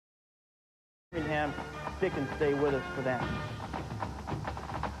Birmingham stick and stay with us for that.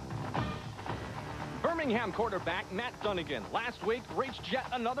 Birmingham quarterback Matt Dunnigan last week reached yet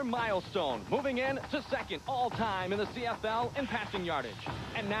another milestone, moving in to second all-time in the CFL in passing yardage.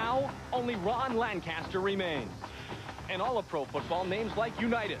 And now, only Ron Lancaster remains. In all of pro football, names like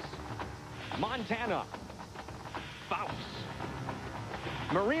Unitas, Montana, Faust,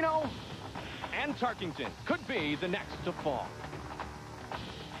 Marino, and Tarkington could be the next to fall.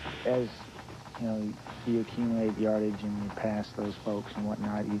 As you know, you accumulate yardage and you pass those folks and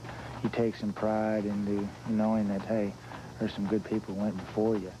whatnot, you take some pride into knowing that, hey, there's some good people went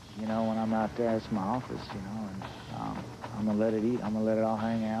before you. You know, when I'm out there, it's my office, you know, and I'm going to let it eat. I'm going to let it all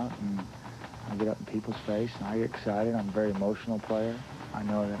hang out, and I get up in people's face, and I get excited. I'm a very emotional player. I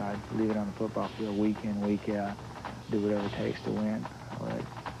know that I leave it on the football field week in, week out, do whatever it takes to win.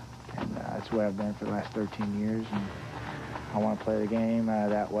 And that's the way I've been for the last 13 years, and I want to play the game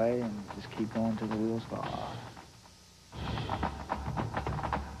that way and just keep going till the wheels fall off.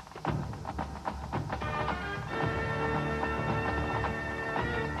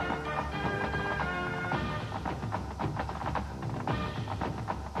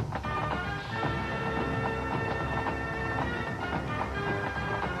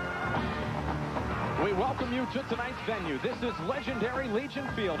 We welcome you to tonight's venue. This is legendary Legion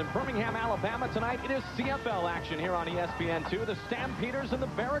Field in Birmingham, Alabama. Tonight it is CFL action here on ESPN2. The Stampeders and the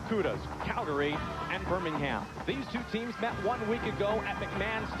Barracudas, Calgary and Birmingham. These two teams met 1 week ago at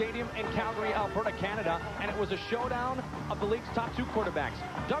McMahon Stadium in Calgary, Alberta, Canada, and it was a showdown of the league's top two quarterbacks,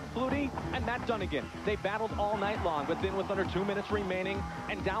 Doug Flutie and Matt Dunnigan. They battled all night long, but then with under 2 minutes remaining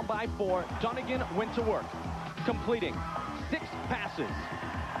and down by 4, Dunnigan went to work, completing 6 passes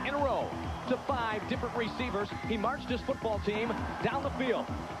in a row to 5 different receivers. He marched his football team down the field.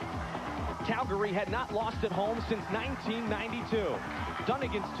 Calgary had not lost at home since 1992.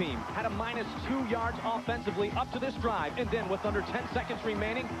 Dunnigan's team had a -2 yards offensively up to this drive, and then with under 10 seconds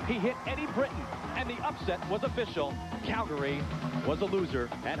remaining, he hit Eddie Britton, and the upset was official. Calgary was a loser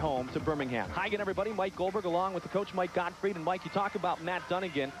at home to Birmingham. Hi again, everybody. Mike Goldberg along with the coach Mike Gottfried. And Mike, you talk about Matt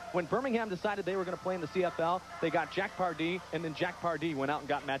Dunnigan. When Birmingham decided they were going to play in the CFL, they got Jack Pardee, and then Jack Pardee went out and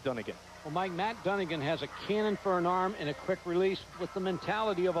got Matt Dunnigan. Well, Mike, Matt Dunnigan has a cannon for an arm and a quick release with the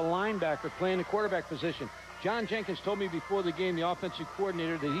mentality of a linebacker playing the quarterback position. John Jenkins told me before the game, the offensive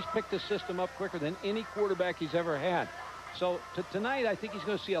coordinator, that he's picked the system up quicker than any quarterback he's ever had. So tonight, I think he's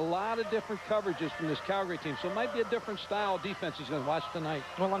going to see a lot of different coverages from this Calgary team. So it might be a different style of defense he's going to watch tonight.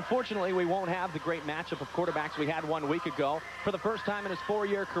 Well, unfortunately, we won't have the great matchup of quarterbacks we had 1 week ago. For the first time in his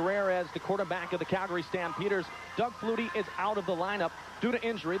 4-year career as the quarterback of the Calgary Stampeders, Doug Flutie is out of the lineup due to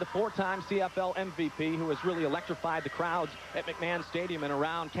injury. The 4-time CFL MVP who has really electrified the crowds at McMahon Stadium and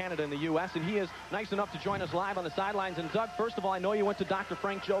around Canada and the U.S. And he is nice enough to join us live on the sidelines. And Doug, first of all, I know you went to Dr.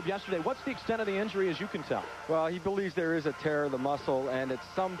 Frank Jobe yesterday. What's the extent of the injury as you can tell? Well, he believes there is a tear of the muscle, and at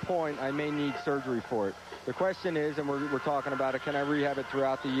some point I may need surgery for it. The question is, and we're talking about it, can I rehab it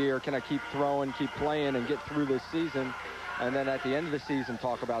throughout the year? Can I keep throwing, keep playing, and get through this season? And then at the end of the season,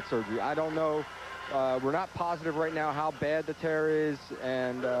 talk about surgery. I don't know. We're not positive right now how bad the tear is,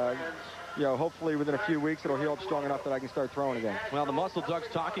 and you know, hopefully within a few weeks it'll heal up strong enough that I can start throwing again. Well, the muscle Doug's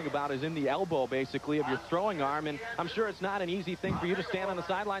talking about is in the elbow, basically, of your throwing arm, and I'm sure it's not an easy thing for you to stand on the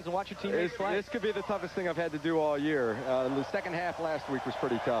sidelines and watch your teammates play. This could be the toughest thing I've had to do all year. The second half last week was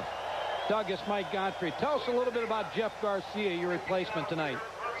pretty tough. Doug, it's Mike Gottfried. Tell us a little bit about Jeff Garcia, your replacement tonight.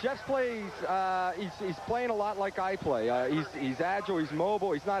 Jeff plays, he's playing a lot like I play. He's agile, he's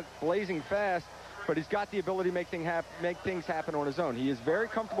mobile, he's not blazing fast, but he's got the ability to make things happen on his own. He is very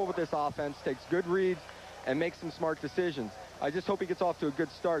comfortable with this offense, takes good reads, and makes some smart decisions. I just hope he gets off to a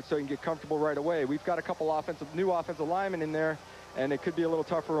good start so he can get comfortable right away. We've got a couple new offensive linemen in there, and it could be a little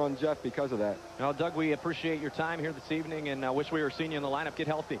tougher on Jeff because of that. Well, Doug, we appreciate your time here this evening, and wish we were seeing you in the lineup. Get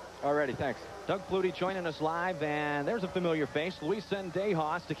healthy. Alrighty, thanks. Doug Flutie joining us live, and there's a familiar face, Luis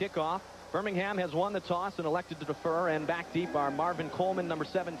Sendejas, to kick off. Birmingham has won the toss and elected to defer, and back deep are Marvin Coleman, number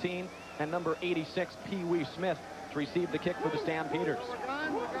 17, and number 86, Pee Wee Smith, to receive the kick for the Stampeders. We're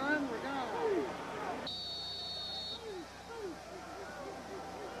gone.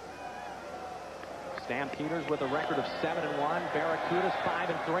 Stampeders with a record of 7-1, Barracudas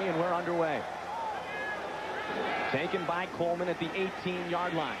 5-3, and we're underway. Taken by Coleman at the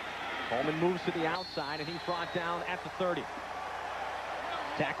 18-yard line. Coleman moves to the outside, and he's brought down at the 30.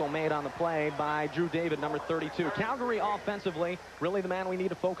 Tackle made on the play by Drew David, number 32. Calgary offensively, really the man we need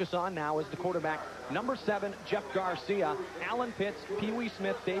to focus on now is the quarterback, number 7, Jeff Garcia, Alan Pitts, Pee Wee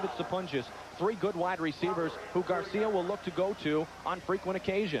Smith, David Sapunjis. 3 good wide receivers who Garcia will look to go to on frequent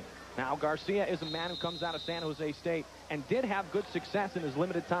occasion. Now, Garcia is a man who comes out of San Jose State and did have good success in his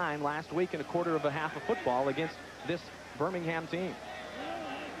limited time last week in a quarter of a half of football against this Birmingham team.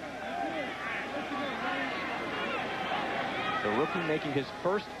 The rookie making his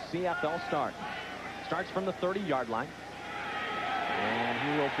first CFL start. Starts from the 30-yard line. And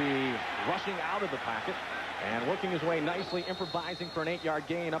he will be rushing out of the pocket and working his way nicely, improvising for an 8-yard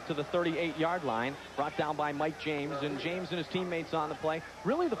gain up to the 38-yard line. Brought down by Mike James, and James and his teammates on the play.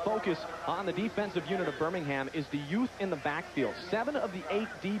 Really the focus on the defensive unit of Birmingham is the youth in the backfield. 7 of the 8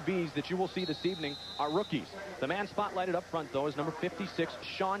 DBs that you will see this evening are rookies. The man spotlighted up front, though, is number 56,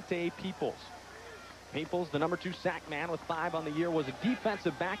 Shawnte Peoples. Peoples, the number 2 sack man with 5 on the year, was a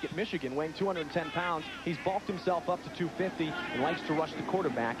defensive back at Michigan, weighing 210 pounds. He's bulked himself up to 250 and likes to rush the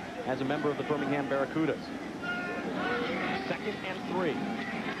quarterback as a member of the Birmingham Barracudas. 2nd and 3.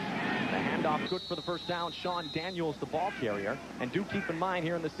 The handoff good for the first down. Sean Daniels, the ball carrier. And do keep in mind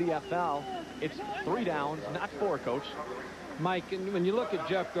here in the CFL, it's 3 downs, not 4, Coach. Mike, and when you look at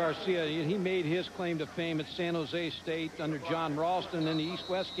Jeff Garcia, he made his claim to fame at San Jose State under John Ralston. In the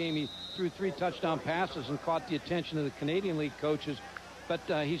East-West game, he threw 3 touchdown passes and caught the attention of the Canadian League coaches. But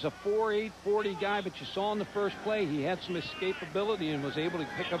he's a 4'8", 40 guy, but you saw in the first play, he had some escapability and was able to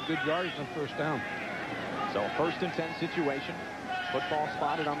pick up good yardage on first down. So 1st and 10 situation. Football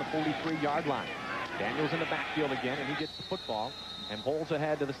spotted on the 43-yard line. Daniels in the backfield again, and he gets the football and pulls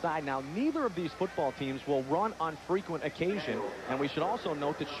ahead to the side. Now, neither of these football teams will run on frequent occasion, and we should also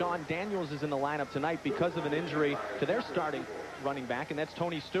note that Sean Daniels is in the lineup tonight because of an injury to their starting running back, and that's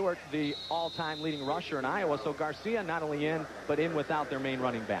Tony Stewart, the all-time leading rusher in Iowa. So Garcia not only in, but in without their main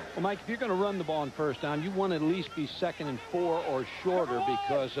running back. Well, Mike, if you're going to run the ball on first down, you want to at least be 2nd and 4 or shorter,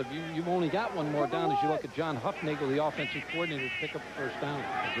 because of you've only got 1 more down as you look at John Huffnagel, the offensive coordinator, to pick up the first down.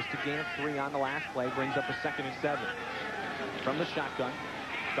 And just a gain of 3 on the last play brings up a 2nd and 7. From the shotgun,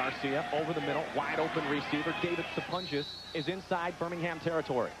 Garcia over the middle, wide open receiver. David Sapunjis is inside Birmingham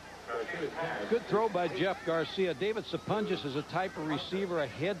territory. Good throw by Jeff Garcia. David Sapunjis is a type of receiver, a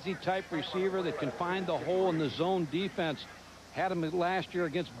headsy type receiver that can find the hole in the zone defense. Had him last year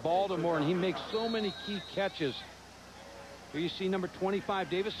against Baltimore, and he makes so many key catches. Here you see number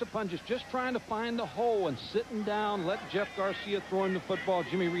 25, David Sapunjis, just trying to find the hole and sitting down. Let Jeff Garcia throw him the football.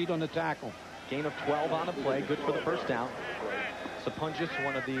 Jimmy Reed on the tackle. Gain of 12 on the play, good for the first down. Sapunjis,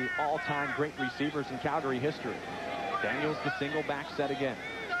 one of the all-time great receivers in Calgary history. Daniels, the single back set again.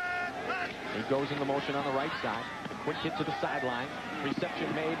 He goes in the motion on the right side. A quick hit to the sideline.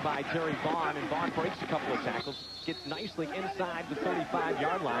 Reception made by Terry Vaughn, and Vaughn breaks a couple of tackles. Gets nicely inside the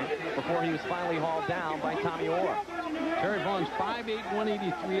 35-yard line before he was finally hauled down by Tommy Orr. Terry Vaughn's 5'8",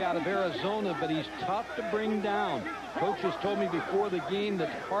 183 out of Arizona, but he's tough to bring down. Coaches told me before the game that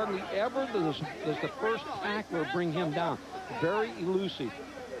hardly ever does the first tackler bring him down. Very elusive.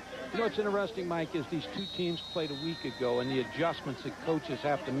 You know what's interesting, Mike, is these 2 teams played a week ago and the adjustments that coaches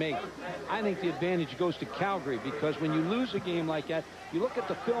have to make. I think the advantage goes to Calgary, because when you lose a game like that, you look at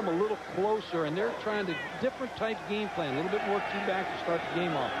the film a little closer, and they're trying to different type game plan, a little bit more 2-back to start the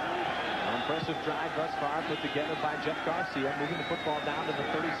game off. An impressive drive thus far put together by Jeff Garcia, moving the football down to the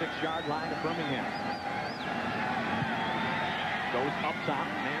 36-yard line of Birmingham. Goes up top,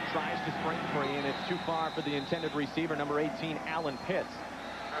 man tries to spring free, and it's too far for the intended receiver, number 18, Alan Pitts.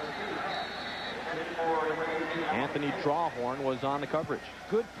 Anthony Drawhorn was on the coverage.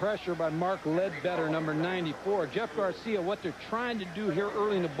 Good pressure by Mark Ledbetter, number 94. Jeff Garcia, what they're trying to do here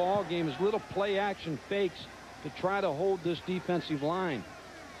early in the ball game is little play-action fakes to try to hold this defensive line.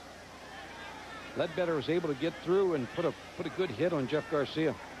 Ledbetter was able to get through and put a good hit on Jeff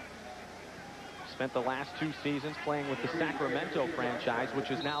Garcia. Spent the last 2 seasons playing with the Sacramento franchise, which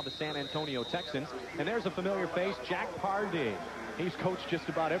is now the San Antonio Texans. And there's a familiar face, Jack Pardee. He's coached just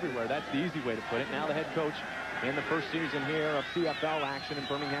about everywhere. That's the easy way to put it. Now the head coach in the first season here of CFL action in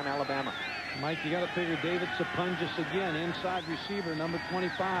Birmingham, Alabama. Mike, you got to figure David Sapunjis again, inside receiver, number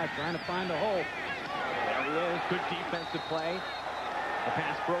 25, trying to find a hole. There he is. Good defensive play. The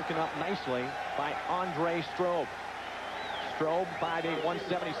pass broken up nicely by Andre Strobe. Strobe, 5'8",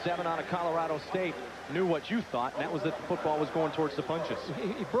 177 out of Colorado State. Knew what you thought, and that was that the football was going towards Sapunjis.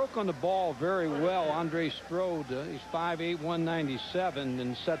 He broke on the ball very well. Andre Strode, he's 5'8", 197,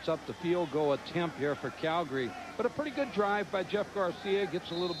 and sets up the field goal attempt here for Calgary. But a pretty good drive by Jeff Garcia. Gets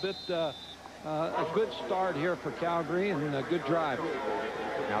a little bit a good start here for Calgary, and a good drive.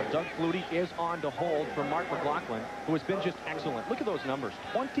 Now Doug Flutie is on to hold for Mark McLaughlin, who has been just excellent. Look at those numbers,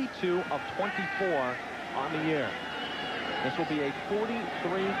 22 of 24 on the year. This will be a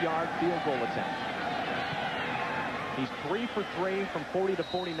 43-yard field goal attempt. He's 3 for 3 from 40 to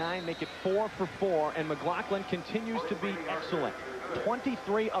 49, make it 4 for 4, and McLaughlin continues to be excellent.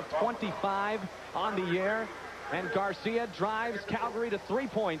 23 of 25 on the year. And Garcia drives Calgary to 3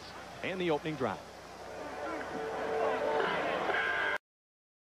 points in the opening drive.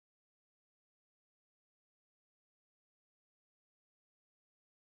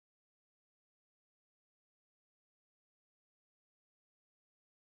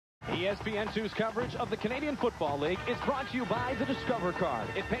 ESPN2's coverage of the Canadian Football League is brought to you by the Discover Card.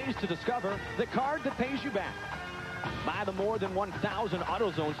 It pays to discover, the card that pays you back. By the more than 1,000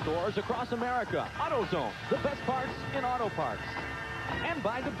 AutoZone stores across America. AutoZone, the best parts in auto parts. And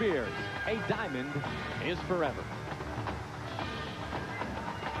by the beers. A diamond is forever.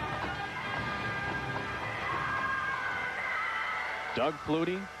 Doug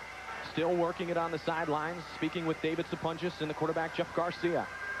Flutie still working it on the sidelines, speaking with David Sapunjis and the quarterback Jeff Garcia.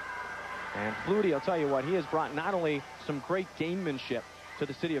 And Flutie, I'll tell you what, he has brought not only some great gamemanship to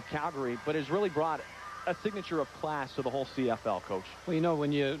the city of Calgary, but has really brought a signature of class to the whole CFL, Coach. Well, you know,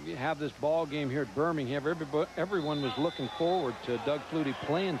 when you have this ball game here at Birmingham, everyone was looking forward to Doug Flutie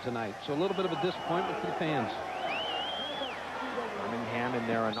playing tonight. So a little bit of a disappointment for the fans. Birmingham in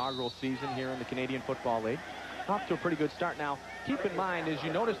their inaugural season here in the Canadian Football League. Off to a pretty good start. Now, keep in mind, as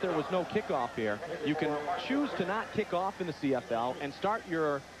you notice, there was no kickoff here. You can choose to not kick off in the CFL and start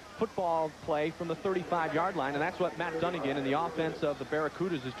your football play from the 35-yard line, and that's what Matt Dunnigan and the offense of the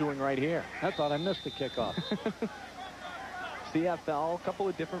Barracudas is doing right here. I thought I missed the kickoff. CFL, a couple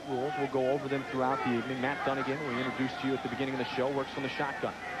of different rules. We'll go over them throughout the evening. Matt Dunnigan, we introduced you at the beginning of the show, works from the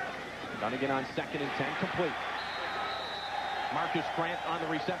shotgun. Dunnigan on 2nd and 10, complete. Marcus Grant on the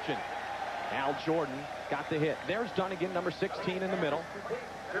reception. Al Jordan got the hit. There's Dunnigan, number 16 in the middle.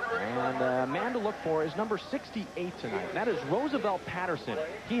 And a man to look for is number 68 tonight. That is Roosevelt Patterson.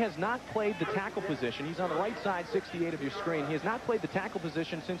 He has not played the tackle position. He's on the right side, 68 of your screen. He has not played the tackle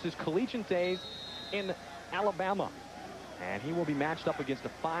position since his collegiate days in Alabama. And he will be matched up against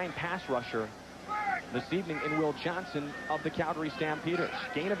a fine pass rusher this evening in Will Johnson of the Calgary Stampeders.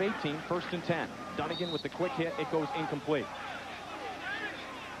 Gain of 18, 1st and 10. Dunnigan with the quick hit. It goes incomplete.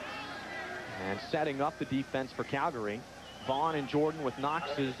 And setting up the defense for Calgary, Vaughn and Jordan with Knox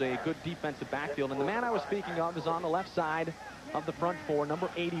is a good defensive backfield. And the man I was speaking of is on the left side of the front four, number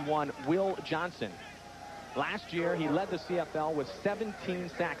 81, Will Johnson. Last year, he led the CFL with 17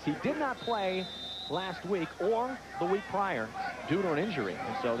 sacks. He did not play last week or the week prior due to an injury.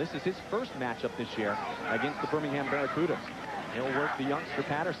 And so this is his first matchup this year against the Birmingham Barracudas. He'll work the youngster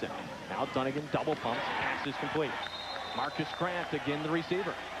Patterson. Now Dunnigan double pumps, pass is complete. Marcus Grant again the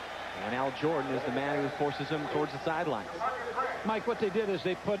receiver. And Al Jordan is the man who forces him towards the sidelines. Mike, what they did is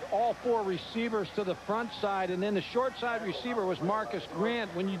they put all 4 receivers to the front side, and then the short side receiver was Marcus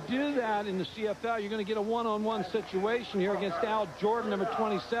Grant. When you do that in the CFL, you're going to get a one-on-one situation here against Al Jordan, number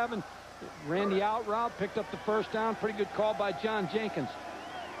 27. Ran the out route, picked up the first down. Pretty good call by John Jenkins.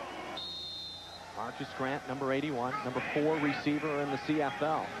 Marcus Grant, number 81, number 4 receiver in the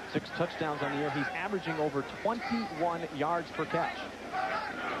CFL. 6 touchdowns on the year. He's averaging over 21 yards per catch.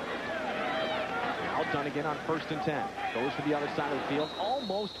 Now Dunnigan on 1st and 10. Goes to the other side of the field.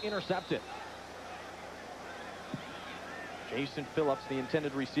 Almost intercepted. Jason Phillips, the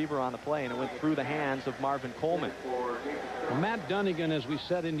intended receiver on the play, and it went through the hands of Marvin Coleman. Well, Matt Dunnigan, as we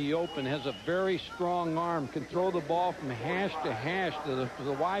said in the open, has a very strong arm. Can throw the ball from hash to hash to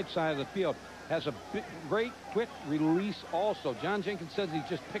the wide side of the field. Has a great quick release also. John Jenkins says he's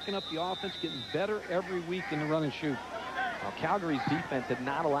just picking up the offense, getting better every week in the run and shoot. Well, Calgary's defense had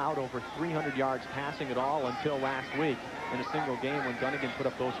not allowed over 300 yards passing at all until last week in a single game when Dunnigan put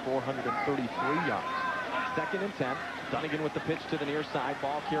up those 433 yards. 2nd and 10. Dunnigan with the pitch to the near side.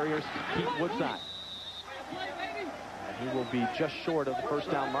 Ball carriers Keith Woodside. And he will be just short of the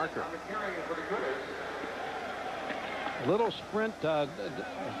first down marker. Little sprint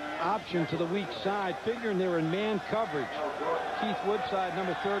option to the weak side, figuring they were in man coverage. Keith Woodside,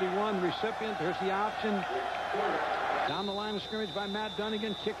 number 31, recipient. There's the option. Down the line of scrimmage by Matt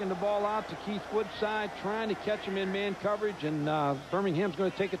Dunnigan, kicking the ball out to Keith Woodside, trying to catch him in man coverage, and Birmingham's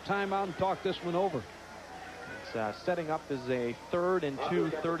going to take a timeout and talk this one over. It's setting up as a 3rd and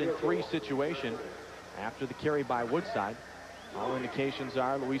 2, 3rd and 3 situation after the carry by Woodside. All indications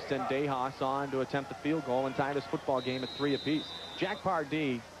are Luis Zendejas on to attempt the field goal and tie this football game at 3 apiece. Jack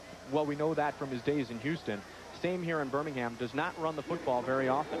Pardee, well, we know that from his days in Houston. Same here in Birmingham, does not run the football very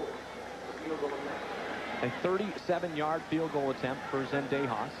often. A 37-yard field goal attempt for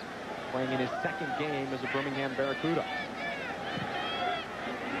Zendejas, playing in his 2nd game as a Birmingham Barracuda.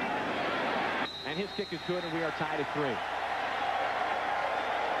 And his kick is good, and we are tied at 3.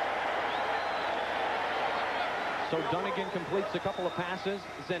 So Dunnigan completes a couple of passes.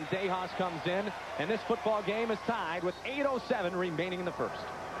 Zendejas comes in, and this football game is tied with 8:07 remaining in the first.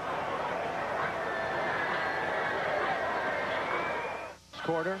 first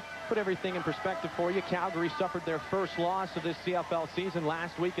quarter. Put everything in perspective for you. Calgary suffered their first loss of this CFL season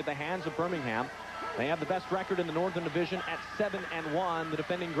last week at the hands of Birmingham. They have the best record in the Northern Division at 7-1. The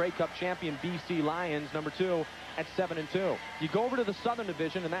defending Grey Cup champion BC Lions, number 2, at 7-2. You go over to the Southern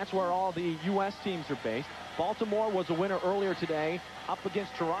Division, and that's where all the U.S. teams are based. Baltimore was a winner earlier today up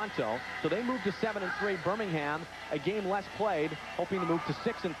against Toronto, so they moved to 7-3. Birmingham, a game less played, hoping to move to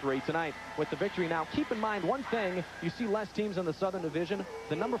 6-3 tonight with the victory. Now, keep in mind one thing: you see less teams in the Southern Division.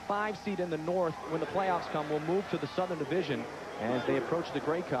 The number 5 seed in the North, when the playoffs come, will move to the Southern Division as they approach the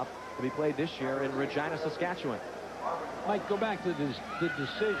Grey Cup to be played this year in Regina, Saskatchewan. Mike, go back to the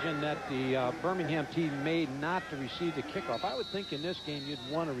decision that the Birmingham team made not to receive the kickoff. I would think in this game you'd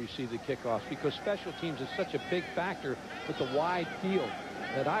want to receive the kickoffs because special teams is such a big factor with the wide field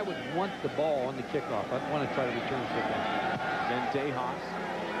that I would want the ball on the kickoff. I'd want to try to return kickoff. Then Dayhoffs.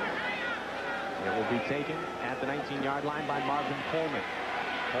 It will be taken at the 19-yard line by Marvin Coleman.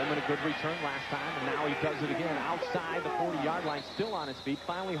 Coleman, a good return last time, and now he does it again outside the 40-yard line, still on his feet,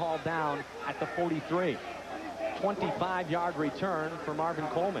 finally hauled down at the 43. 25-yard return for Marvin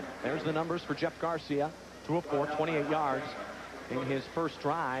Coleman. There's the numbers for Jeff Garcia. 2 of 4, 28 yards in his first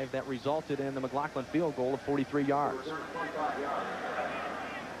drive that resulted in the McLaughlin field goal of 43 yards.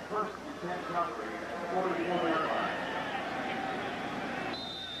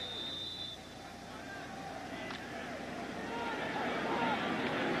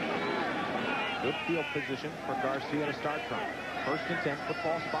 Good field position for Garcia to start from. 1st and 10,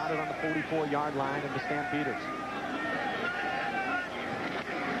 football spotted on the 44-yard line of the Stampeders.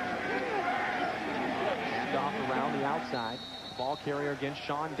 Hand off around the outside. Ball carrier again,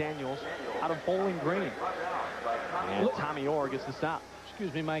 Sean Daniels out of Bowling Green. And Tommy Orr gets the stop.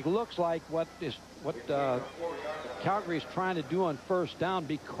 Excuse me, Mike. Looks like what Calgary is trying to do on 1st down,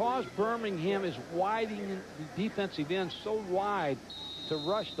 because Birmingham is widening the defensive end so wide to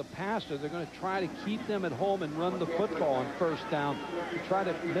rush the passer. They're going to try to keep them at home and run the football on 1st down to try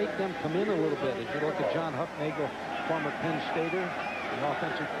to make them come in a little bit. As you look at John Hupnagel, former Penn Stater, the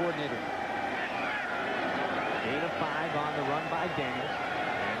offensive coordinator. Gain of 5 on the run by Daniels.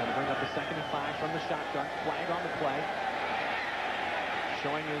 And going to bring up the 2nd and 5 from the shotgun. Flag on the play.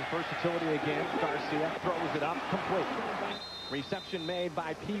 Showing his versatility again. Garcia throws it up, complete. Reception made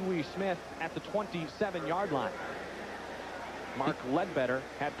by Pee Wee Smith at the 27-yard line. Mark Ledbetter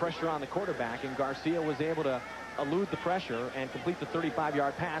had pressure on the quarterback, and Garcia was able to elude the pressure and complete the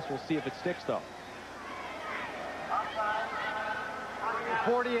 35-yard pass. We'll see if it sticks, though.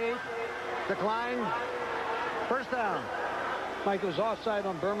 48, decline, 1st down. Mike, was offside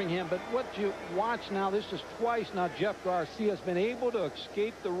on Birmingham, but what you watch now, this is twice now Jeff Garcia has been able to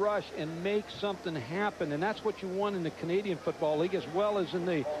escape the rush and make something happen, and that's what you want in the Canadian Football League as well as in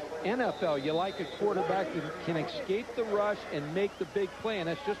the NFL. You like a quarterback that can escape the rush and make the big play, and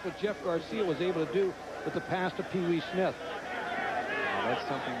that's just what Jeff Garcia was able to do with the pass to Pee Wee Smith. Well, that's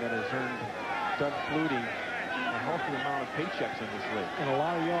something that has earned Doug Flutie a healthy amount of paychecks in this league. And a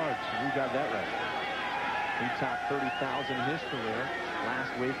lot of yards. You got that right. He topped 30,000 in his career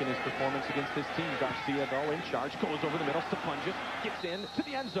last week in his performance against his team. Garcia, though, in charge, goes over the middle. Sapunjis gets in to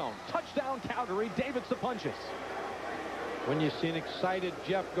the end zone. Touchdown, Calgary. David Sapunjis. When you see an excited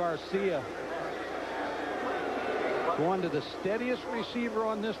Jeff Garcia going to the steadiest receiver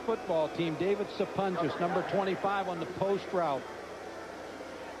on this football team, David Sapunjis, number 25 on the post route.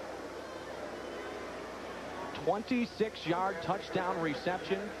 26-yard touchdown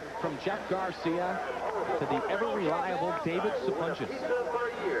reception from Jeff Garcia to the ever-reliable David Sapunjis. And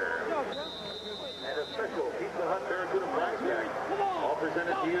a special Pizza Hut Barracuda flashback, all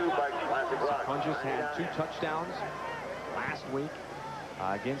presented to you by Classic Rock. Sapunjis had 2 touchdowns last week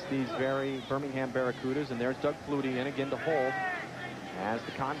against these very Birmingham Barracudas, and there's Doug Flutie in again to hold as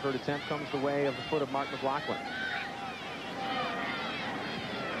the convert attempt comes the way of the foot of Mark McLaughlin.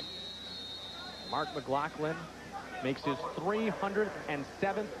 Mark McLaughlin makes his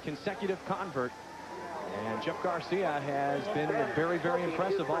 307th consecutive convert. And Jeff Garcia has been very, very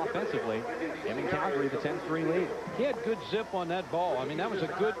impressive offensively, giving Calgary the 10-3 lead. He had good zip on that ball. I mean, that was a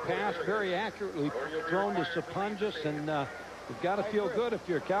good pass, very accurately thrown to Sapunjis, and you've got to feel good if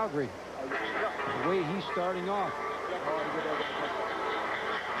you're Calgary, the way he's starting off.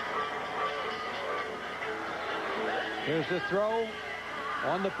 Here's the throw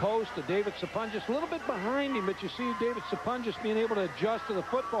on the post to David Sapunjis. A little bit behind him, but you see David Sapunjis being able to adjust to the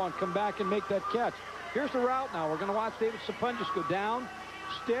football and come back and make that catch. Here's the route now. We're going to watch David Sapunjis go down,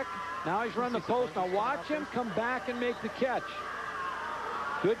 stick. Now he's running the post. Now watch him come back and make the catch.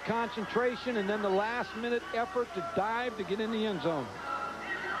 Good concentration, and then the last-minute effort to dive to get in the end zone.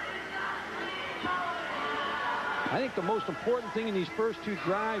 I think the most important thing in these first two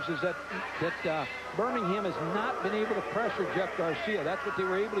drives is that Birmingham has not been able to pressure Jeff Garcia. That's what they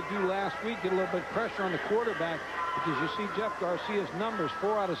were able to do last week, get a little bit of pressure on the quarterback, because you see Jeff Garcia's numbers,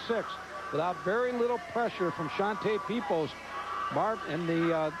 4 out of 6, without very little pressure from Shante Peoples, Marv, and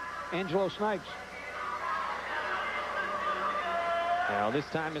the Angelo Snipes. Now this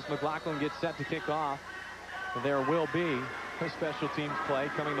time as McLaughlin gets set to kick off, there will be a special teams play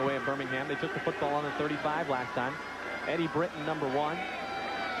coming the way of Birmingham. They took the football on the 35 last time. Eddie Britton, number 1.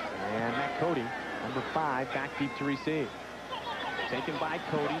 And Matt Cody, number 5, back deep to receive. Taken by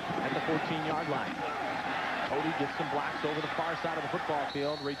Cody at the 14-yard line. Cody gets some blocks over the far side of the football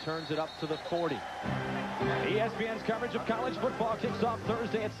field, returns it up to the 40. ESPN's coverage of college football kicks off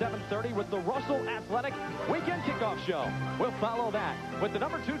Thursday at 7:30 with the Russell Athletic Weekend Kickoff Show. We'll follow that with the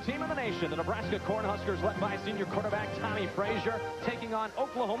number 2 team in the nation, the Nebraska Cornhuskers, led by senior quarterback Tommy Frazier, taking on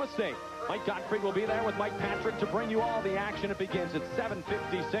Oklahoma State. Mike Gottfried will be there with Mike Patrick to bring you all the action. It begins at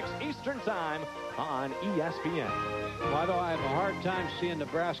 7:56 Eastern Time on ESPN. Well, though I have a hard time seeing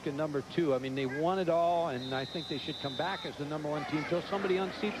Nebraska number 2. I mean, they won it all, and I think they should come back as the number 1 team until somebody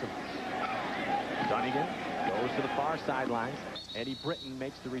unseats them. Dunnigan goes to the far sidelines. Eddie Britton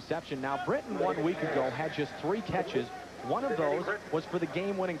makes the reception. Now, Britton 1 week ago had just 3 catches. One of those was for the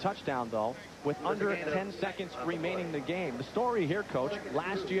game-winning touchdown, though, with under 10 seconds remaining in the game. The story here, Coach,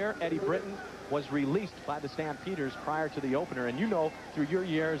 last year, Eddie Britton was released by the Stampeders prior to the opener. And you know, through your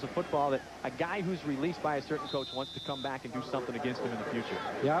years of football, that a guy who's released by a certain coach wants to come back and do something against him in the future.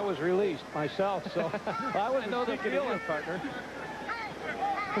 Yeah, I was released myself, so I wouldn't know the feeling, partner.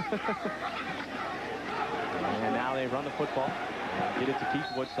 And now they run the football. Get it to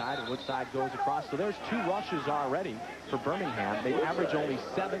Keith Woodside, and Woodside goes across. So there's 2 rushes already for Birmingham. They average only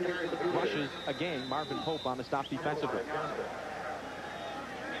 7 rushes a game. Marvin Pope on the stop defensively.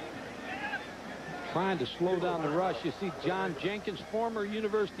 Trying to slow down the rush. You see John Jenkins, former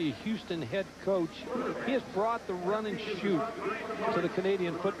University of Houston head coach. He has brought the run and shoot to the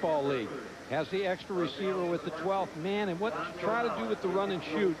Canadian Football League. Has the extra receiver with the 12th man, and what you try to do with the run and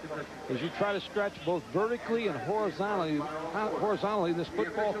shoot is you try to stretch both vertically and horizontally this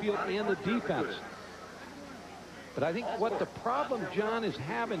football field and the defense. But I think what the problem John is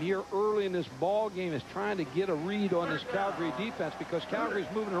having here early in this ball game is trying to get a read on this Calgary defense, because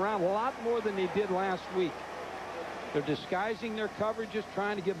Calgary's moving around a lot more than they did last week. They're disguising their coverages,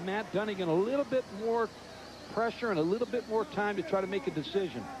 trying to give Matt Dunnigan a little bit more pressure and a little bit more time to try to make a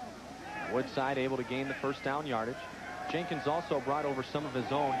decision. Woodside able to gain the first down yardage. Jenkins also brought over some of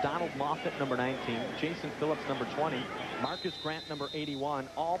his own. Donald Moffitt, number 19. Jason Phillips, number 20. Marcus Grant, number 81.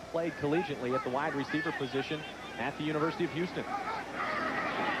 All played collegiately at the wide receiver position at the University of Houston.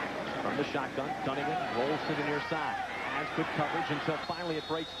 From the shotgun, Dunnigan rolls to the near side. Has good coverage until finally it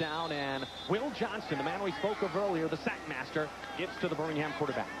breaks down, and Will Johnson, the man we spoke of earlier, the sack master, gets to the Birmingham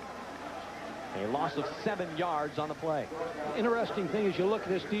quarterback. A loss of 7 yards on the play. Interesting thing is you look at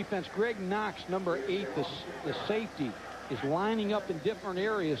this defense. Greg Knox, number 8, the safety, is lining up in different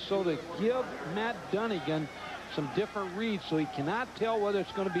areas so to give Matt Dunnigan some different reads, so he cannot tell whether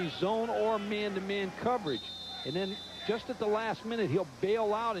it's going to be zone or man-to-man coverage. And then just at the last minute, he'll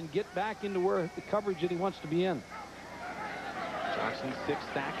bail out and get back into where the coverage that he wants to be in. Johnson's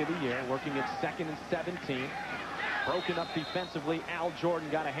 6th sack of the year, working at 2nd and 17. Broken up defensively. Al Jordan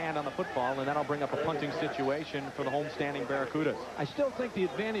got a hand on the football, and that'll bring up a punting situation for the homestanding Barracudas. I still think the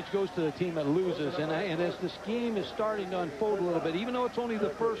advantage goes to the team that loses, and as this game is starting to unfold a little bit, even though it's only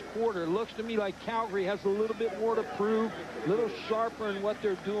the first quarter, it looks to me like Calgary has a little bit more to prove, a little sharper in what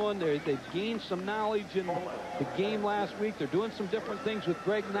they're doing. They've gained some knowledge in the game last week. They're doing some different things with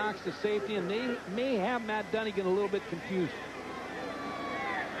Greg Knox, the safety, and they may have Matt Dunnigan a little bit confused.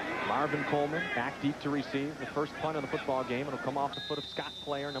 Marvin Coleman back deep to receive the first punt of the football game. It'll come off the foot of Scott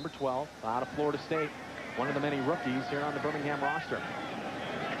Player, number 12, out of Florida State. One of the many rookies here on the Birmingham roster.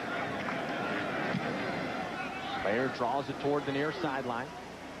 Player draws it toward the near sideline.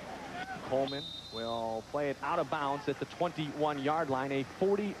 Coleman will play it out of bounds at the 21-yard line, a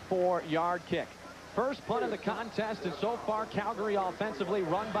 44-yard kick. First punt of the contest, and so far Calgary offensively,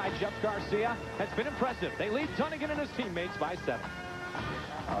 run by Jeff Garcia, has been impressive. They lead Dunnigan and his teammates by 7.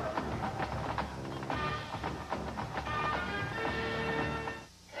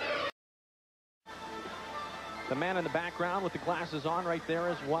 The man in the background with the glasses on right there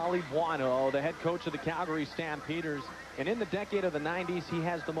is Wally Buono, the head coach of the Calgary Stampeders. And in the decade of the 90s, he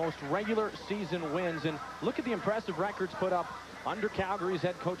has the most regular season wins. And look at the impressive records put up under Calgary's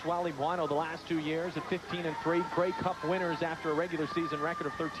head coach Wally Buono the last 2 years at 15-3. Grey Cup winners after a regular season record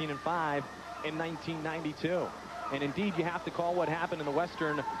of 13-5 in 1992. And indeed, you have to call what happened in the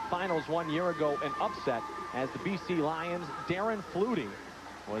Western Finals 1 year ago an upset, as the BC Lions' Darren Flutie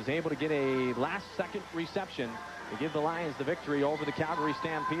was able to get a last-second reception to give the Lions the victory over the Calgary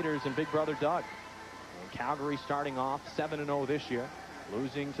Stampeders and Big Brother Doug. And Calgary starting off 7-0 this year,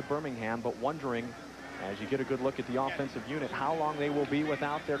 losing to Birmingham, but wondering, as you get a good look at the offensive unit, how long they will be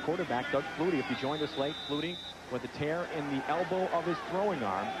without their quarterback, Doug Flutie. If you joined us late, Flutie with a tear in the elbow of his throwing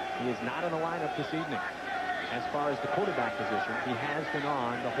arm. He is not in the lineup this evening. As far as the quarterback position, he has been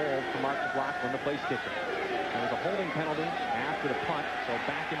on the hold for Mark McLaughlin, the place kicker. There was a holding penalty after the punt, so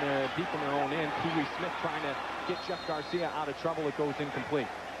back in the deep in their own end, Pee Wee Smith trying to get Jeff Garcia out of trouble. It goes incomplete.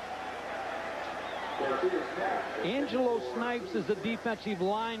 Angelo Snipes is the defensive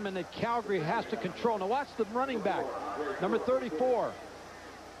lineman that Calgary has to control. Now watch the running back, number 34.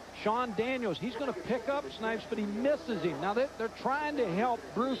 Sean Daniels, he's going to pick up Snipes, but he misses him. Now they're trying to help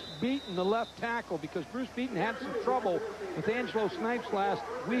Bruce Beaton, the left tackle, because Bruce Beaton had some trouble with Angelo Snipes last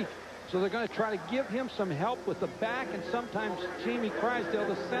week. So they're going to try to give him some help with the back, and sometimes Jamie Crysdale,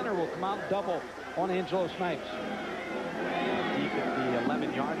 the center, will come out and double on Angelo Snipes. Deep at the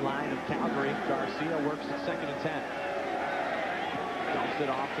 11-yard line of Calgary, Garcia works at 2nd and 10. Dumps it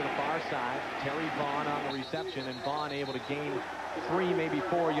off to the far side. Terry Vaughn on the reception, and Vaughn able to gain 3, maybe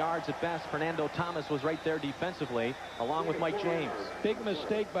 4 yards at best. Fernando Thomas was right there defensively, along with Mike James. Big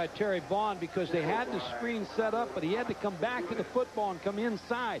mistake by Terry Vaughn, because they had the screen set up, but he had to come back to the football and come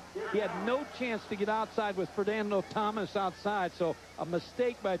inside. He had no chance to get outside with Fernando Thomas outside, so a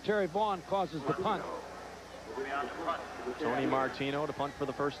mistake by Terry Vaughn causes the punt. Tony Martino to punt for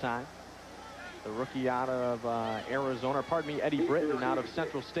the first time. The rookie out of Arizona, Eddie Britton out of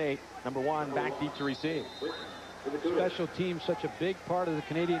Central State, number 1, back deep to receive. Special teams such a big part of the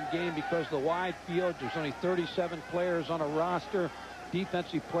Canadian game because of the wide field. There's only 37 players on a roster.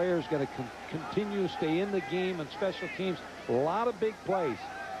 Defensive players got to continue to stay in the game, and special teams, a lot of big plays.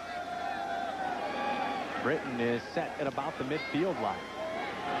 Britton is set at about the midfield line.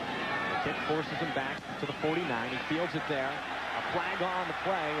 The kick forces him back to the 49. He fields it there. A flag on the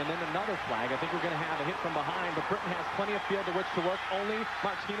play, and then another flag. I think we're going to have a hit from behind, but Britton has plenty of field to which to work. Only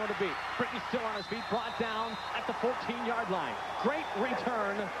Martino to beat. Britton still on his feet, brought down at the 14-yard line. Great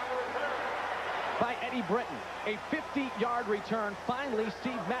return by Eddie Britton. A 50-yard return. Finally,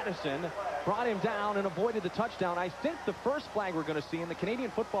 Steve Madison brought him down and avoided the touchdown. I think the first flag we're going to see in the Canadian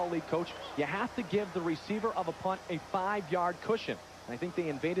Football League, Coach, you have to give the receiver of a punt a 5-yard cushion. And I think they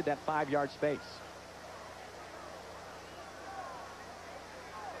invaded that 5-yard space.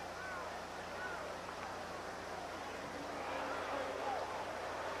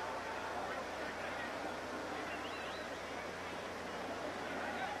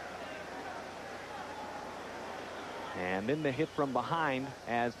 And then the hit from behind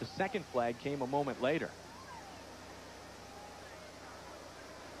as the second flag came a moment later.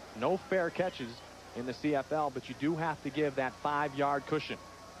 No fair catches in the CFL, but you do have to give that 5-yard cushion.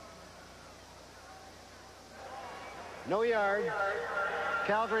 No yard.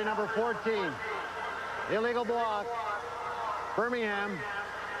 Calgary number 14. Illegal block. Birmingham.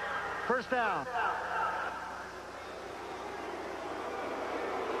 First down.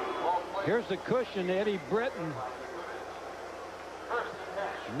 Here's the cushion to Eddie Britton.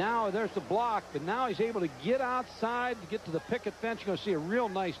 Now there's the block, but now he's able to get outside to get to the picket fence. You're going to see a real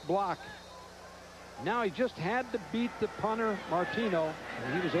nice block. Now he just had to beat the punter, Martino,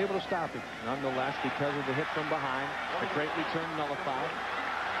 and he was able to stop him. Nonetheless, because of the hit from behind, a great return nullified.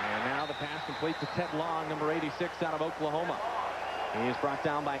 And now the pass complete to Ted Long, number 86 out of Oklahoma. He is brought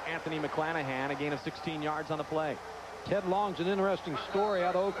down by Anthony McClanahan, a gain of 16 yards on the play. Ted Long's an interesting story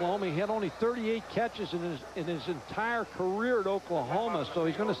out of Oklahoma. He had only 38 catches in his entire career at Oklahoma, so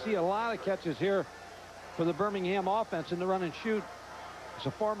he's going to see a lot of catches here for the Birmingham offense in the run and shoot. He's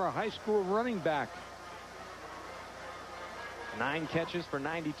a former high school running back. 9 catches for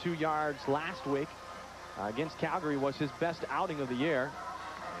 92 yards last week against Calgary was his best outing of the year.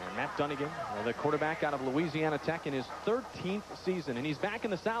 And Matt Dunnigan, the quarterback out of Louisiana Tech, in his 13th season. And he's back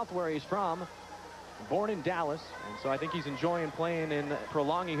in the South where he's from. Born in Dallas, and so I think he's enjoying playing and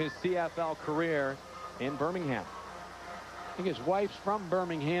prolonging his CFL career in Birmingham. I think his wife's from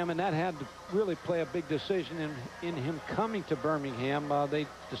Birmingham, and that had to really play a big decision in him coming to Birmingham. They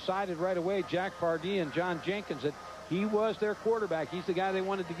decided right away, Jack Pardee and John Jenkins, that he was their quarterback. He's the guy they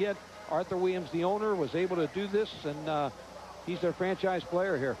wanted to get. Arthur Williams, the owner, was able to do this, and he's their franchise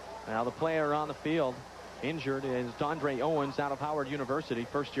player here. Now the player on the field injured is Dondre Owens out of Howard University,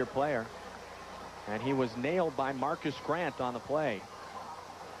 first-year player. And he was nailed by Marcus Grant on the play.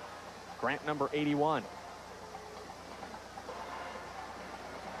 Grant, number 81.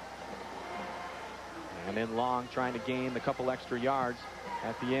 And then Long trying to gain the couple extra yards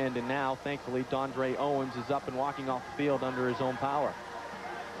at the end. And now, thankfully, Dondre Owens is up and walking off the field under his own power.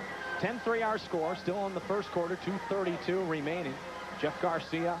 10-3 our score, still in the first quarter, 2:32 remaining. Jeff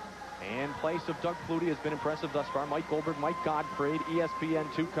Garcia in place of Doug Flutie has been impressive thus far. Mike Goldberg, Mike Gottfried,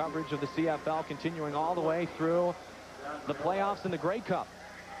 ESPN2 coverage of the CFL continuing all the way through the playoffs in the Grey Cup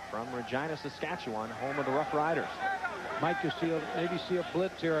from Regina, Saskatchewan, home of the Rough Riders. Mike, you see maybe see a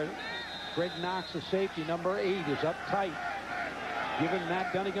blitz here. Greg Knox, the safety, number 8, is up tight, giving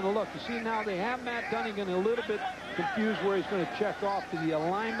Matt Dunnigan a look. You see now they have Matt Dunnigan a little bit confused where he's going to check off to the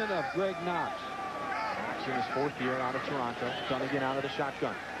alignment of Greg Knox. Knox in his 4th year out of Toronto. Dunnigan out of the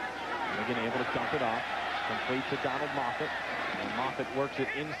shotgun. Dunnigan able to dump it off. Complete to Donald Moffat. And Moffat works it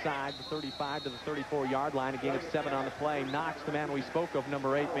inside the 35 to the 34-yard line. A gain of 7 on the play. Knox, the man we spoke of,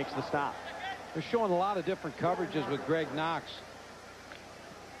 number 8, makes the stop. They're showing a lot of different coverages with Greg Knox.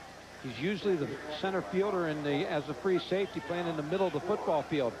 He's usually the center fielder as a free safety, playing in the middle of the football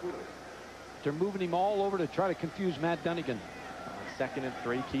field. They're moving him all over to try to confuse Matt Dunnigan. 2nd and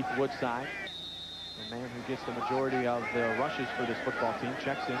 3, Keith Woodside, the man who gets the majority of the rushes for this football team,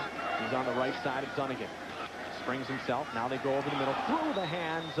 checks in. He's on the right side of Dunnigan. Springs himself. Now they go over the middle through the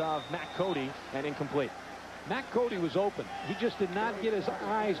hands of Matt Cody, and incomplete. Matt Cody was open. He just did not get his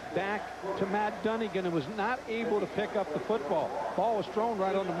eyes back to Matt Dunnigan and was not able to pick up the football. Ball was thrown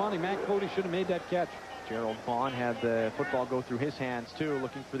right on the money. Matt Cody should have made that catch. Gerald Vaughn had the football go through his hands too,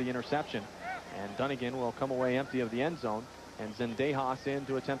 looking for the interception. And Dunnigan will come away empty of the end zone. And Zendejas in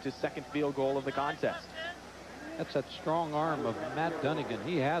to attempt his 2nd field goal of the contest. That's that strong arm of Matt Dunnigan.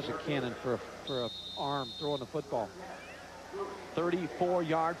 He has a cannon for a arm throwing the football.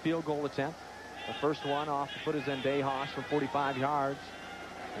 34-yard field goal attempt. The first one off the foot of Zendejas from 45 yards.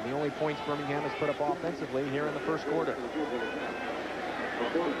 And the only points Birmingham has put up offensively here in the first quarter. A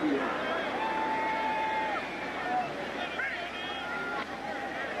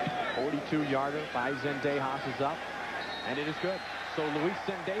 42-yarder by Zendejas is up. And it is good. So Luis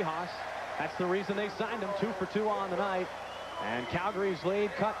Zendejas, that's the reason they signed him. 2 for 2 on the night. And Calgary's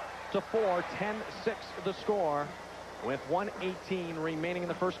lead cut to 4. 10-6 the score with 1:18 remaining in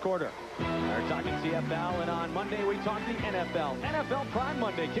the first quarter. We're talking CFL, and on Monday we talk the NFL. NFL Prime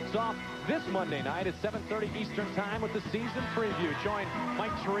Monday kicks off this Monday night at 7:30 Eastern Time with the season preview. Join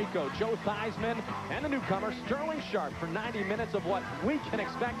Mike Tirico, Joe Theismann, and the newcomer Sterling Sharp for 90 minutes of what we can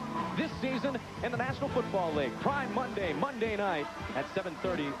expect this season in the National Football League. Prime Monday, Monday night at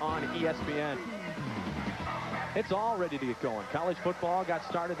 7:30 on ESPN. It's all ready to get going. College football got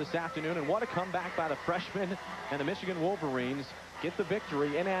started this afternoon, and what a comeback by the freshmen, and the Michigan Wolverines get the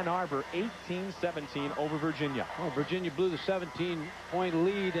victory in Ann Arbor, 18-17 over Virginia. Well, Virginia blew the 17-point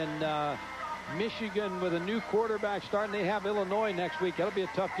lead, and Michigan with a new quarterback starting. They have Illinois next week. That'll be a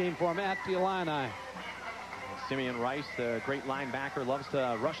tough game for them at the Illini. Simeon Rice, the great linebacker, loves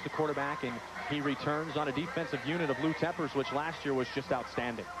to rush the quarterback, and he returns on a defensive unit of Lou Teppers, which last year was just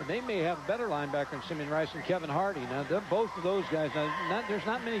outstanding. And they may have a better linebacker than Simeon Rice and Kevin Hardy. Now, both of those guys, there's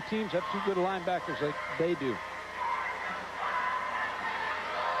not many teams that have 2 good linebackers like they do.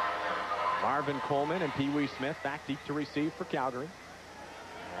 Marvin Coleman and Pee Wee Smith back deep to receive for Calgary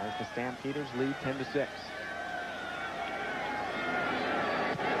as the Stampeders lead 10-6.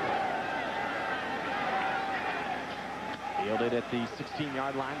 Fielded at the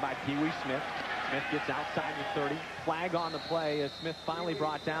 16-yard line by Pee Wee Smith. Smith gets outside the 30. Flag on the play as Smith finally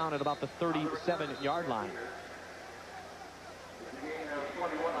brought down at about the 37-yard line.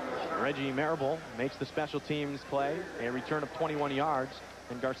 Reggie Marable makes the special teams play, a return of 21 yards.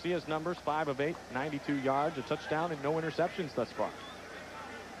 And Garcia's numbers, 5 of 8, 92 yards, a touchdown, and no interceptions thus far.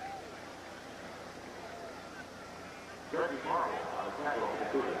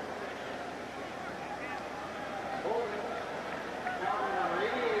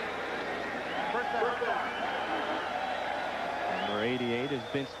 Number 88 is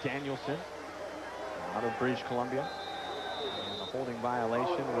Vince Danielson out of British Columbia. And the holding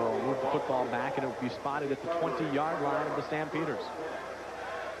violation will move the football back, and it will be spotted at the 20-yard line of the Stampeders.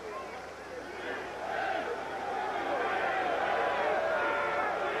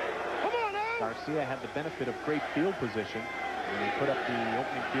 Garcia had the benefit of great field position when he put up the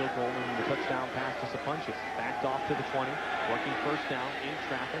opening field goal and the touchdown pass to Sapunches. Backed off to the 20, working first down in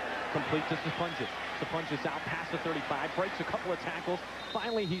traffic, complete to Sapunches. Sapunches out past the 35, breaks a couple of tackles.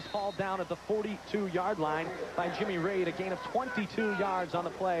 Finally, he's hauled down at the 42-yard line by Jimmy Reid. A gain of 22 yards on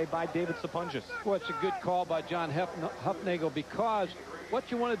the play by David Sapunches. Well, it's a good call by John Hufnagel, because what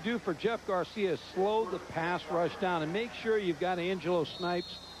you want to do for Jeff Garcia is slow the pass rush down and make sure you've got Angelo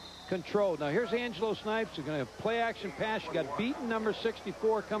Snipes controlled. Now here's Angelo Snipes. They're going to have play action pass. You got beaten number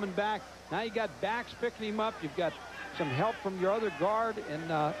 64 coming back. Now you got backs picking him up. You've got some help from your other guard. And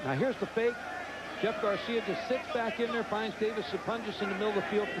now here's the fake. Jeff Garcia just sits back in there, finds Davis Sapunjas in the middle of the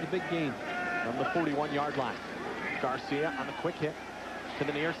field for the big gain. From the 41-yard line. Garcia on the quick hit to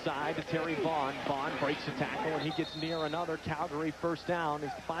the near side to Terry Vaughn. Vaughn breaks the tackle, and he gets near another Calgary first down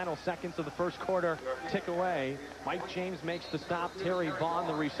as the final seconds of the first quarter tick away. Mike James makes the stop. Terry Vaughn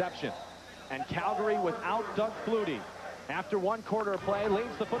the reception. And Calgary without Doug Flutie, after one quarter of play,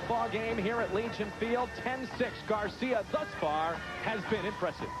 leads the football game here at Legion Field. 10-6. Garcia thus far has been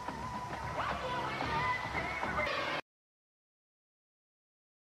impressive.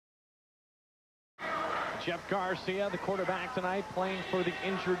 Jeff Garcia, the quarterback tonight, playing for the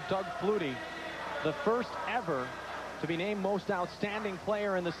injured Doug Flutie. The first ever to be named most outstanding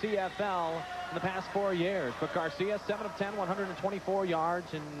player in the CFL in the past 4 years. But Garcia, 7 of 10, 124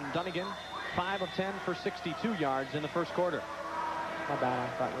 yards. And Dunnigan, 5 of 10 for 62 yards in the first quarter. My bad.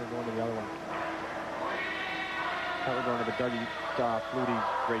 I thought we were going to the other one. I thought we were going to the Dougie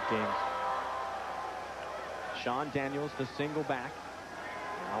Flutie great games. Sean Daniels, the single back.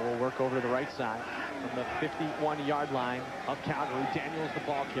 Now we'll work over to the right side from the 51-yard line of Calgary. Daniels, the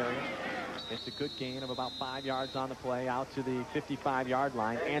ball carrier. It's a good gain of about 5 yards on the play out to the 55-yard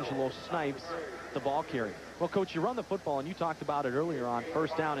line. Angelo Snipes, the ball carrier. Well, Coach, you run the football, and you talked about it earlier on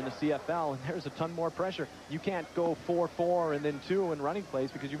first down in the CFL, and there's a ton more pressure. You can't go 4-4 and then 2 in running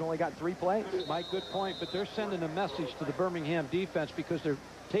plays because you've only got 3 plays. Mike, good point, but they're sending a message to the Birmingham defense because they're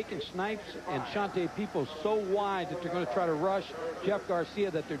taking Snipes and Shante Peoples so wide that they're going to try to rush Jeff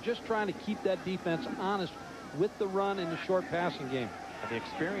Garcia, that they're just trying to keep that defense honest with the run in the short passing game. The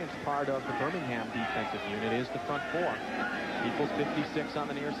experienced part of the Birmingham defensive unit is the front 4. Peoples 56 on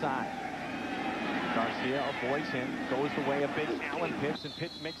the near side. Garcia avoids him, goes the way of big Allen Pitts, and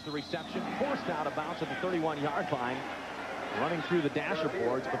Pitts makes the reception, forced out of bounds at the 31-yard line. Running through the dasher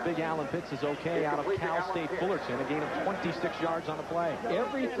boards, but big Allen Pitts is okay out of Cal State Fullerton, a gain of 26 yards on the play.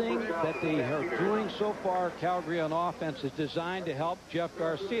 Everything that they are doing so far, Calgary on offense, is designed to help Jeff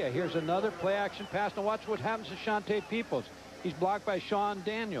Garcia. Here's another play-action pass. Now watch what happens to Shante Peoples. He's blocked by Sean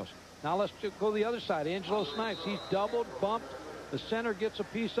Daniels. Now let's go to the other side. Angelo Snipes, he's doubled, bumped. The center gets a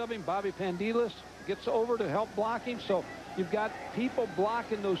piece of him. Bobby Pandelis gets over to help block him. So you've got people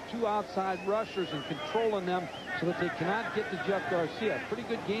blocking those 2 outside rushers and controlling them so that they cannot get to Jeff Garcia. Pretty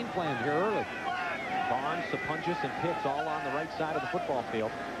good game plan here early. Vaughn, Sapunjas, and Pitts all on the right side of the football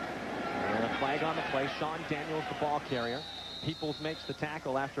field. And a flag on the play. Sean Daniels, the ball carrier. Peoples makes the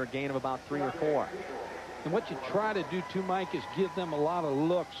tackle after a gain of about 3 or 4. And what you try to do, too, Mike, is give them a lot of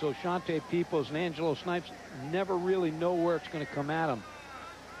looks so Shante Peoples and Angelo Snipes never really know where it's going to come at them.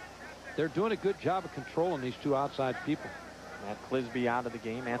 They're doing a good job of controlling these 2 outside people. Matt Clisby out of the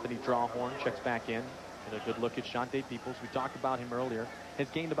game. Anthony Drawhorn checks back in. And a good look at Shante Peoples. We talked about him earlier. Has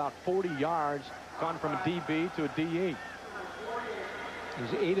gained about 40 yards, gone from a DB to a DE.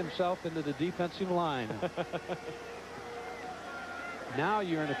 He's ate himself into the defensive line. Now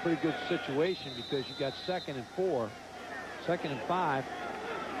you're in a pretty good situation because you got 2nd and 4, 2nd and 5.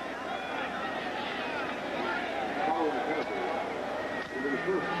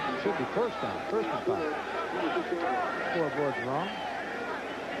 Should be first down, 1st and 5. Scoreboard's wrong.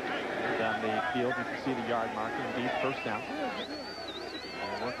 Down the field, you can see the yard marker. Indeed, first down.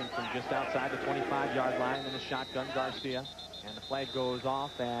 And working from just outside the 25-yard line in the shotgun, Garcia. And the flag goes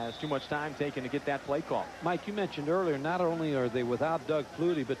off as too much time taken to get that play call. Mike, you mentioned earlier, not only are they without Doug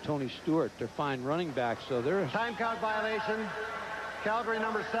Flutie, but Tony Stewart. They're fine running backs, so they're... Time count violation. Calgary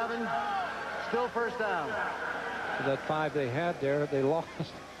number 7. Still first down. So that 5 they had there, they lost.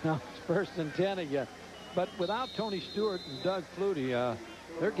 Now it's 1st and 10 again. But without Tony Stewart and Doug Flutie,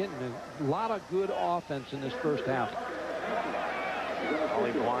 they're getting a lot of good offense in this first half.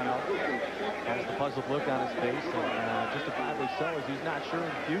 Ollie Buono has the puzzled look on his face, and justifiably so, as he's not sure in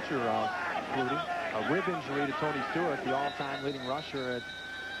the future of Flutie. A rib injury to Tony Stewart, the all-time leading rusher at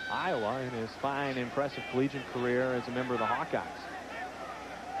Iowa in his fine, impressive collegiate career as a member of the Hawkeyes.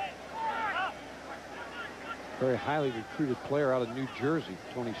 Very highly recruited player out of New Jersey,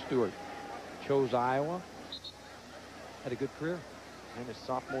 Tony Stewart. Chose Iowa. Had a good career. In his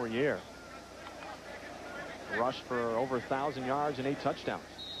sophomore year. Rushed for over 1,000 yards and 8 touchdowns.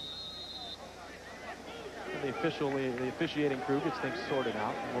 And the officiating crew gets things sorted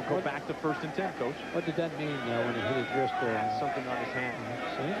out. And we'll go back to 1st and 10, Coach. What did that mean when he hit his wrist there? Something on his hand.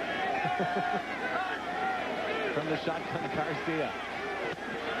 See? From the shotgun, Garcia.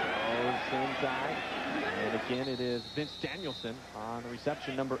 goes inside. And again, it is Vince Danielson on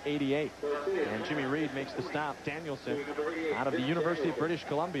reception number 88. And Jimmy Reed makes the stop. Danielson out of the University of British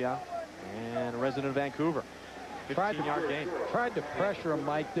Columbia and a resident of Vancouver. 15-yard gain. Tried to pressure him,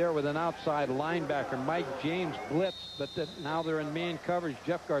 Mike, there with an outside linebacker. Mike James blitzed, but now they're in man coverage.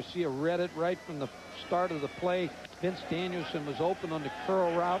 Jeff Garcia read it right from the start of the play. Vince Danielson was open on the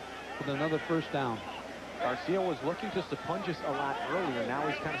curl route with another first down. Garcia was looking to Stampeders a lot earlier. Now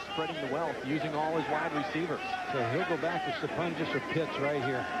he's kind of spreading the wealth, using all his wide receivers. So he'll go back to Stampeders or Pitts right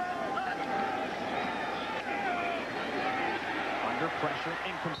here. Under pressure,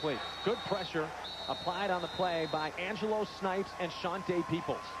 incomplete. Good pressure applied on the play by Angelo Snipes and Shante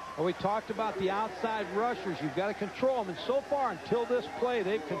Peoples. Well, we talked about the outside rushers. You've got to control them. And so far, until this play,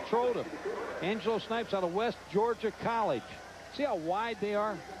 they've controlled them. Angelo Snipes out of West Georgia College. See how wide they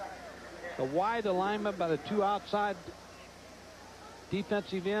are? The wide alignment by the two outside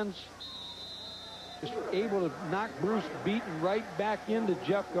defensive ends. Just able to knock Bruce Beaton right back into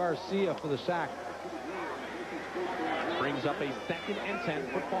Jeff Garcia for the sack. Brings up a 2nd and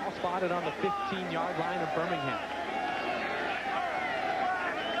 10. Football spotted on the 15-yard line of Birmingham.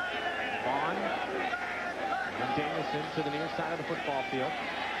 Vaughn and Danielson to the near side of the football field.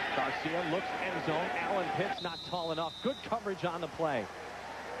 Garcia looks end zone. Alan Pitts not tall enough. Good coverage on the play.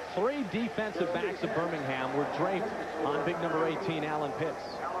 3 defensive backs of Birmingham were draped on big number 18, Alan Pitts.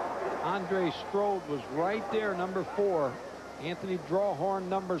 Andre Strode was right there, number 4. Anthony Drawhorn,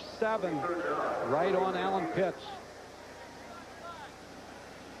 number 7, right on Alan Pitts.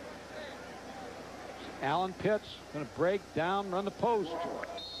 Alan Pitts going to break down, run the post.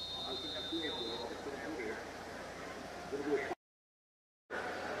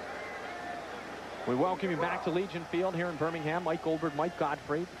 We welcome you back to Legion Field here in Birmingham. Mike Goldberg, Mike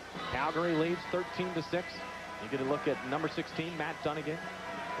Godfrey. Calgary leads 13-6. You get a look at number 16, Matt Dunnigan.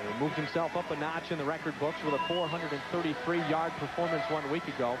 He moved himself up a notch in the record books with a 433-yard performance 1 week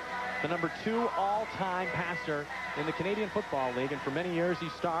ago. The number 2 all-time passer in the Canadian Football League. And for many years, he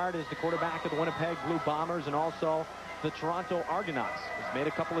starred as the quarterback of the Winnipeg Blue Bombers and also the Toronto Argonauts. He's made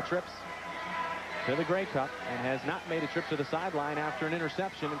a couple of trips to the Grey Cup and has not made a trip to the sideline after an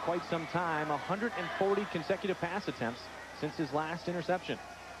interception in quite some time. 140 consecutive pass attempts since his last interception.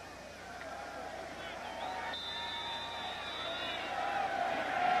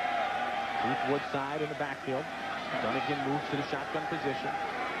 Keith Woodside in the backfield. Dunnigan moves to the shotgun position.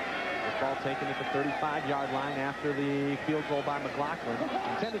 Ball taken at the 35-yard line after the field goal by McLaughlin.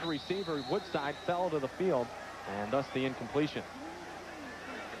 Intended receiver Woodside fell to the field, and thus the incompletion.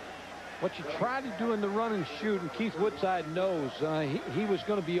 What you try to do in the run and shoot, and Keith Woodside knows he was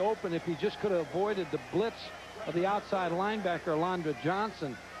going to be open if he just could have avoided the blitz of the outside linebacker, Alondra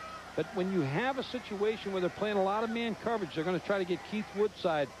Johnson. But when you have a situation where they're playing a lot of man coverage, they're going to try to get Keith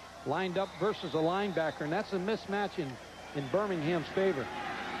Woodside lined up versus a linebacker, and that's a mismatch in Birmingham's favor.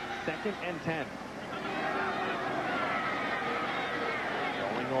 2nd and 10.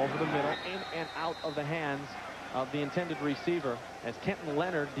 Going over the middle, in and out of the hands of the intended receiver, as Kenton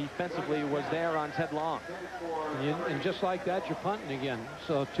Leonard defensively was there on Ted Long. And just like that, you're punting again.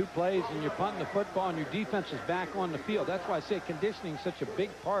 So 2 plays and you're punting the football and your defense is back on the field. That's why I say conditioning is such a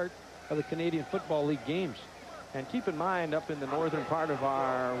big part of the Canadian Football League games. And keep in mind, up in the northern part of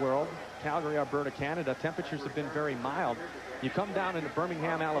our world, Calgary, Alberta, Canada, temperatures have been very mild. You come down into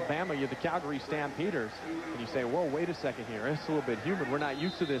Birmingham, Alabama, you're the Calgary Stampeders, and you say, whoa, wait a second here. It's a little bit humid. We're not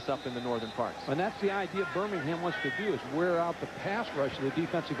used to this up in the northern parts. And that's the idea Birmingham wants to do, is wear out the pass rush of the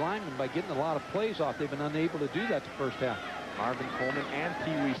defensive linemen by getting a lot of plays off. They've been unable to do that the first half. Marvin Coleman and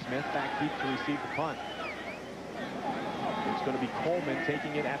Pee Wee Smith back deep to receive the punt. It's going to be Coleman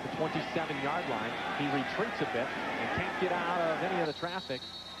taking it at the 27-yard line. He retreats a bit and can't get out of any of the traffic.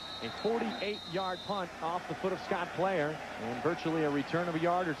 A 48-yard punt off the foot of Scott Player and virtually a return of a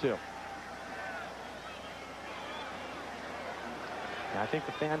yard or 2. Now, I think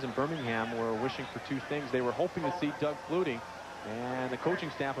the fans in Birmingham were wishing for 2 things. They were hoping to see Doug Flutie, and the coaching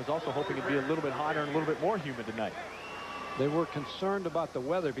staff was also hoping it'd be a little bit hotter and a little bit more humid tonight. They were concerned about the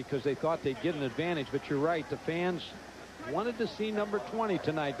weather because they thought they'd get an advantage, but you're right. The fans wanted to see number 20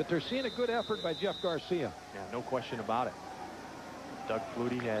 tonight, but they're seeing a good effort by Jeff Garcia. Yeah, no question about it. Doug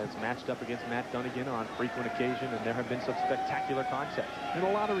Flutie has matched up against Matt Dunnigan on frequent occasion, and there have been some spectacular concepts. And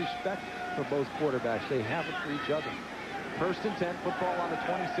a lot of respect for both quarterbacks. They have it for each other. 1st and 10, football on the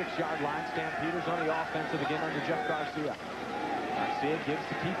 26-yard line. Stampeders on the offensive again under Jeff Garcia. Garcia gives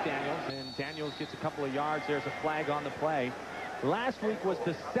to Keith Daniels, and Daniels gets a couple of yards. There's a flag on the play. Last week was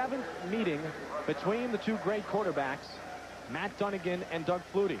the 7th meeting between the 2 great quarterbacks Matt Dunnigan and Doug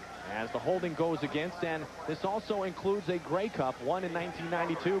Flutie as the holding goes against. And this also includes a Grey Cup, won in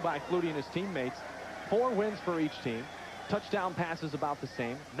 1992 by Flutie and his teammates. 4 wins for each team. Touchdown passes about the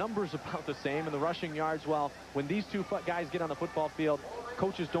same. Numbers about the same. And the rushing yards, well, when these two guys get on the football field,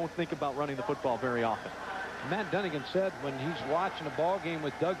 coaches don't think about running the football very often. Matt Dunnigan said when he's watching a ball game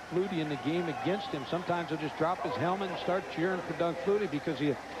with Doug Flutie in the game against him, sometimes he'll just drop his helmet and start cheering for Doug Flutie because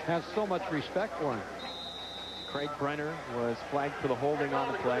he has so much respect for him. Craig Brenner was flagged for the holding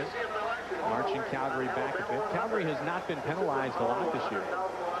on the play, marching Calgary back a bit. Calgary has not been penalized a lot this year.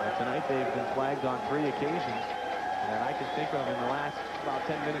 Tonight they've been flagged on 3 occasions that I can think of in the last about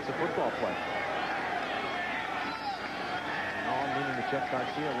 10 minutes of football play. And all meaning that Jeff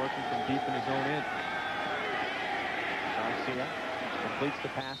Garcia working from deep in his own end. Garcia completes the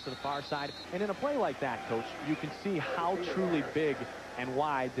pass to the far side. And in a play like that, Coach, you can see how truly big and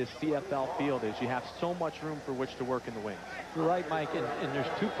wide this CFL field is. You have so much room for which to work in the wings. You're right, Mike, and there's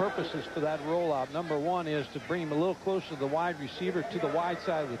 2 purposes for that rollout. Number 1 is to bring him a little closer to the wide receiver, to the wide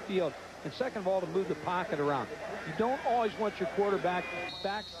side of the field. And second of all, to move the pocket around. You don't always want your quarterback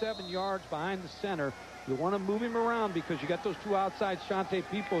back 7 yards behind the center. You want to move him around because you got those 2 outside, Shante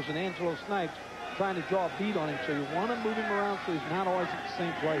Peoples and Angelo Snipes, trying to draw a beat on him. So you want to move him around so he's not always at the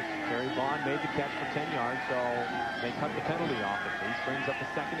same place. Terry Vaughn made the catch for 10 yards, so they cut the penalty off. It brings up the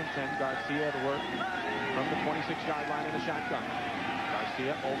 2nd and 10. Garcia to work from the 26-yard line in the shotgun.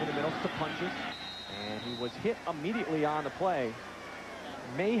 Garcia over the middle to Punches, and he was hit immediately on the play.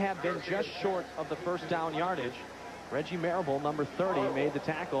 May have been just short of the first down yardage. Reggie Marable, number 30, made the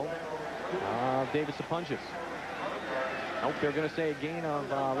tackle of David Sapunjas. Nope, they're going to say a gain of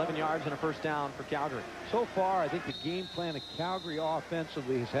 11 yards and a first down for Calgary. So far, I think the game plan of Calgary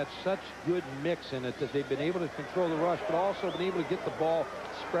offensively has had such good mix in it that they've been able to control the rush, but also been able to get the ball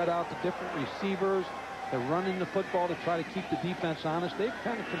spread out to different receivers. They're running the football to try to keep the defense honest. They've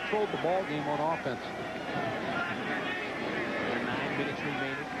kind of controlled the ball game on offense. 9 minutes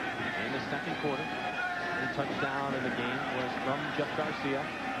remaining in the second quarter. The touchdown in the game was from Jeff Garcia.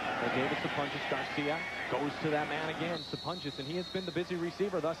 David Sapunjas. Garcia goes to that man again, Sapunjas, and he has been the busy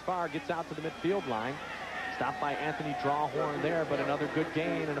receiver thus far. Gets out to the midfield line. Stopped by Anthony Drawhorn there, but another good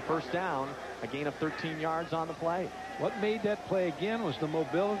gain and a first down. A gain of 13 yards on the play. What made that play again was the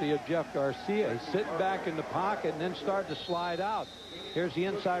mobility of Jeff Garcia. He's sitting back in the pocket and then started to slide out. Here's the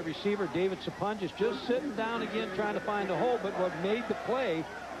inside receiver, David Sapunjas, just sitting down again trying to find a hole. But what made the play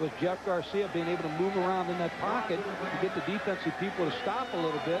was Jeff Garcia being able to move around in that pocket to get the defensive people to stop a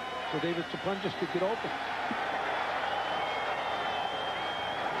little bit so David Sapunjas could get open.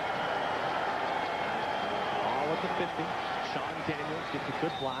 All at the 50. Sean Daniels gets a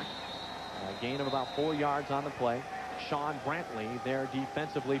good block. A gain of about 4 yards on the play. Sean Brantley there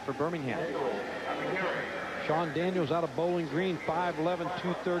defensively for Birmingham. Sean Daniels out of Bowling Green, 5'11",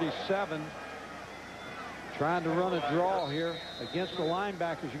 237. Trying to run a draw here against the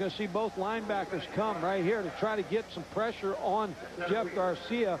linebackers. You're going to see both linebackers come right here to try to get some pressure on Jeff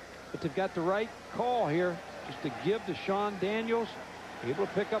Garcia. But they've got the right call here just to give to Sean Daniels. Able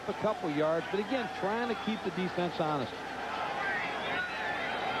to pick up a couple yards. But again, trying to keep the defense honest.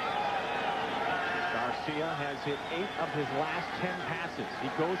 Garcia has hit 8 of his last 10 passes. He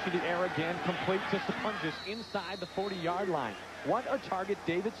goes to the air again, complete to Sapunjas inside the 40-yard line. What a target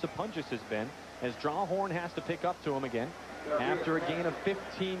David Sapunjas has been, as Drawhorn has to pick up to him again after a gain of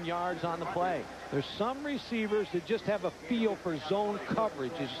 15 yards on the play. There's some receivers that just have a feel for zone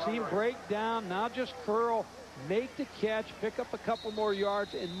coverage. You see him break down, now just curl, make the catch, pick up a couple more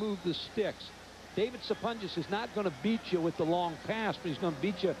yards, and move the sticks. David Sapunjas is not going to beat you with the long pass, but he's going to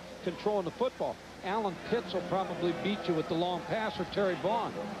beat you controlling the football. Alan Pitts will probably beat you with the long pass, or Terry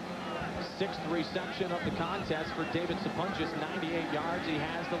Vaughn. 6th reception of the contest for David Sapunjas, 98 yards. He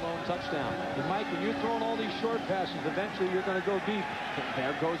has the lone touchdown. And Mike, when you're throwing all these short passes, eventually you're going to go deep.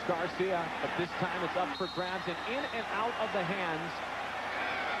 There goes Garcia, but this time it's up for grabs and in and out of the hands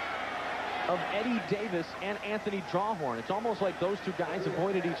of Eddie Davis and Anthony Drawhorn. It's almost like those two guys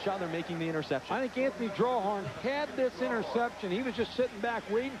avoided each other making the interception. I think Anthony Drawhorn had this interception. He was just sitting back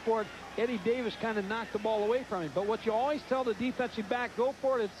waiting for it. Eddie Davis kind of knocked the ball away from him. But what you always tell the defensive back, go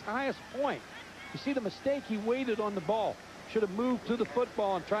for it at its highest point. You see the mistake, he waited on the ball. Should have moved to the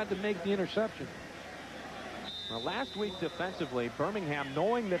football and tried to make the interception. Well, last week defensively, Birmingham,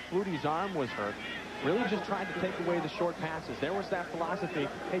 knowing that Flutie's arm was hurt, really just tried to take away the short passes. There was that philosophy,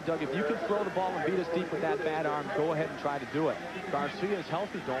 hey, Doug, if you can throw the ball and beat us deep with that bad arm, go ahead and try to do it. Garcia's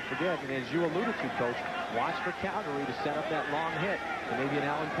healthy, don't forget. And as you alluded to, Coach, watch for Calgary to set up that long hit. And maybe an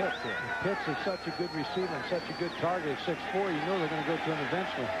Alan Pitts here. Pitts is such a good receiver and such a good target at 6'4". You know they're going to go to him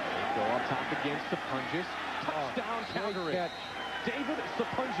eventually. Go up top against Sapunjas. Touchdown, Calgary. Catch. David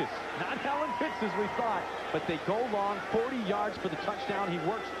Sapunjas, not Helen Pitts as we thought, but they go long, 40 yards for the touchdown. He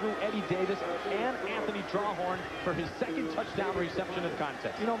works through Eddie Davis and Anthony Drawhorn for his second touchdown reception of the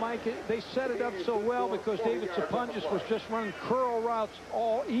contest. You know, Mike, they set it up so well because David Sapunjas was just running curl routes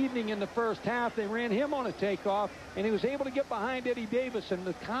all evening in the first half. They ran him on a takeoff, and he was able to get behind Eddie Davis, and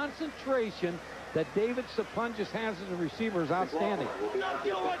the concentration that David Sapunjas has as a receiver is outstanding.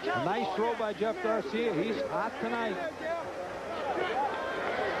 A nice throw by Jeff Garcia. He's hot tonight.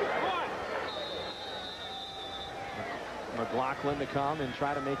 McLaughlin to come and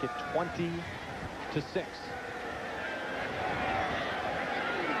try to make it 20-6.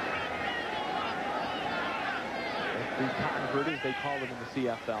 The converted, as they call it in the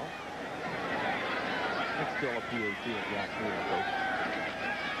CFL. It's still a PAT if you ask me, folks.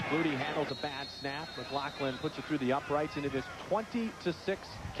 Flutie handles a bad snap. McLaughlin puts it through the uprights, and it is 20-6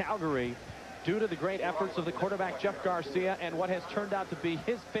 Calgary due to the great efforts of the quarterback Jeff Garcia and what has turned out to be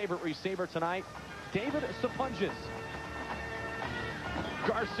his favorite receiver tonight, David Sapunjas.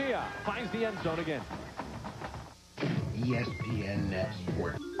 Garcia finds the end zone again. ESPN Net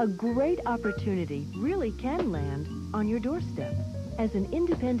Sport. A great opportunity really can land on your doorstep. As an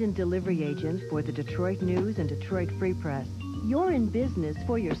independent delivery agent for the Detroit News and Detroit Free Press, you're in business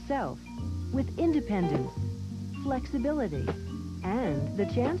for yourself with independence, flexibility, and the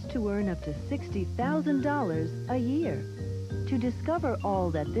chance to earn up to $60,000 a year. To discover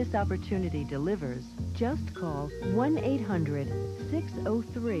all that this opportunity delivers, just call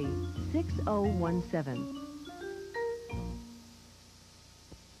 1-800-603-6017.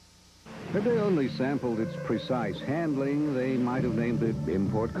 Had they only sampled its precise handling, they might have named it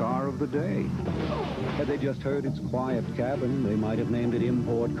Import Car of the Day. Had they just heard its quiet cabin, they might have named it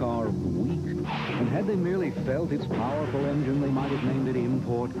Import Car of the Week. And had they merely felt its powerful engine, they might have named it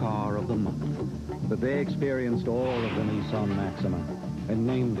Import Car of the Month. But they experienced all of the Nissan Maxima and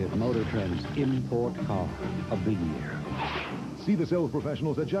named it Motor Trend's Import Car of the Year. See the sales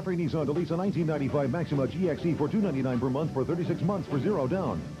professionals at Jeffrey Nissan to lease a 1995 Maxima GXE for $299 per month for 36 months for $0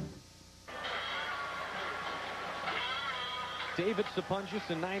 down. David Sapunjas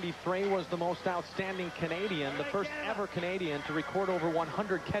in '93 was the most outstanding Canadian, the first ever Canadian to record over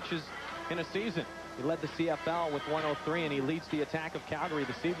 100 catches in a season. He led the CFL with 103, and he leads the attack of Calgary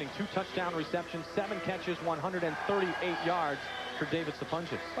this evening. 2 touchdown receptions, 7 catches, 138 yards for David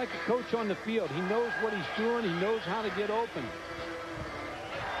Sapunjas. Like a coach on the field. He knows what he's doing. He knows how to get open.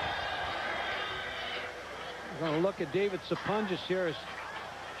 We're going to look at David Sapunjas here as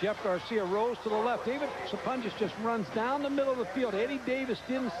Jeff Garcia rolls to the left. David Sapunjas just runs down the middle of the field. Eddie Davis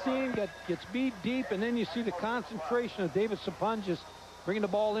didn't see him, gets beat deep, and then you see the concentration of David Sapunjas bringing the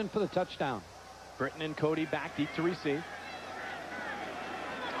ball in for the touchdown. Britton and Cody back deep to receive.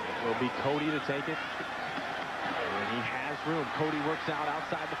 It will be Cody to take it. And he has room. Cody works out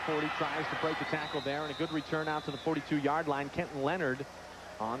outside the 40, tries to break the tackle there, and a good return out to the 42-yard line. Kenton Leonard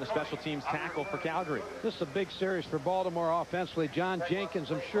on the special teams tackle for Calgary. This is a big series for Baltimore offensively. John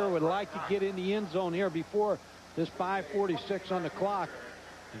Jenkins, I'm sure, would like to get in the end zone here before this 5:46 on the clock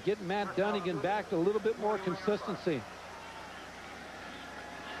and get Matt Dunnigan back to a little bit more consistency.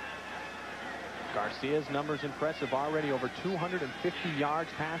 Garcia's numbers impressive already, over 250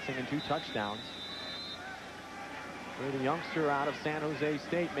 yards passing and 2 touchdowns. For the youngster out of San Jose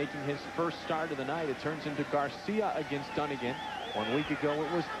State making his first start of the night, it turns into Garcia against Dunnigan. 1 week ago,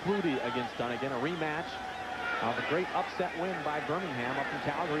 it was Flutie against Dunnigan, a rematch of a great upset win by Birmingham up in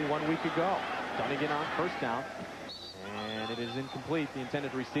Calgary 1 week ago. Dunnigan on first down, and it is incomplete. The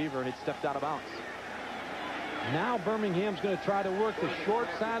intended receiver had stepped out of bounds. Now Birmingham's going to try to work the short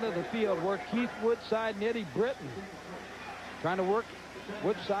side of the field, work Keith Woodside and Eddie Britton. Trying to work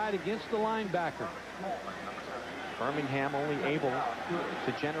Woodside against the linebacker. Birmingham only able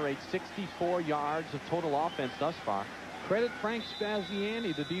to generate 64 yards of total offense thus far. Credit Frank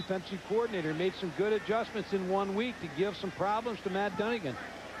Spaziani, the defensive coordinator, made some good adjustments in 1 week to give some problems to Matt Dunnigan.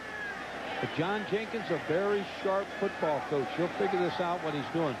 But John Jenkins, a very sharp football coach. He'll figure this out, what he's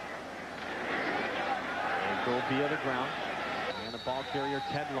doing. They go via the ground. And the ball carrier,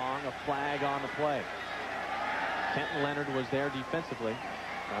 Ted Long, a flag on the play. Kenton Leonard was there defensively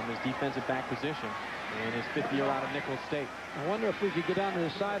on his defensive back position in his 5th year out of Nicholls State. I wonder if we could get on to the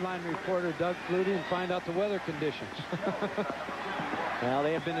sideline reporter, Doug Flutie, and find out the weather conditions. Well,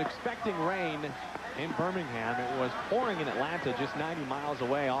 they have been expecting rain in Birmingham. It was pouring in Atlanta, just 90 miles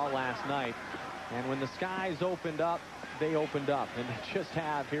away all last night. And when the skies opened up, they opened up. And they just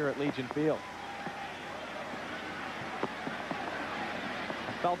have here at Legion Field.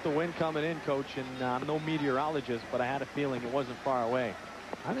 I felt the wind coming in, Coach, and I'm no meteorologist, but I had a feeling it wasn't far away.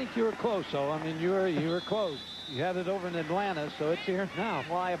 I think you were close, though. I mean, you were close. You had it over in Atlanta, so it's here now.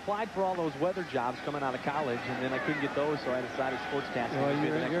 Well, I applied for all those weather jobs coming out of college, and then I couldn't get those, so I decided sportscasting Well, would be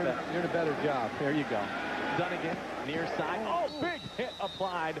the next you're step. in a better job. There you go. Dunnigan, near side. Oh, big hit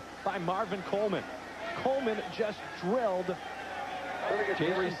applied by Marvin Coleman. Coleman just drilled the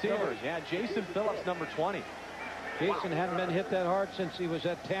receivers. Yeah, Jason Phillips, number 20. Jason hadn't been hit that hard since he was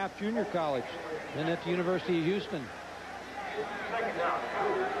at Taft Junior College and at the University of Houston. Second down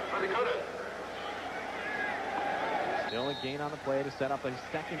for the Barracudas. Still a gain on the play to set up a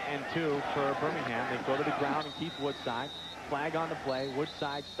 2nd and 2 for Birmingham. They go to the ground and keep Woodside. Flag on the play.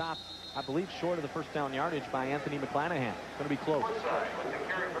 Woodside stopped, I believe, short of the first down yardage by Anthony McClanahan. It's going to be close. Woodside with the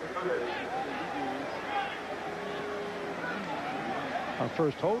carry for the Barracudas. Our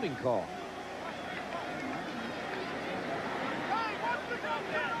first holding call.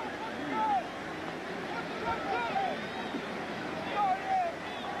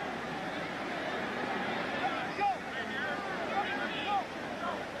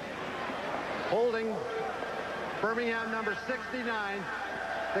 Holding. Birmingham number 69.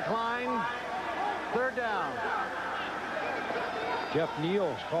 Decline. 3rd down. Jeff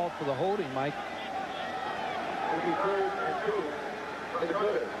Neal's called for the holding, Mike. It'll be 3rd and 2 for the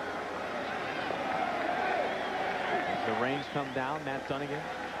Barracudas. As the reins come down, Matt Dunnigan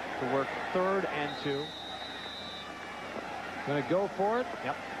to work 3rd and 2. Going to go for it.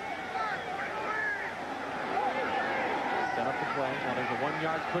 Yep. Set up the play. Now there's a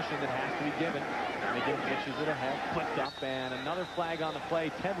 1-yard cushion that has to be given. Dunnigan pitches it ahead, flipped up, and another flag on the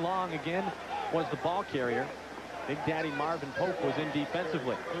play. Ted Long again was the ball carrier. Big Daddy Marvin Pope was in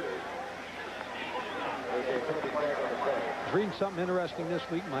defensively. Reading something interesting this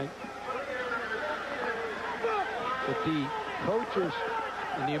week, Mike. That the coaches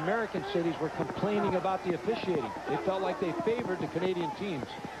in the American cities were complaining about the officiating. They felt like they favored the Canadian teams.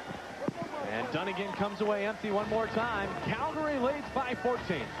 And Dunnigan comes away empty one more time. Calgary leads by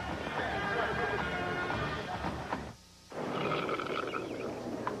 14.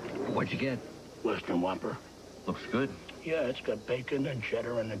 What'd you get? Western Whopper. Looks good. Yeah, it's got bacon and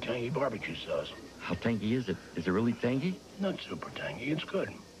cheddar and a tangy barbecue sauce. How tangy is it? Is it really tangy? Not super tangy. It's good.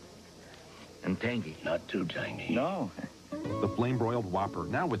 And tangy? Not too tangy. No. The flame-broiled Whopper,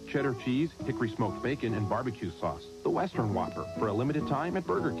 now with cheddar cheese, hickory smoked bacon, and barbecue sauce. The Western Whopper, for a limited time at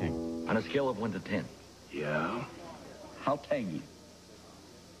Burger King. On a scale of 1 to 10. Yeah? How tangy?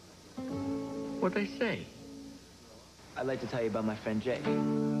 What'd they say? I'd like to tell you about my friend Jake.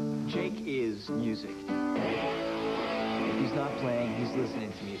 Jake is music. If he's not playing, he's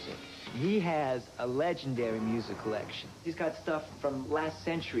listening to music. He has a legendary music collection. He's got stuff from last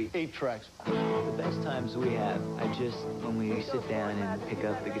century. 8 tracks. The best times we have are just when we sit down and pick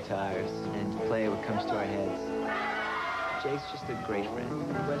up the guitars and play what comes to our heads. Jake's just a great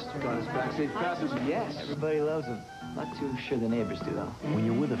friend. Western got his backstage passes. Yes, everybody loves him. Not too sure the neighbors do, though. When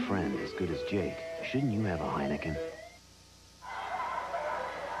you're with a friend as good as Jake, shouldn't you have a Heineken?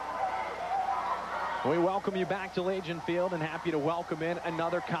 We welcome you back to Legion Field and happy to welcome in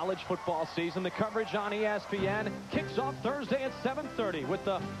another college football season. The coverage on ESPN kicks off Thursday at 7:30 with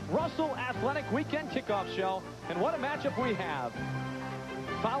the Russell Athletic Weekend Kickoff Show. And what a matchup we have.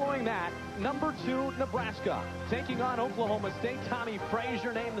 Following that, number 2, Nebraska, taking on Oklahoma State. Tommy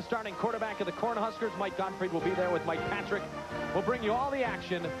Frazier named the starting quarterback of the Cornhuskers. Mike Gottfried will be there with Mike Patrick. We'll bring you all the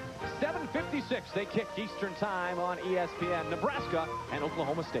action. 7:56, they kick Eastern Time on ESPN. Nebraska and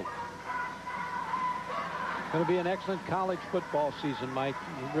Oklahoma State. Going to be an excellent college football season, Mike.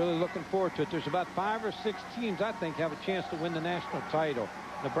 We're really looking forward to it. There's about 5 or 6 teams, I think, have a chance to win the national title.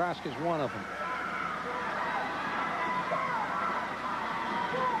 Nebraska's one of them.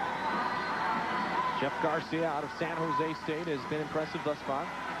 Jeff Garcia out of San Jose State has been impressive thus far.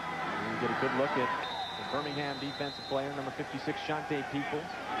 We get a good look at the Birmingham defensive player, number 56, Shante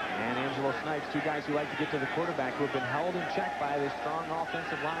Peoples, and Angelo Snipes, 2 guys who like to get to the quarterback who have been held in check by this strong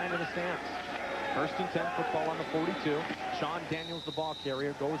offensive line in the stance. 1st and 10, football on the 42. Sean Daniels, the ball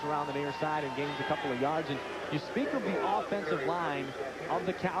carrier, goes around the near side and gains a couple of yards. And you speak of the offensive line of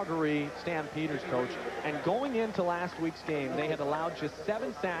the Calgary Stampeders, coach. And going into last week's game, they had allowed just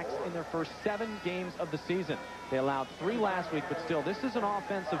 7 sacks in their first 7 games of the season. They allowed 3 last week, but still, this is an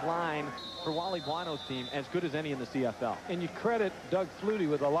offensive line for Wally Buono's team as good as any in the CFL. And you credit Doug Flutie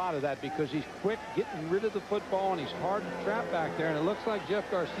with a lot of that because he's quick, getting rid of the football, and he's hard to trap back there. And it looks like Jeff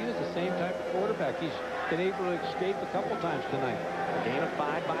Garcia is the same type of quarterback. He's been able to escape a couple times tonight. Gain of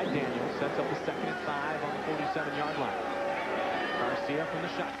 5 by Daniels, sets up a 2nd and 5 on the 47-yard line. Garcia from the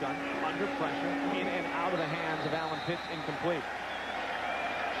shotgun, under pressure, in and out of the hands of Alan Pitts, incomplete.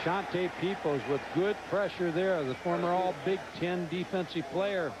 Shante Peoples with good pressure there, the former All-Big Ten defensive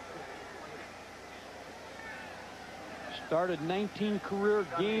player. Started 19 career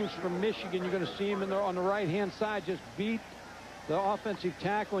games from Michigan. You're going to see him in there on the right-hand side. Just beat the offensive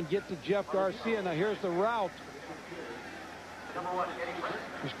tackle and get to Jeff Garcia. Now here's the route.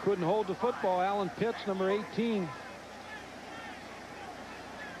 Just couldn't hold the football. Alan Pitts, number 18.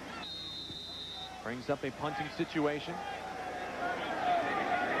 Brings up a punting situation.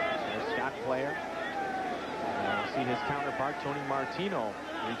 There's Scott Player. See his counterpart, Tony Martino,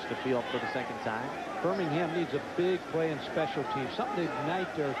 reach the field for the second time. Birmingham needs a big play in special teams. Something to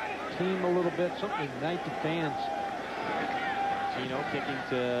ignite their team a little bit. Something to ignite the fans. Martino kicking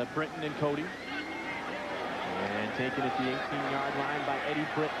to Britton and Cody. And taken at the 18-yard line by Eddie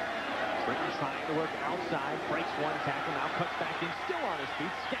Britton. Britton trying to work outside. Breaks one tackle. Now cuts back in. Still on his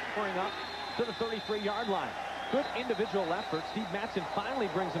feet. Scampering up to the 33-yard line. Good individual effort. Steve Mattson finally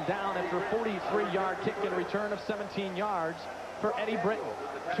brings him down after a 43-yard kick and return of 17 yards for Eddie Britton.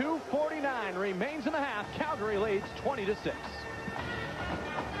 2:49 remains in the half. Calgary leads 20-6.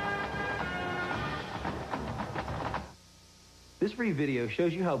 This free video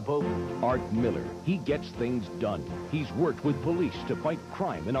shows you how both... Art Miller, he gets things done. He's worked with police to fight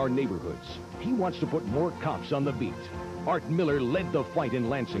crime in our neighborhoods. He wants to put more cops on the beat. Art Miller led the fight in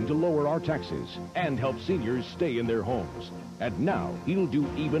Lansing to lower our taxes and help seniors stay in their homes. And now he'll do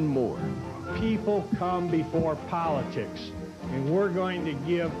even more. People come before politics, and we're going to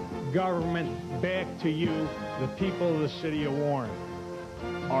give government back to you, the people of the city of Warren.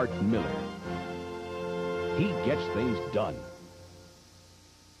 Art Miller. He gets things done.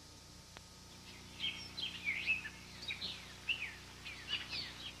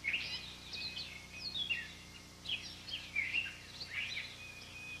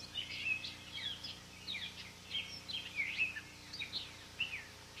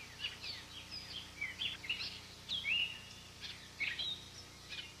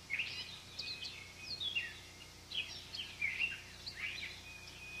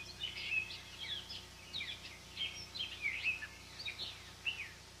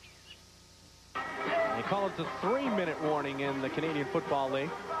 Call it the 3-minute warning in the Canadian Football League.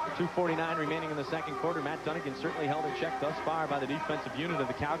 2:49 remaining in the second quarter. Matt Dunnigan certainly held in check thus far by the defensive unit of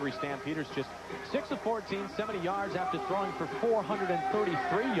the Calgary Stampeders. Just 6 of 14, 70 yards after throwing for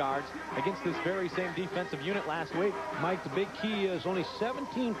 433 yards against this very same defensive unit last week. Mike, the big key is only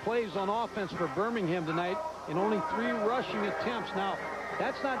 17 plays on offense for Birmingham tonight and only 3 rushing attempts. Now,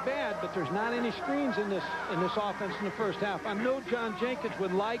 that's not bad, but there's not any screens in this offense in the first half. I know John Jenkins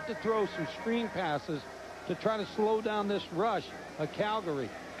would like to throw some screen passes to try to slow down this rush of Calgary.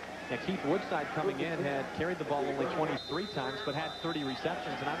 Yeah, Keith Woodside coming in had carried the ball only 23 times, but had 30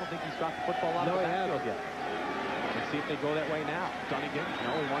 receptions, and I don't think he's got the football out of the backfield yet. Let's see if they go that way now. Dunnigan,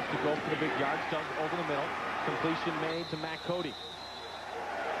 no, he wants to go for the big yards. Does over the middle. Completion made to Matt Cody.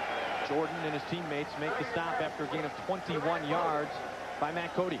 Jordan and his teammates make the stop after a gain of 21 yards by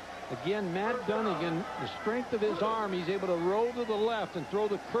Matt Cody. Again, Matt Dunnigan, the strength of his arm, he's able to roll to the left and throw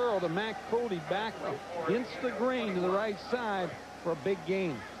the curl to Matt Cody back against the grain to the right side for a big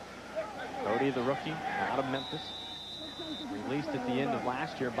gain. Cody, the rookie, out of Memphis. Released at the end of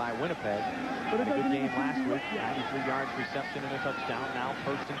last year by Winnipeg. Had a good game last week. 93 yards reception and a touchdown. Now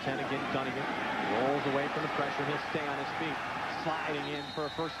 1st and 10 again. Dunnigan rolls away from the pressure. He'll stay on his feet. Sliding in for a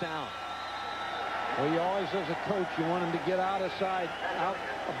first down. Well, you always, as a coach, you want him to get out of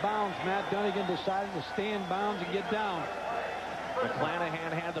bounds. Matt Dunnigan decided to stay in bounds and get down.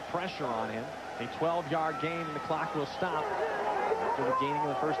 McClanahan had the pressure on him. A 12-yard gain, and the clock will stop after the gaining of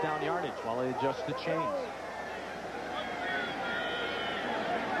the first down yardage while they adjust the chains.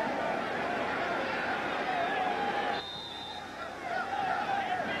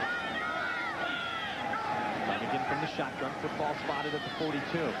 Dunnigan from the shotgun. Football spotted at the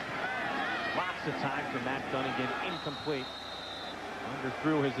 42. Lots of time for Matt Dunnigan. Incomplete.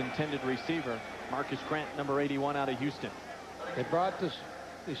 Underthrew his intended receiver. Marcus Grant, number 81, out of Houston. They brought the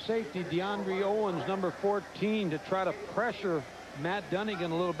safety, DeAndre Owens, number 14, to try to pressure Matt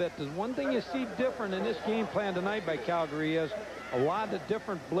Dunnigan a little bit. The one thing you see different in this game plan tonight by Calgary is a lot of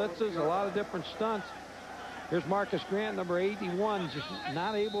different blitzes, a lot of different stunts. Here's Marcus Grant, number 81, just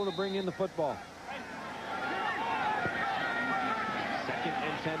not able to bring in the football. 2nd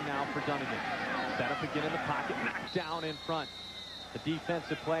and 10 now for Dunnigan. Set up again in the pocket, knocked down in front. The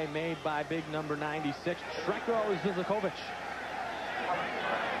defensive play made by big number 96, Shreko Zizakovic.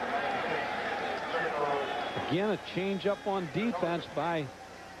 Again, a change up on defense by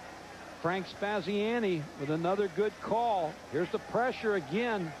Frank Spaziani with another good call. Here's the pressure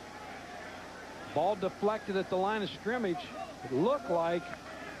again. Ball deflected at the line of scrimmage. It looked like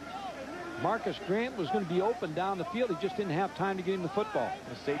Marcus Grant was going to be open down the field. He just didn't have time to get him the football.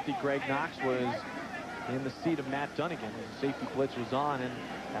 The safety, Greg Knox, was in the seat of Matt Dunnigan as the safety blitz was on, and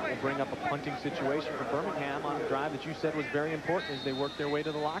that will bring up a punting situation for Birmingham on a drive that you said was very important as they work their way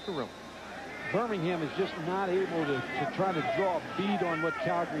to the locker room. Birmingham is just not able to try to draw a bead on what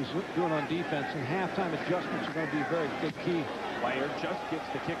Calgary's doing on defense, and halftime adjustments are going to be a very big key. Player just gets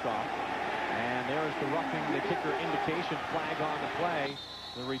the kickoff, and there's the roughing the kicker indication flag on the play.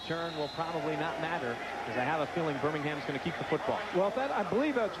 The return will probably not matter, because I have a feeling Birmingham's going to keep the football. Well, I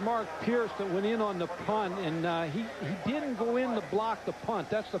believe that's Mark Pierce that went in on the punt, and he didn't go in to block the punt.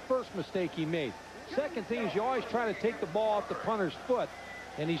 That's the first mistake he made. Second thing is you always try to take the ball off the punter's foot,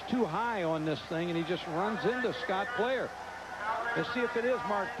 and he's too high on this thing, and he just runs into Scott Player. Let's see if it is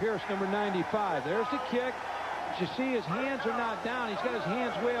Mark Pierce, number 95. There's the kick. As you see, his hands are not down. He's got his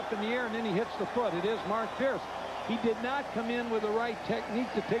hands way up in the air, and then he hits the foot. It is Mark Pierce. He did not come in with the right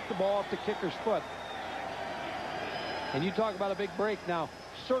technique to take the ball off the kicker's foot. And you talk about a big break now.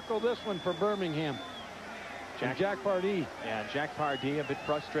 Circle this one for Birmingham. Jack Pardee. Yeah, Jack Pardee a bit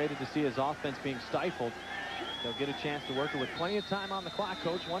frustrated to see his offense being stifled. They'll get a chance to work it with plenty of time on the clock,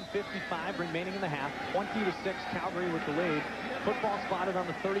 Coach. 1:55 remaining in the half. 20-6, Calgary with the lead. Football spotted on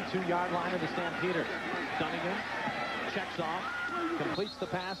the 32-yard line of the Stampeders. Dunnigan checks off, completes the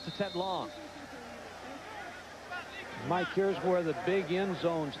pass to Ted Long. Mike, here's where the big end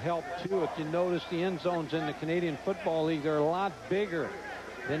zones help, too. If you notice, the end zones in the Canadian Football League, they're a lot bigger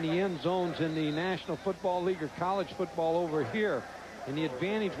than the end zones in the National Football League or college football over here. And the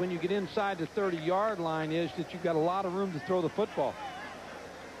advantage when you get inside the 30-yard line is that you've got a lot of room to throw the football.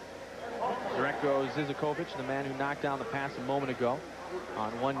 Direct goes Zizakovic, the man who knocked down the pass a moment ago,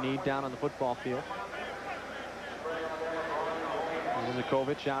 on one knee down on the football field.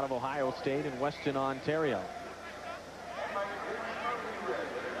 Zizakovic out of Ohio State in Weston, Ontario.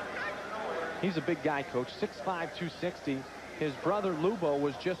 He's a big guy, Coach. 6'5", 260. His brother Lubo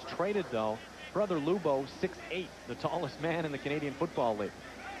was just traded, though. Brother Lubo, 6'8", the tallest man in the Canadian Football League.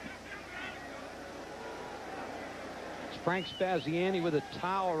 It's Frank Spaziani with a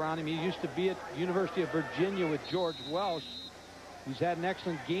towel around him. He used to be at University of Virginia with George Welsh. He's had an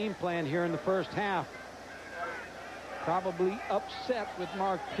excellent game plan here in the first half. Probably upset with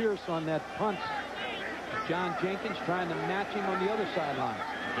Mark Pierce on that punt. John Jenkins trying to match him on the other sideline.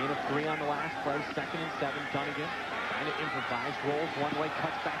 Gain of 3 on the last play. 2nd and 7. Dunnigan trying to improvise. Rolls one way,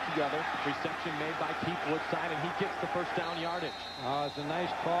 cuts back the other. Reception made by Keith Woodside, and he gets the first down yardage. Oh, it's a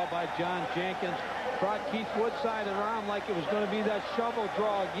nice call by John Jenkins. Brought Keith Woodside around like it was going to be that shovel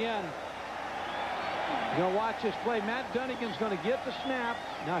draw again. You're going to watch this play. Matt Dunnigan's going to get the snap.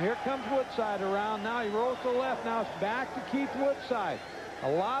 Now here comes Woodside around. Now he rolls to the left. Now it's back to Keith Woodside. A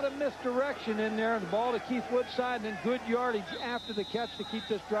lot of misdirection in there. The ball to Keith Woodside, and then good yardage after the catch to keep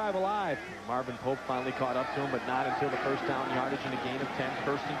this drive alive. Marvin Pope finally caught up to him, but not until the first down yardage and a gain of 10.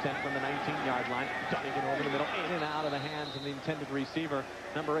 1st and 10 from the 19-yard line. Dunnigan over the middle, in and out of the hands of the intended receiver,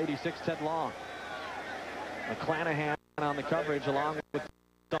 number 86, Ted Long. McClanahan on the coverage along with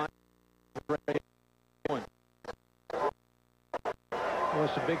Don. Well,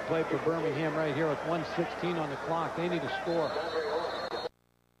 it's a big play for Birmingham right here with 1:16 on the clock. They need to score.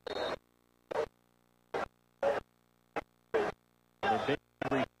 The big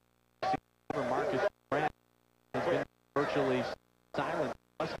receiver, Marcus Grant, has been virtually silent.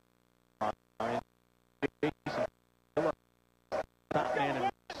 Top man in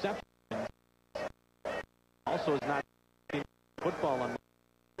reception. Also is not football on much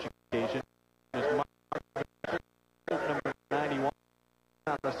occasion. Is number 91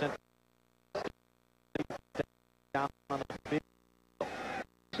 on the center. Down on the field.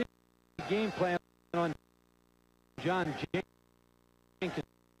 Game plan on John Jenkins'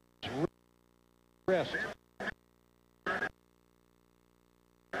 wrist.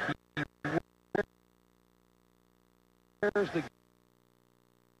 There's the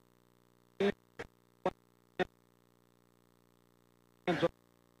game plan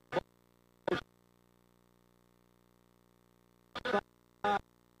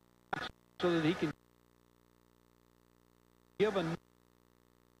so that he can give a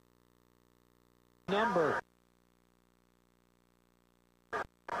number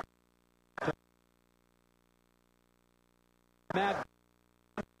to Matt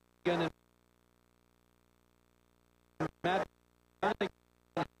Dunnigan, and Matt Dunnigan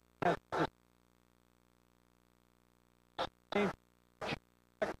has the same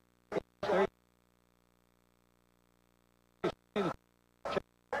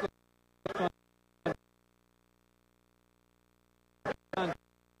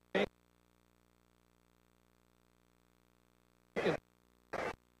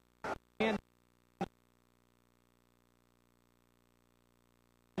and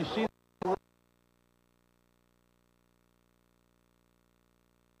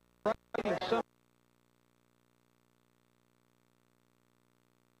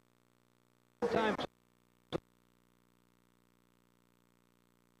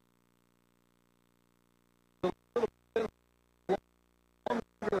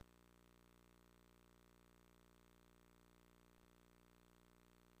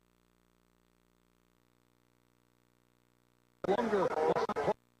longer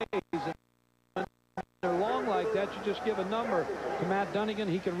plays. When they're long like that, you just give a number to Matt Dunnigan.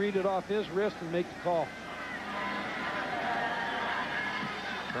 He can read it off his wrist and make the call.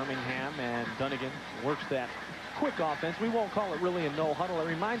 Birmingham, and Dunnigan works that quick offense. We won't call it really a no huddle. It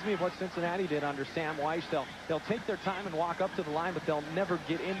reminds me of what Cincinnati did under Sam Weiss. They'll take their time and walk up to the line, but they'll never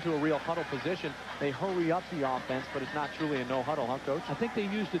get into a real huddle position. They hurry up the offense, but it's not truly a no huddle, huh, Coach? I think they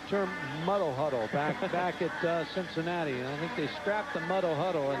used the term muddle huddle back at Cincinnati, and I think they scrapped the muddle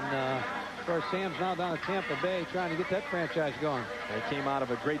huddle. And of course, Sam's now down at Tampa Bay trying to get that franchise going. They came out of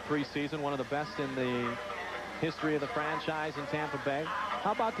a great preseason, one of the best in the history of the franchise in Tampa Bay.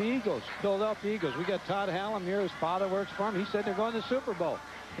 How about the Eagles, Philadelphia Eagles? We got Todd Hallam here. His father works for him. He said they're going to the Super Bowl.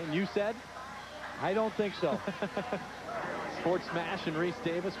 And you said? I don't think so. Sports Smash and Reese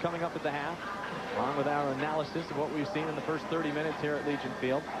Davis coming up at the half, along with our analysis of what we've seen in the first 30 minutes here at Legion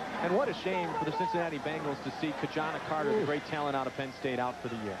Field. And what a shame for the Cincinnati Bengals to see Kajana Carter, the great talent out of Penn State, out for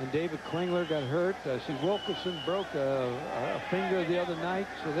the year. And David Klingler got hurt. See, Wilkerson broke a finger the other night.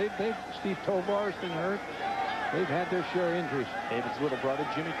 So Steve Tovar's been hurt. They've had their share of injuries. David's little brother,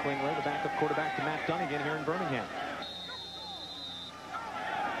 Jimmy Klingler, the backup quarterback to Matt Dunnigan here in Birmingham.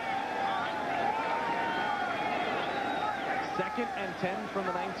 Second and 10 from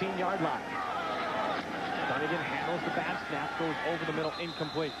the 19-yard line. Dunnigan handles the bad snap, goes over the middle,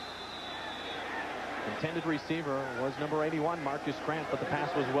 incomplete. Intended receiver was number 81, Marcus Grant, but the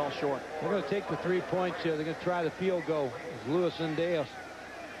pass was well short. They're going to take the 3 points here. They're going to try the field goal. It's Lewis and Dales.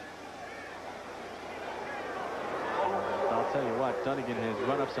 I'll tell you what, Dunnigan has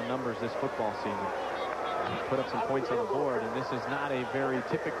run up some numbers this football season. He's put up some points on the board, and this is not a very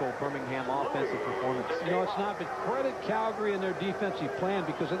typical Birmingham offensive performance. No, it's not, but credit Calgary and their defensive plan,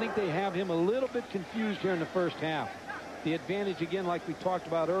 because I think they have him a little bit confused here in the first half. The advantage, again, like we talked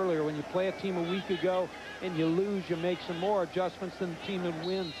about earlier, when you play a team a week ago and you lose, you make some more adjustments than the team that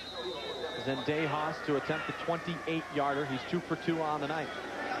wins. Zendejas to attempt the 28-yarder. He's 2 for 2 on the night.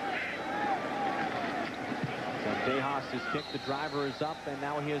 Zendejas is kicked. The driver is up, and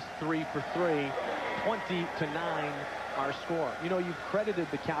now he is 3 for 3. 20-9 our score. You know, you've credited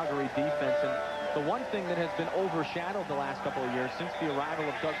the Calgary defense, and the one thing that has been overshadowed the last couple of years since the arrival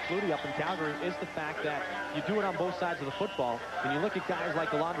of Doug Flutie up in Calgary is the fact that you do it on both sides of the football. And you look at guys like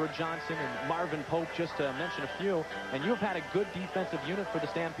Alondra Johnson and Marvin Pope, just to mention a few, and you've had a good defensive unit for the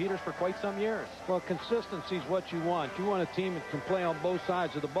Stampeders for quite some years. Well, consistency is what you want. You want a team that can play on both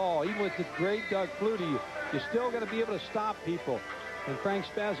sides of the ball. Even with the great Doug Flutie, you still got to be able to stop people. And Frank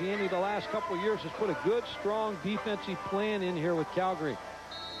Spaziani, the last couple of years, has put a good, strong defensive plan in here with Calgary.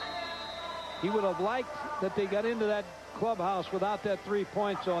 He would have liked that they got into that clubhouse without that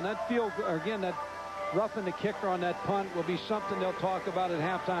 3-point zone. That field, again, that roughing the kicker on that punt will be something they'll talk about at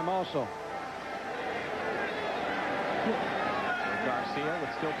halftime also. Garcia with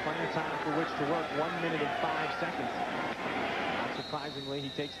still plenty of time for which to work. 1 minute and 5 seconds. Not surprisingly, he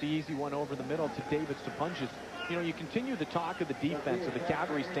takes the easy one over the middle to Davis to punches. You know, you continue the talk of the defense of the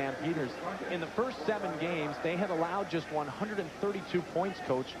Calgary Stampeders. In the first 7 games, they have allowed just 132 points,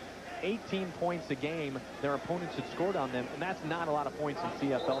 Coach. 18 points a game their opponents had scored on them, and that's not a lot of points in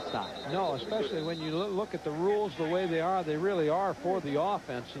CFL style. No, especially when you look at the rules the way they really are for the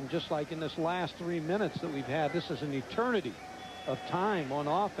offense. And just like in this last 3 minutes that we've had, this is an eternity of time on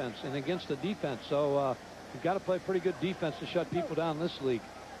offense and against the defense. So you've got to play pretty good defense to shut people down in this league.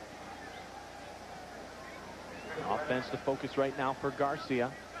 Offense the focus right now for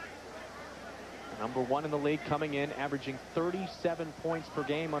Garcia. Number 1 in the league coming in, averaging 37 points per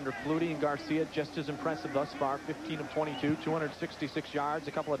game under Flutie, and Garcia just as impressive thus far. 15 of 22, 266 yards,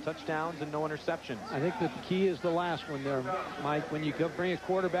 a couple of touchdowns, and no interceptions. I think the key is the last one there, Mike. When you bring a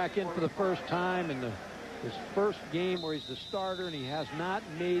quarterback in for the first time and his first game where he's the starter, and he has not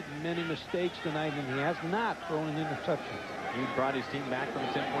made many mistakes tonight, and he has not thrown an interception. He brought his team back from a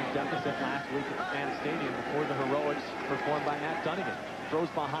 10-point deficit last week at the Fan Stadium before the heroics performed by Matt Dunnigan. Throws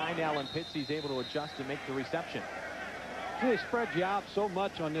behind Alan Pitts. He's able to adjust and make the reception. They spread you out so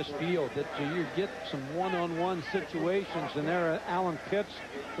much on this field that you get some one-on-one situations, and there Alan Pitts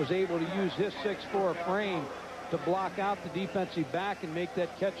was able to use his 6'4" frame to block out the defensive back and make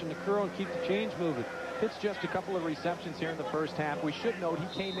that catch in the curl and keep the chains moving. Pitts just a couple of receptions here in the first half. We should note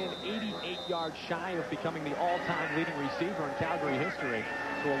he came in 88 yards shy of becoming the all-time leading receiver in Calgary history.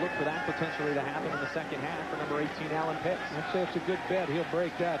 So we'll look for that potentially to happen in the second half for number 18, Alan Pitts. I'd say it's a good bet. He'll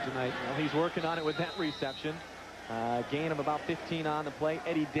break that tonight. Well, he's working on it with that reception. Gain of about 15 on the play.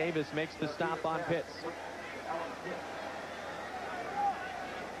 Eddie Davis makes the stop on Pitts.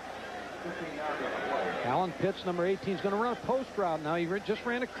 Alan Pitts, number 18, is going to run a post route now. He just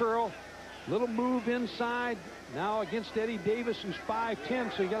ran a curl. Little move inside, Now against Eddie Davis, who's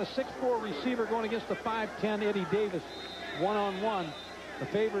 5'10", so you got a 6'4" receiver going against the 5'10" Eddie Davis. One-on-one. The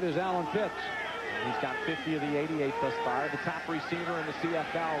favorite is Alan Pitts. He's got 50 of the 88 thus far. The top receiver in the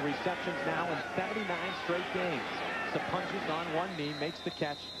CFL. Receptions now in 79 straight games. Punches on one knee, makes the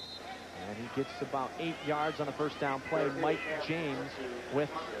catch. And he gets about 8 yards on the first down play. Mike James with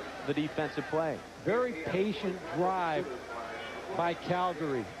the defensive play. Very patient drive by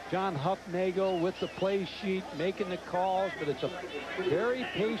Calgary. John Huffnagel with the play sheet, making the calls, but it's a very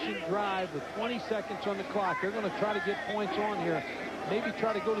patient drive with 20 seconds on the clock. They're going to try to get points on here. Maybe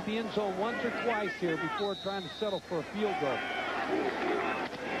try to go to the end zone once or twice here before trying to settle for a field goal.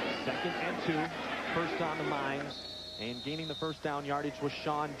 2nd and 2. First on the Mines. And gaining the first down yardage was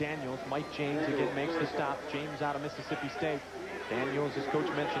Sean Daniels. Mike James again makes the stop. James out of Mississippi State. Daniels, as Coach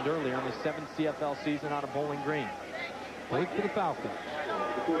mentioned earlier, on his 7th CFL season out of Bowling Green. Played for the Falcons.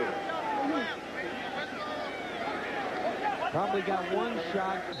 Probably got one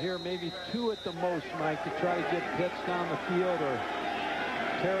shot here, maybe 2 at the most, Mike, to try to get Pitts down the field, or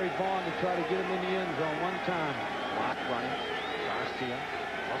Terry Vaughn to try to get him in the end zone one time. Clock running. Garcia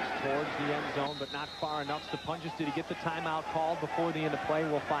looks towards the end zone, but not far enough. Stapunges, did he get the timeout called before the end of play?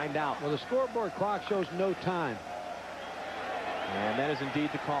 We'll find out. Well, the scoreboard clock shows no time. And that is indeed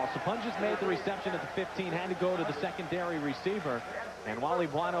the call. Stapunges made the reception at the 15, had to go to the secondary receiver. And Wally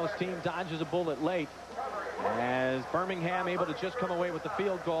Buono's team dodges a bullet late, as Birmingham able to just come away with the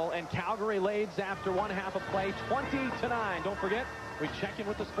field goal. And Calgary leads after one half of play, 20-9. Don't forget, we check in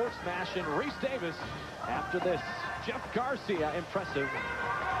with the Sports Smash and Reese Davis after this. Jeff Garcia, impressive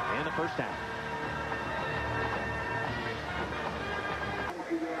in the first half.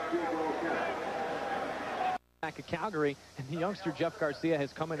 Back at Calgary, and the youngster Jeff Garcia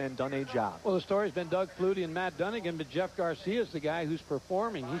has come in and done a job. Well, the story's been Doug Flutie and Matt Dunnigan, but Jeff Garcia is the guy who's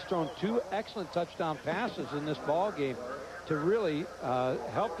performing. He's thrown 2 excellent touchdown passes in this ball game to really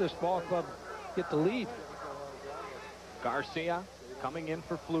help this ball club get the lead. Garcia coming in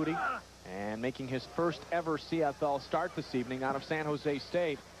for Flutie and making his first ever CFL start this evening out of San Jose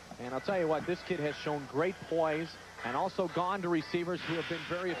State. And I'll tell you what, this kid has shown great poise and also gone to receivers who have been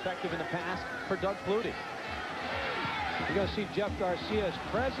very effective in the past for Doug Flutie. You're going to see Jeff Garcia's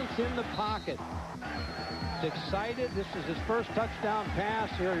presence in the pocket. He's excited. This is his first touchdown pass.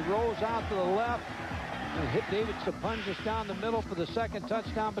 Here he rolls out to the left and hit David Stapunges down the middle for the second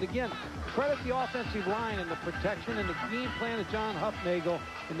touchdown. But again, credit the offensive line and the protection and the game plan of John Huffnagel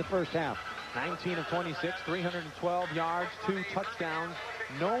in the first half. 19 of 26, 312 yards, 2 touchdowns,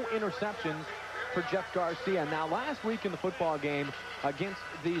 no interceptions for Jeff Garcia. Now, last week in the football game against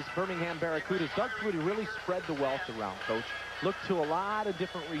these Birmingham Barracudas, Doug Flutie really spread the wealth around, Coach. Looked to a lot of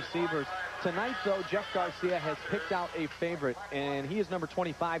different receivers. Tonight, though, Jeff Garcia has picked out a favorite, and he is number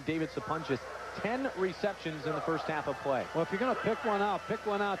 25, David Stapunges. 10 receptions in the first half of play. Well, if you're going to pick one out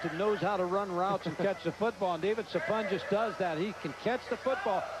that knows how to run routes and catch the football. And David Stapunges does that. He can catch the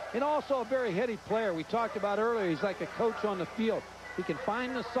football, and also a very heady player. We talked about earlier, he's like a coach on the field. He can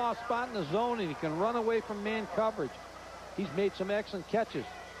find the soft spot in the zone, and he can run away from man coverage. He's made some excellent catches.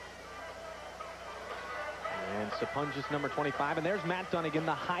 And Stapunges, number 25. And there's Matt Dunnigan,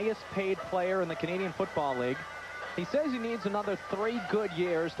 the highest paid player in the Canadian Football League. He says he needs another 3 good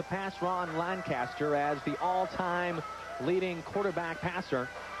years to pass Ron Lancaster as the all-time leading quarterback passer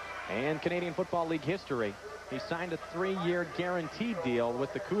in Canadian Football League history. He signed a 3-year guaranteed deal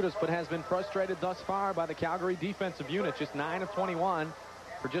with the Cudas, but has been frustrated thus far by the Calgary defensive unit. Just 9 of 21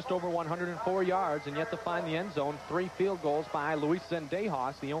 for just over 104 yards, and yet to find the end zone. 3 field goals by Luis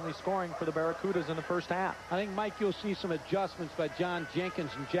Zendejas, the only scoring for the Barracudas in the first half. I think, Mike, you'll see some adjustments by John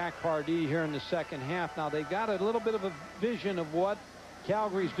Jenkins and Jack Pardee here in the second half. Now, they've got a little bit of a vision of what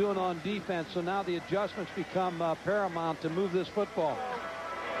Calgary's doing on defense, so now the adjustments become paramount to move this football.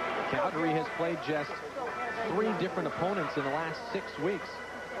 Calgary has played just 3 different opponents in the last 6 weeks.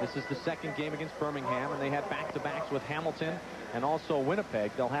 This is the second game against Birmingham, and they had back-to-backs with Hamilton and also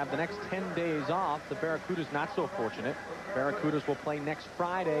Winnipeg. They'll have the next 10 days off. The Barracudas not so fortunate. Barracudas will play next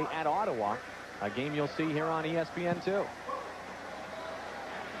Friday at Ottawa, a game you'll see here on ESPN2.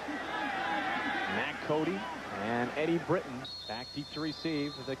 Matt Cody and Eddie Britton back deep to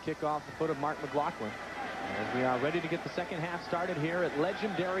receive the kick off the foot of Mark McLaughlin. As we are ready to get the second half started here at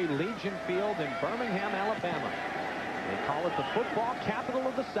legendary Legion Field in Birmingham, Alabama. They call it the football capital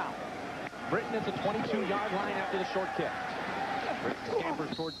of the South. Britton is a 22-yard line after the short kick. Britton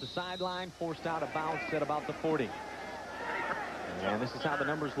scampers towards the sideline, forced out of bounds at about the 40. And this is how the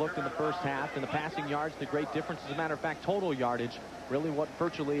numbers looked in the first half. In the passing yards, the great difference. As a matter of fact, total yardage, really what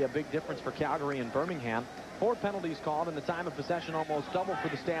virtually a big difference for Calgary and Birmingham. 4 penalties called, and the time of possession almost double for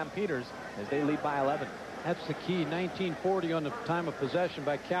the Stampeders as they lead by 11. That's the key. 1940 on the time of possession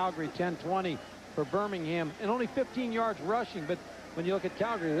by Calgary, 10-20 for Birmingham, and only 15 yards rushing. But when you look at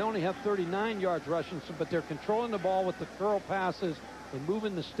Calgary, they only have 39 yards rushing, but they're controlling the ball with the curl passes and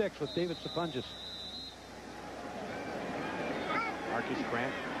moving the sticks with David Sapunjas. Marcus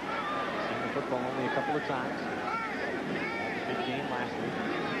Grant seen the football only a couple of times. Big game last week.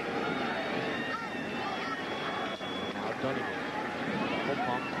 Now Dunnigan. Full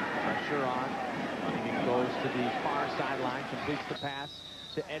pump. Pressure on. Dunnigan goes to the far sideline. Completes the pass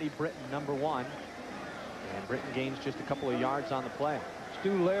to Eddie Britton, number 1. And Britton gains just a couple of yards on the play.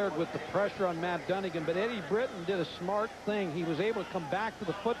 Stu Laird with the pressure on Matt Dunnigan, but Eddie Britton did a smart thing. He was able to come back to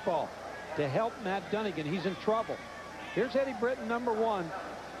the football to help Matt Dunnigan. He's in trouble. Here's Eddie Britton, number 1,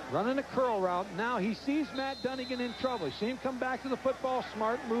 running a curl route. Now he sees Matt Dunnigan in trouble. You see him come back to the football.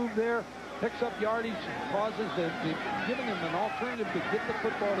 Smart move there. Picks up yardage and causes giving him an alternative to get the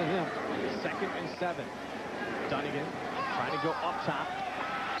football to him. 2nd and 7. Dunnigan trying to go up top.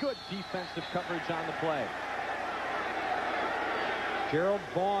 Good defensive coverage on the play. Gerald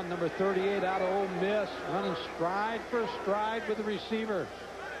Vaughn, number 38, out of Ole Miss, running stride for stride with the receiver.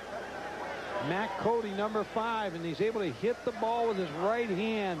 Matt Cody, number 5, and he's able to hit the ball with his right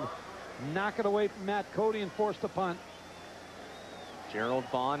hand, knock it away from Matt Cody and force the punt. Gerald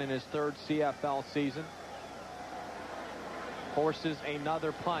Vaughn in his 3rd CFL season forces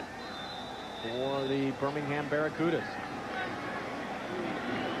another punt for the Birmingham Barracudas.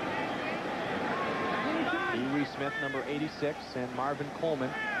 Pee-wee Smith, number 86, and Marvin Coleman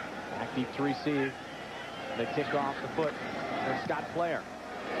back deep to receive. They kick off the foot of Scott Flair.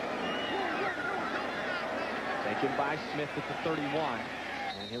 Taken by Smith at the 31,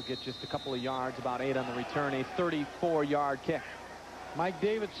 and he'll get just a couple of yards, about 8 on the return, a 34-yard kick. Mike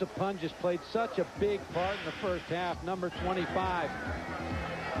David Sapunjas played such a big part in the first half, number 25.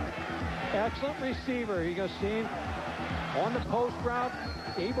 Excellent receiver. You're going to see him on the post route,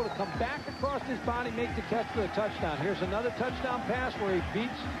 able to come back across his body, make the catch for the touchdown. Here's another touchdown pass where he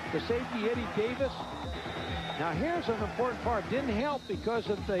beats the safety Eddie Davis. Now here's an important part. Didn't help because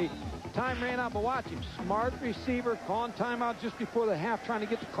of the time ran out, but watch him. Smart receiver, calling timeout just before the half, trying to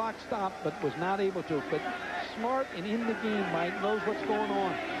get the clock stopped, but was not able to. But smart and in the game, Mike, knows what's going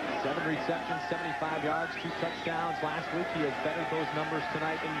on. 7 receptions, 75 yards, 2 touchdowns. Last week he has bettered those numbers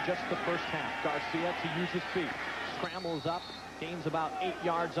tonight in just the first half. Garcia to use his feet. Scrambles up, gains about 8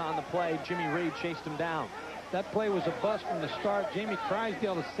 yards on the play. Jimmy Reed chased him down. That play was a bust from the start. Jamie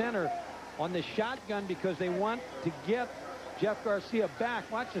Crysdale to center on the shotgun because they want to get Jeff Garcia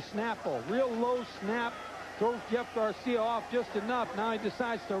back. Watch the snap ball. Real low snap. Throws Jeff Garcia off just enough. Now he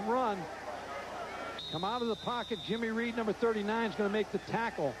decides to run. Come out of the pocket. Jimmy Reed, number 39, is going to make the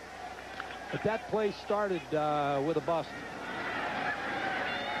tackle. But that play started with a bust.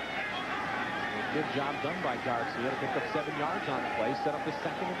 Good job done by Garcia to pick up 7 yards on the play. Set up the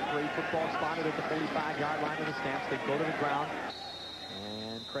 2nd and 3. Football spotted at the 45-yard line of the Stamps. They go to the ground.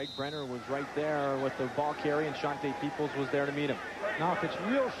 And Craig Brenner was right there with the ball carry, and Shante Peoples was there to meet him. Now, if it's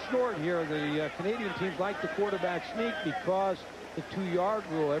real short here, the Canadian teams like the quarterback sneak because the 2-yard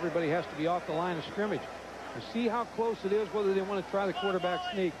rule. Everybody has to be off the line of scrimmage. We'll see how close it is, whether they want to try the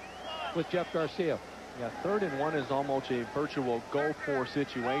quarterback sneak with Jeff Garcia. Yeah, 3rd and 1 is almost a virtual go-for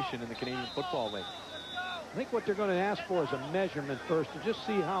situation in the Canadian Football League. I think what they're going to ask for is a measurement first to just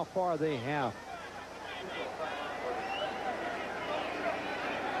see how far they have.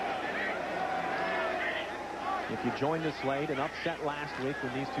 If you joined us late, an upset last week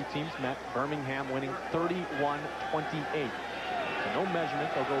when these two teams met, Birmingham winning 31-28. So no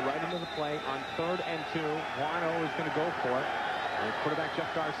measurement. They'll go right into the play on 3rd and 2. Guano is going to go for it. And quarterback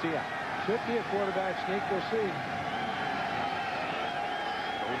Jeff Garcia. Should be a quarterback sneak. We'll see.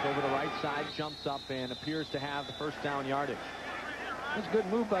 Goes over the right side, jumps up, and appears to have the first down yardage. That's a good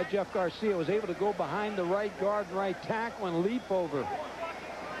move by Jeff Garcia. Was able to go behind the right guard, right tackle, and leap over.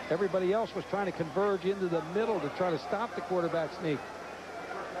 Everybody else was trying to converge into the middle to try to stop the quarterback sneak.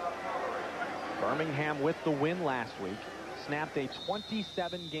 Birmingham with the win last week. Snapped a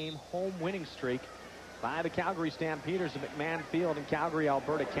 27-game home winning streak by the Calgary Stampeders of McMahon Field in Calgary,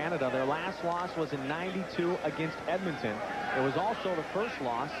 Alberta, Canada. Their last loss was in '92 against Edmonton. It was also the first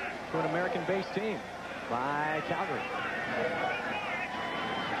loss to an American-based team by Calgary.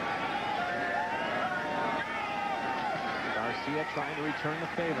 Garcia trying to return the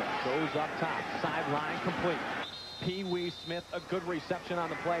favor. Goes up top. Sideline complete. Pee-wee Smith, a good reception on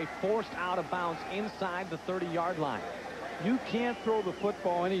the play. Forced out of bounds inside the 30-yard line. You can't throw the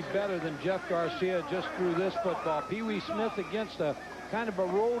football any better than Jeff Garcia just threw this football. Pee-wee Smith against a kind of a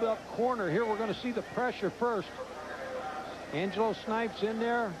rolled up corner. Here we're going to see the pressure first. Angelo Snipes in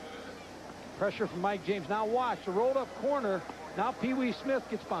there. Pressure from Mike James. Now watch the rolled up corner. Now Pee Wee Smith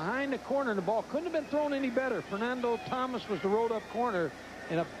gets behind the corner, and the ball couldn't have been thrown any better. Fernando Thomas was the rolled up corner,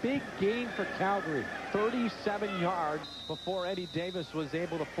 and a big gain for Calgary. 37 yards before Eddie Davis was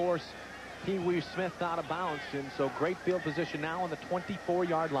able to force Pee Wee Smith out of bounds. And so great field position now on the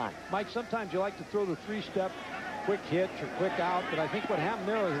 24-yard line. Mike, sometimes you like to throw the three-step quick hitch or quick out, but I think what happened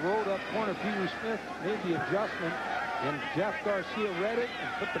there was rolled up corner. Pee Wee Smith made the adjustment, and Jeff Garcia read it and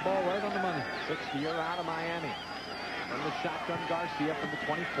put the ball right on the money. 6th year out of Miami. From the shotgun, Garcia from the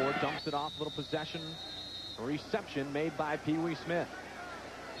 24 dumps it off. Little possession reception made by Pee Wee Smith.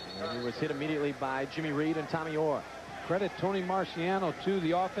 And he was hit immediately by Jimmy Reed and Tommy Orr. Credit Tony Marciano, too,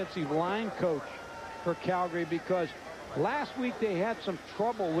 the offensive line coach for Calgary, because last week they had some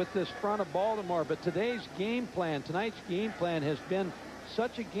trouble with this front of Baltimore, but tonight's game plan has been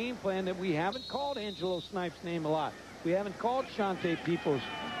such a game plan that we haven't called Angelo Snipes' name a lot. We haven't called Shante Peoples'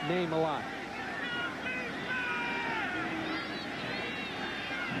 name a lot.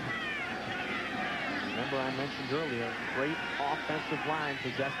 Remember, I mentioned earlier, great offensive line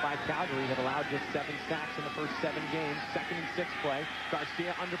possessed by Calgary had allowed just 7 sacks in the first 7 games. 2nd and 6 play.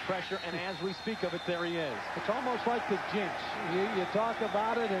 Garcia under pressure, and as we speak of it, there he is. It's almost like the jinx. You talk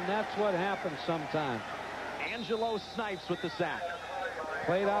about it, and that's what happens sometimes. Angelo Snipes with the sack.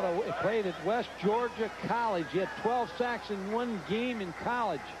 Played at West Georgia College. He had 12 sacks in 1 game in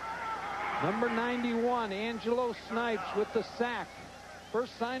college. Number 91, Angelo Snipes with the sack.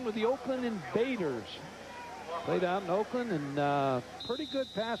 First signed with the Oakland Invaders. Played out in Oakland, and pretty good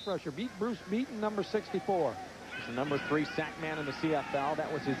pass rusher. Beat Bruce Beaton, number 64. He's the number 3 sack man in the CFL.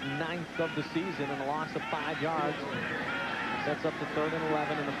 That was his 9th of the season, and a loss of 5 yards. Sets up the 3rd and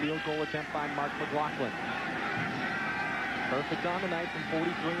 11 in the field goal attempt by Mark McLaughlin. Perfect on the night from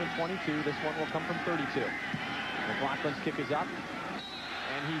 43 and 22. This one will come from 32. McLaughlin's kick is up,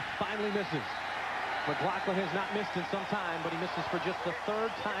 and he finally misses. McLaughlin has not missed in some time, but he misses for just the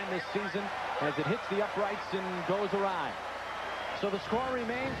 3rd time this season as it hits the uprights and goes awry. So the score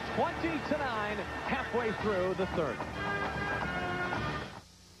remains 20-9 halfway through the 3rd.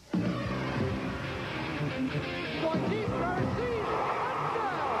 Going deep, Garcia,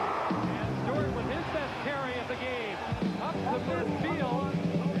 touchdown! And Stewart with his best carry of the game. Up to midfield,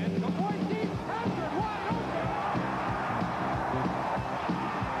 and going deep, Patrick wide open.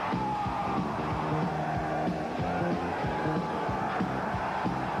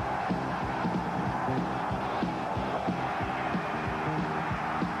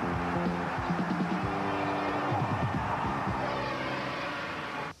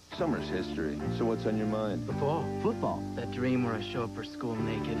 Summer's history. So what's on your mind? Football. Football. That dream where I show up for school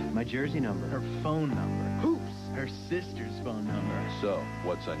naked. My jersey number. Her phone number. Hoops. Her sister's phone number. So,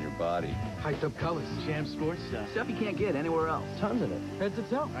 what's on your body? Hyped up colors. Champ sports stuff. Stuff you can't get anywhere else. Tons of it. Heads or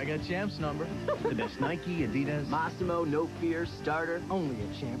tails. I got Champ's number. The best Nike, Adidas, Massimo, No Fear, Starter. Only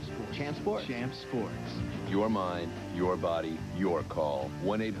at Champ Sports. Champ Sports? Champ Sports. Your mind, your body, your call.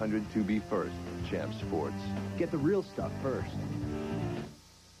 1-800-2-BE-FIRST. Champ Sports. Get the real stuff first.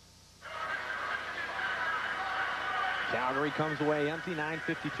 Calgary comes away empty.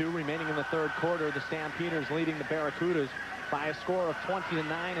 9:52 remaining in the 3rd quarter. The Stampeders leading the Barracudas by a score of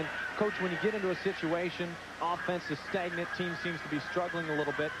 20-9. And coach, when you get into a situation, offense is stagnant, team seems to be struggling a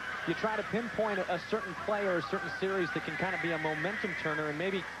little bit, you try to pinpoint a certain play or a certain series that can kind of be a momentum turner, and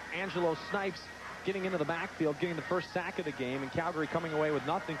maybe Angelo Snipes getting into the backfield, getting the first sack of the game, and Calgary coming away with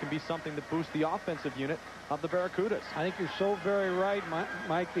nothing can be something that boosts the offensive unit of the Barracudas. I think you're so very right,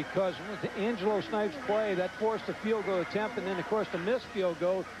 Mike, because with the Angelo Snipes play, that forced a field goal attempt, and then, of course, the missed field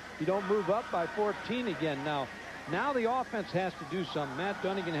goal, you don't move up by 14 again. Now the offense has to do something. Matt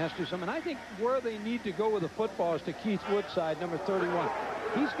Dunnigan has to do something. And I think where they need to go with the football is to Keith Woodside, number 31.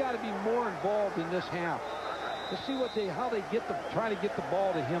 He's got to be more involved in this half. To see how they try to get the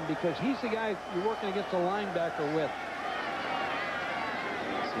ball to him, because he's the guy you're working against a linebacker with.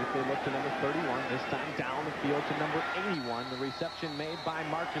 See if they look to number 31. This time down the field to number 81. The reception made by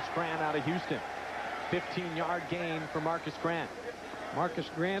Marcus Grant out of Houston. 15-yard gain for Marcus Grant. Marcus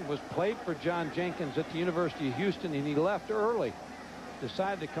Grant played for John Jenkins at the University of Houston, and he left early.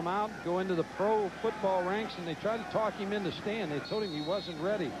 Decided to come out and go into the pro football ranks, and they tried to talk him into staying. They told him he wasn't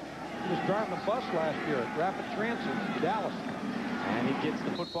ready. He was driving a bus last year at Rapid Transit in Dallas. And he gets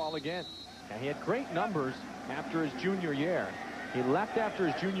the football again. And he had great numbers after his junior year. He left after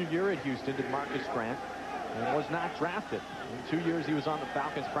his junior year at Houston, did Marcus Grant. and was not drafted. In 2 years, he was on the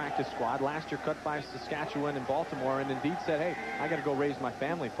Falcons practice squad. Last year, cut by Saskatchewan and Baltimore, and indeed said, hey, I got to go raise my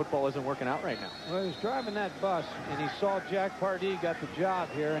family. Football isn't working out right now. Well, he was driving that bus, and he saw Jack Pardee got the job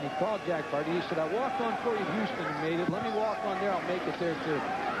here, and he called Jack Pardee. He said, I walked on for you, Houston, and made it. Let me walk on there. I'll make it there, too.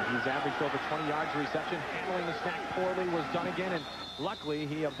 And he's averaged over 20 yards reception. Handling the snap poorly was Dunnigan, and luckily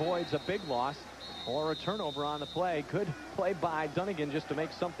he avoids a big loss or a turnover on the play. Good play by Dunnigan just to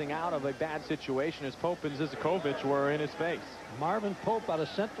make something out of a bad situation as Pope and Zizakovic were in his face. Marvin Pope out of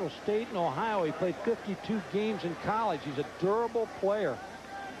Central State in Ohio. He played 52 games in college. He's a durable player.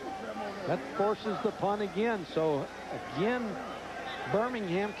 That forces the punt again. So, again,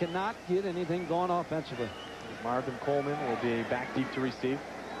 Birmingham cannot get anything going offensively. Marvin Coleman will be back deep to receive.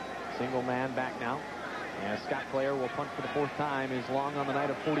 Single man back now. And Scott Clare will punt for the 4th time. Is long on the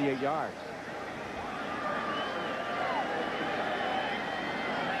night of 48 yards.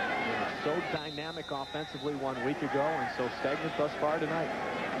 So dynamic offensively 1 week ago and so stagnant thus far tonight.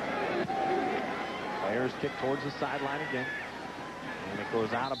 Players kick towards the sideline again. And it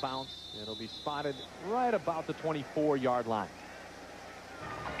goes out of bounds. It'll be spotted right about the 24-yard line.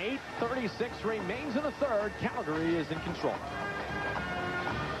 8:36 remains in the third. Calgary is in control.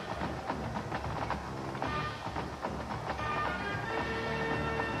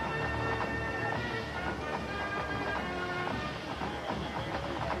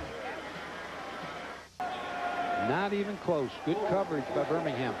 Not even close. Good coverage by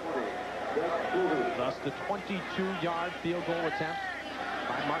Birmingham. Thus the 22-yard field goal attempt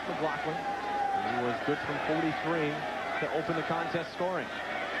by Mark McLaughlin. He was good from 43 to open the contest scoring.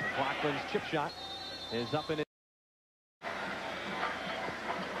 McLaughlin's chip shot is up and in.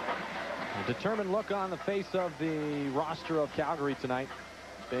 A determined look on the face of the roster of Calgary tonight.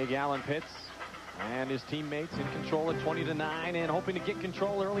 Big Alan Pitts and his teammates in control at 20-9 and hoping to get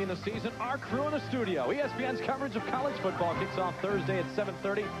control early in the season. Our crew in the studio. ESPN's coverage of college football kicks off Thursday at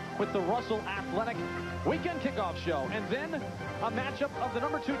 7:30 with the Russell Athletic Weekend Kickoff Show. And then a matchup of the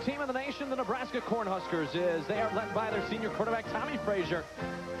number 2 team in the nation, the Nebraska Cornhuskers, is they are led by their senior quarterback Tommy Frazier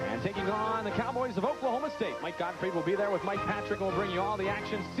and taking on the Cowboys of Oklahoma State. Mike Gottfried will be there with Mike Patrick and will bring you all the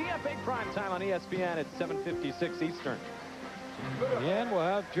action. CFA primetime on ESPN at 7:56 Eastern. And we'll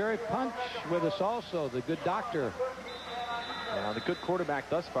have Jerry Punch with us also, the good doctor. Now, the good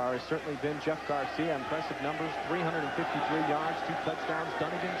quarterback thus far has certainly been Jeff Garcia. Impressive numbers, 353 yards, 2 touchdowns.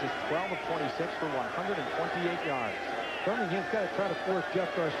 Dunnigan just 12 of 26 for 128 yards. Birmingham's got to try to force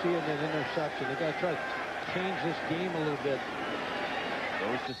Jeff Garcia in that interception. They've got to try to change this game a little bit.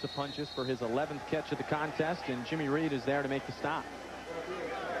 Goes to Sapunchis for his 11th catch of the contest, and Jimmy Reed is there to make the stop.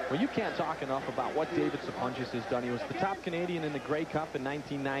 Well, you can't talk enough about what David Sapunchis has done. He was the top Canadian in the Grey Cup in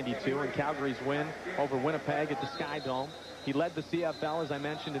 1992 in Calgary's win over Winnipeg at the Sky Dome. He led the CFL, as I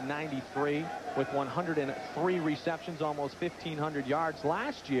mentioned, in 93 with 103 receptions, almost 1,500 yards.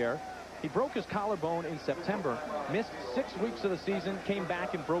 Last year, he broke his collarbone in September, missed 6 weeks of the season, came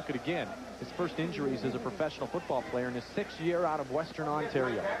back and broke it again. His first injuries as a professional football player in his 6th year out of Western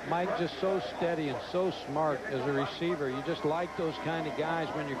Ontario. Mike, just so steady and so smart as a receiver. You just like those kind of guys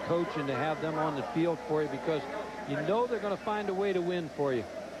when you're coaching to have them on the field for you because you know they're going to find a way to win for you.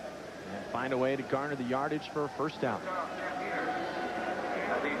 And find a way to garner the yardage for a first down.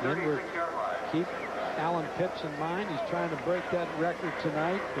 Then keep Alan Pitts in mind. He's trying to break that record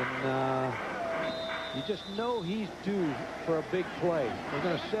tonight, and you just know he's due for a big play. They're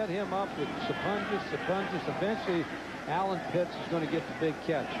going to set him up with Sapunchis. Eventually, Alan Pitts is going to get the big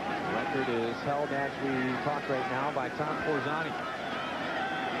catch. The record is held as we talk right now by Tom Forzani.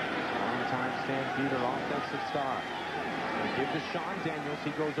 Long-time Stampeder offensive star. They give to Sean Daniels.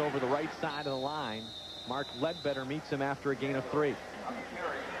 He goes over the right side of the line. Mark Ledbetter meets him after a gain of 3.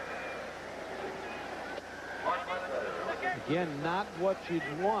 Again, not what you'd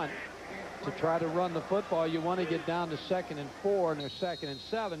want to try to run the football. You want to get down to 2nd and 4 and they're 2nd and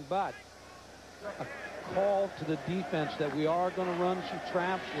 7, but a call to the defense that we are going to run some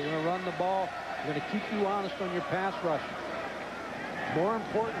traps. We're going to run the ball. We're going to keep you honest on your pass rush. More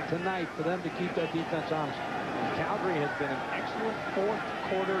important tonight for them to keep that defense honest. And Calgary has been an excellent 4th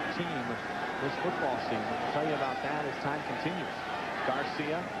quarter team this football season. I'll tell you about that as time continues.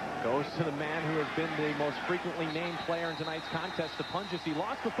 Garcia goes to the man who has been the most frequently named player in tonight's contest, Sapunchis. He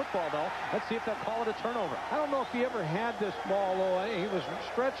lost the football, though. Let's see if they'll call it a turnover. I don't know if he ever had this ball, though. He was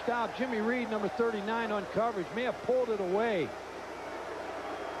stretched out. Jimmy Reed, number 39 on coverage, may have pulled it away.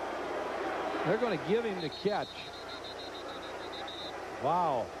 They're going to give him the catch.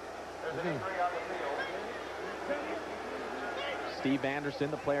 Wow. Steve Anderson,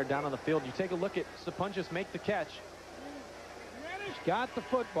 the player down on the field. You take a look at Sapunchis make the catch. He's got the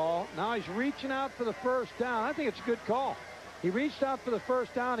football. Now he's reaching out for the first down. I think it's a good call. He reached out for the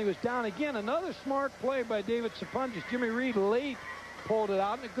first down. He was down again. Another smart play by David Sapunjas. Jimmy Reed late pulled it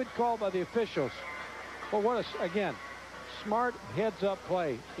out, and a good call by the officials. But what a, again, smart heads-up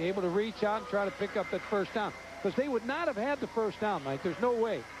play. Able to reach out and try to pick up that first down. Because they would not have had the first down, Mike. There's no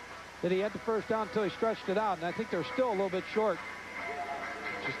way that he had the first down until he stretched it out. And I think they're still a little bit short.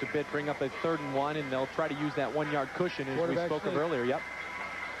 Just a bit, bring up a 3rd and 1, and they'll try to use that 1-yard cushion as we spoke of earlier. Yep.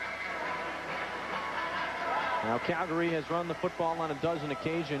 Now, Calgary has run the football on a dozen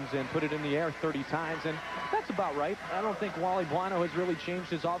occasions and put it in the air 30 times, and that's about right. I don't think Wally Buono has really changed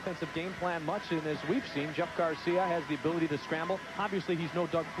his offensive game plan much, and as we've seen, Jeff Garcia has the ability to scramble. Obviously, he's no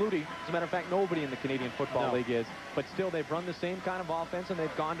Doug Flutie. As a matter of fact, nobody in the Canadian Football League is, but still, they've run the same kind of offense, and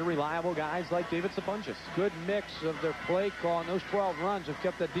they've gone to reliable guys like David Sapunjas. Good mix of their play call, and those 12 runs have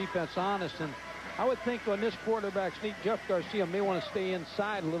kept that defense honest, and I would think on this quarterback sneak, Jeff Garcia may want to stay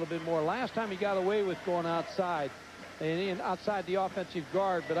inside a little bit more. Last time he got away with going outside and outside the offensive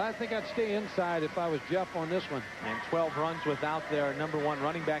guard, but I think I'd stay inside if I was Jeff on this one. And 12 runs without their #1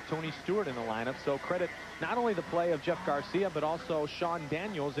 running back, Tony Stewart, in the lineup. So credit not only the play of Jeff Garcia, but also Sean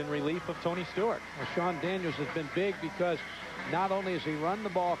Daniels in relief of Tony Stewart. Well, Sean Daniels has been big because not only has he run the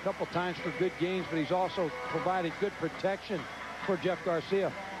ball a couple times for good gains, but he's also provided good protection for Jeff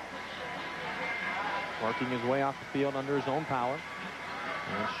Garcia. Working his way off the field under his own power.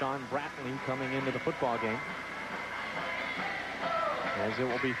 And Sean Brantley coming into the football game. As it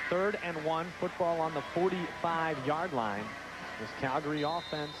will be 3rd and 1, football on the 45-yard line. This Calgary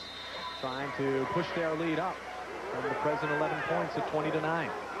offense trying to push their lead up from the present 11 points at 20-9.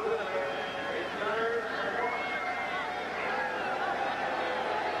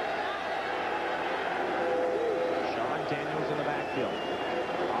 Sean Daniels in the backfield.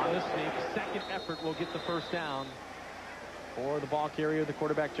 On the sneak, second effort will get the first down for the ball carrier, the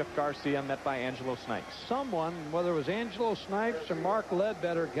quarterback, Jeff Garcia, met by Angelo Snipes. Someone, whether it was Angelo Snipes or Mark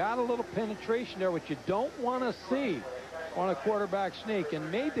Ledbetter, got a little penetration there, which you don't want to see on a quarterback sneak,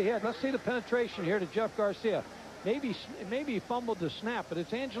 and made the hit. Let's see the penetration here to Jeff Garcia. Maybe he fumbled the snap, but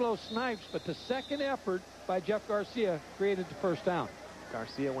it's Angelo Snipes. But the second effort by Jeff Garcia created the first down.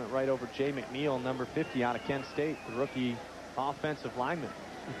 Garcia went right over Jay McNeil, number 50 out of Kent State, the rookie offensive lineman.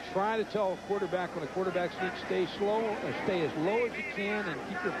 You try to tell a quarterback when a quarterback sneak, stay slow or stay as low as you can and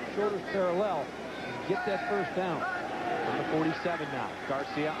keep your shoulders parallel and get that first down. From the 47 now,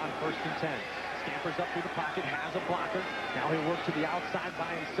 Garcia on 1st and 10. Scampers up through the pocket, has a blocker. Now he'll work to the outside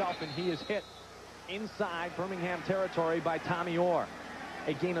by himself, and he is hit inside Birmingham territory by Tommy Orr.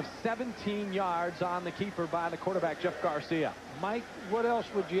 A gain of 17 yards on the keeper by the quarterback, Jeff Garcia. Mike, what else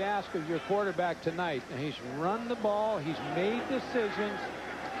would you ask of your quarterback tonight? And he's run the ball. He's made decisions.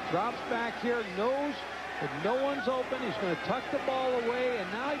 Drops back here, knows that no one's open. He's going to tuck the ball away, and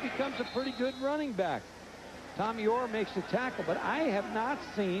now he becomes a pretty good running back. Tommy Orr makes the tackle, but I have not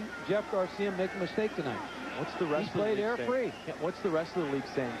seen Jeff Garcia make a mistake tonight. What's the rest of the league saying? He played air free. Yeah, what's the rest of the league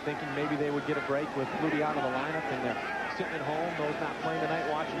saying? Thinking maybe they would get a break with Flutie out of the lineup, and they're sitting at home. Those not playing tonight,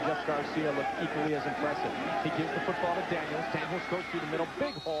 watching Jeff Garcia look equally as impressive. He gives the football to Daniels. Daniels goes through the middle,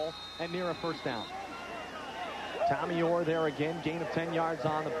 big hole, and near a first down. Tommy Orr there again, gain of 10 yards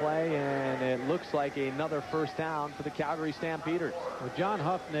on the play, and it looks like another first down for the Calgary Stampeders. Well, John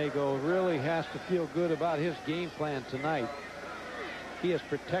Huffnagel really has to feel good about his game plan tonight. He has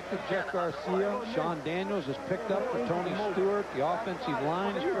protected Jeff Garcia. Sean Daniels has picked up for Tony Stewart. The offensive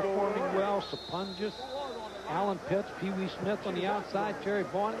line is performing well. Sapunjas, Alan Pitts, Pee Wee Smith on the outside, Terry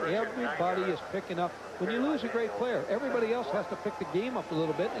Vaughn. Everybody is picking up. When you lose a great player, everybody else has to pick the game up a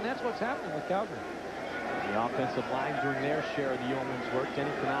little bit, and that's what's happening with Calgary. The offensive line doing their share of the yeoman's work.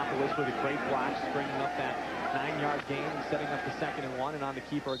 Denny Chronopoulos with a great block, bringing up that 9-yard gain and setting up the 2nd and 1. And on the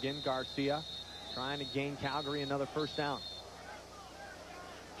keeper again, Garcia trying to gain Calgary another first down.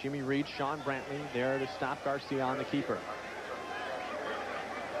 Jimmy Reed, Sean Brantley there to stop Garcia on the keeper.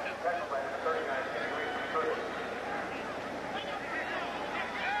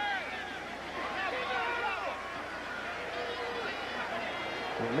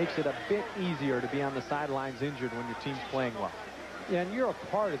 It makes it a bit easier to be on the sidelines injured when your team's playing well. Yeah, and you're a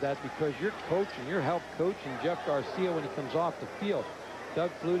part of that because you're coaching, you're help coaching Jeff Garcia when he comes off the field. Doug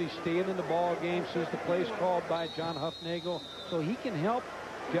Flutie staying in the ball game, sees the plays called by John Huffnagel, so he can help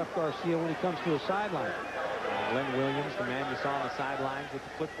Jeff Garcia when he comes to a sideline. Glenn Williams, the man you saw on the sidelines with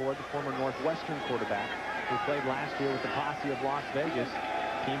the clipboard, the former Northwestern quarterback who played last year with the Posse of Las Vegas.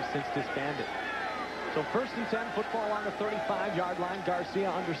 Team since disbanded. So 1st and 10, football on the 35-yard line. Garcia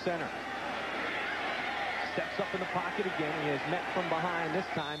under center. Steps up in the pocket again. He is met from behind this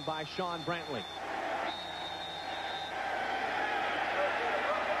time by Sean Brantley.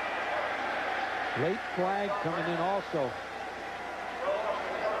 Late flag coming in also.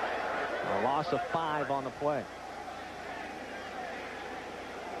 A loss of 5 on the play.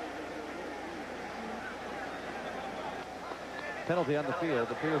 Penalty on the field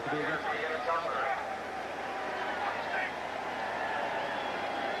appears to be against.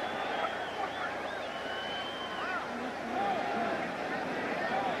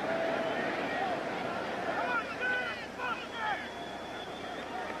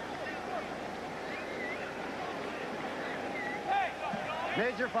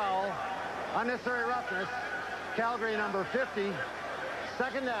 Major foul. Unnecessary roughness. Calgary number 50.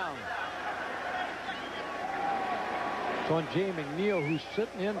 Second down. So on Jay McNeil, who's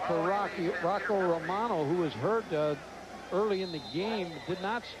sitting in for Rocco Romano, who was hurt early in the game, did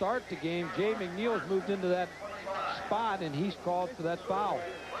not start the game. Jay McNeil has moved into that spot, and he's called for that foul.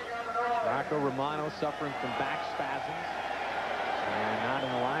 Rocco Romano suffering from back spasms. And not in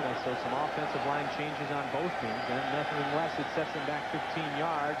the lineup, so some offensive line changes on both teams. And nevertheless, it sets them back 15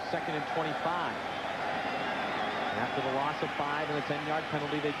 yards, 2nd and 25. After the loss of 5 and a 10-yard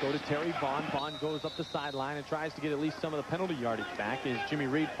penalty, they go to Terry Vaughn. Vaughn goes up the sideline and tries to get at least some of the penalty yardage back as Jimmy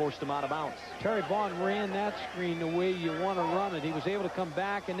Reed forced him out of bounds. Terry Vaughn ran that screen the way you want to run it. He was able to come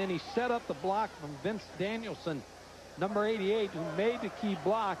back, and then he set up the block from Vince Danielson, number 88, who made the key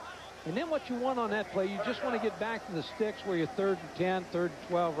block. And then what you want on that play, you just want to get back to the sticks where you're 3rd and 10, 3rd and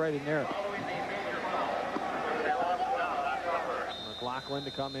 12, right in there. McLaughlin to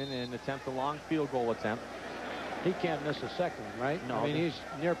come in and attempt a long field goal attempt. He can't miss a second one, right? No. I mean, he's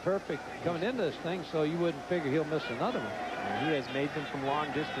near perfect coming into this thing, so you wouldn't figure he'll miss another one. And he has made them from long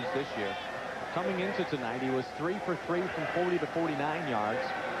distance this year. Coming into tonight, he was 3 for 3 from 40 to 49 yards,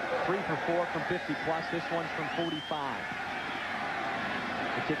 3 for 4 from 50 plus. This one's from 45.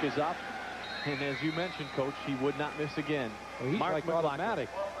 The kick is up, and as you mentioned, Coach, he would not miss again. Well, he's Mark like McLaughlin automatic.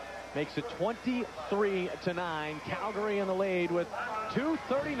 makes it 23-9. Calgary in the lead with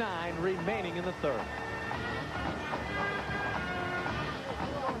 2:39 remaining in the third.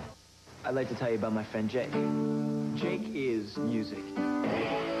 I'd like to tell you about my friend Jake. Jake is music.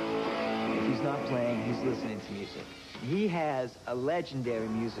 If he's not playing, he's listening to music. He has a legendary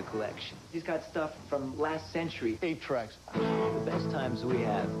music collection. He's got stuff from last century. 8 tracks. The best times we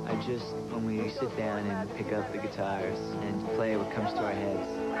have are just when we sit down and pick up the guitars and play what comes to our heads.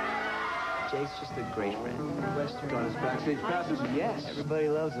 Jake's just a great friend. Western got his backstage passes? Yes. Everybody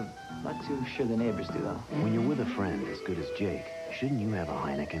loves him. Not too sure the neighbors do, though. When you're with a friend as good as Jake, shouldn't you have a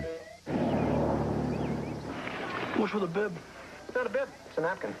Heineken? What's with a bib? It's not a bib. It's a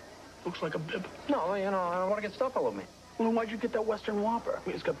napkin. Looks like a bib. No, you know, I don't want to get stuff all over me. Well, then why'd you get that Western Whopper?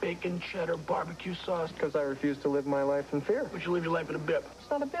 It's got bacon, cheddar, barbecue sauce. Because I refuse to live my life in fear. But you live your life in a bib. It's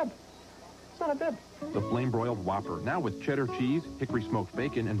not a bib. It's not a bib. The flame-broiled Whopper, now with cheddar cheese, hickory smoked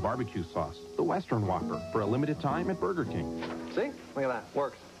bacon, and barbecue sauce. The Western Whopper, for a limited time at Burger King. See? Look at that.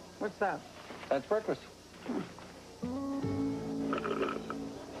 Works. What's that? That's breakfast.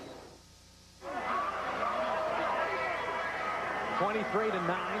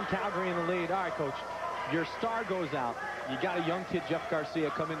 23-9, Calgary in the lead. All right, Coach, your star goes out. You got a young kid, Jeff Garcia,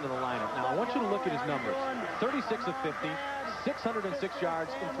 come into the lineup. Now, I want you to look at his numbers. 36 of 50, 606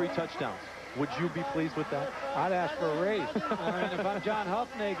 yards, and 3 touchdowns. Would you be pleased with that? I'd ask for a raise. I mean, if I'm John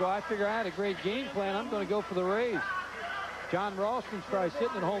Huffnagel, I figure I had a great game plan. I'm going to go for the raise. John Ralston's probably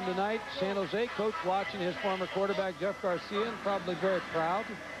sitting at home tonight. San Jose coach watching his former quarterback, Jeff Garcia, and probably very proud.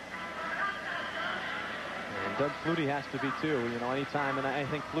 And Doug Flutie has to be, too. You know, anytime, and I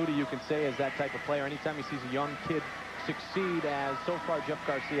think Flutie, you can say, is that type of player. Anytime he sees a young kid succeed, as so far Jeff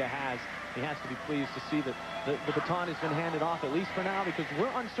Garcia has, he has to be pleased to see that the baton has been handed off, at least for now, because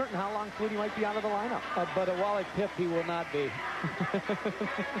we're uncertain how long Flutie might be out of the lineup. But at Wally Pipp, he will not be.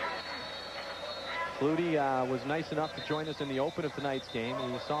 Flutie was nice enough to join us in the open of tonight's game.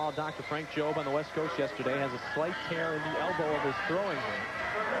 We saw Dr. Frank Jobe on the West Coast yesterday, has a slight tear in the elbow of his throwing hand.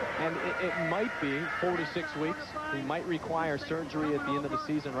 And it might be 4 to 6 weeks. He might require surgery at the end of the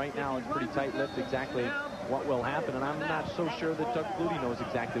season. Right now, it's pretty tight-lipped exactly what will happen. And I'm not so sure that Doug Flutie knows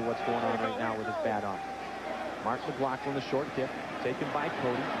exactly what's going on right now with his bad arm. Mark McLaughlin, the short kick, taken by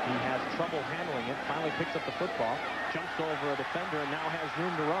Cody. He has trouble handling it. Finally picks up the football, jumps over a defender, and now has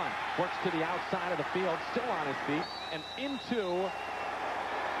room to run. Works to the outside of the field, still on his feet, and into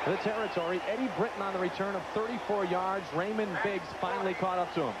the territory. Eddie Britton on the return of 34 yards. Raymond Biggs finally caught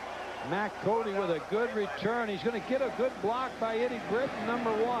up to him. Matt Cody with a good return. He's going to get a good block by Eddie Britton,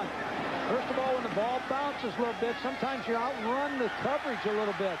 number 1. First of all, when the ball bounces a little bit, sometimes you outrun the coverage a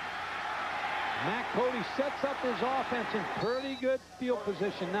little bit. Matt Cody sets up his offense in pretty good field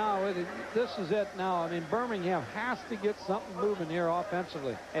position now. This is it now. I mean, Birmingham has to get something moving here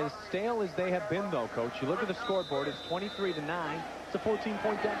offensively. As stale as they have been, though, Coach, you look at the scoreboard, it's 23-9. It's a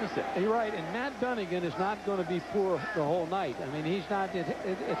 14-point deficit. You're right, and Matt Dunnigan is not going to be poor the whole night. I mean, he's not.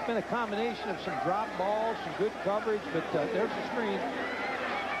 It's been a combination of some drop balls, some good coverage, but there's the screen.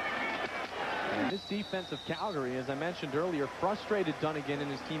 And this defense of Calgary, as I mentioned earlier, frustrated Dunnigan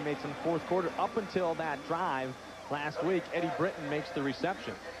and his teammates in the fourth quarter up until that drive last week. Eddie Britton makes the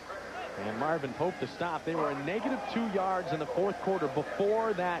reception. And Marvin Pope to stop. They were a -2 yards in the fourth quarter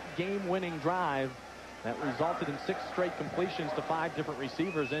before that game-winning drive that resulted in 6 straight completions to 5 different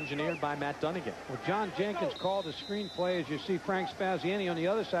receivers engineered by Matt Dunnigan. Well, John Jenkins called a screenplay, as you see Frank Spaziani on the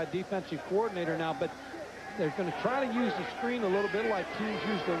other side, defensive coordinator now, but they're going to try to use the screen a little bit like teams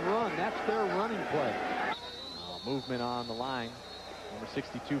use the run. That's their running play. Movement on the line. Number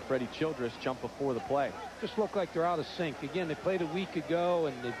 62, Freddie Childress, jumped before the play. Just look like they're out of sync. Again, they played a week ago,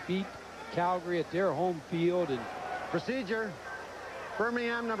 and they beat Calgary at their home field. And procedure,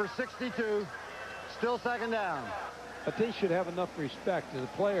 Birmingham, number 62, still second down. But they should have enough respect to the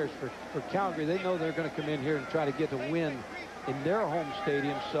players for Calgary. They know they're going to come in here and try to get a win in their home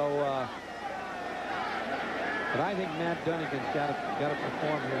stadium. So, but I think Matt Dunnigan's got to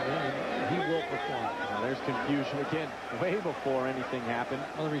perform here, and he will perform. Now there's confusion again, way before anything happened.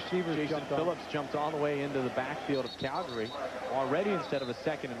 Well, the receivers Jason Phillips jumped all the way into the backfield of Calgary. Already, instead of a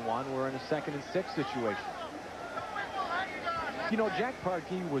 2nd and 1, we're in a 2nd and 6 situation. You know, Jack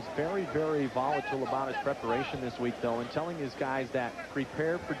Pardee was very, very volatile about his preparation this week, though, and telling his guys that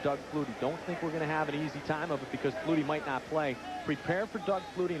prepare for Doug Flutie. Don't think we're going to have an easy time of it because Flutie might not play. Prepare for Doug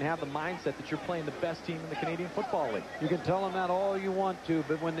Flutie and have the mindset that you're playing the best team in the Canadian Football League. You can tell them that all you want to,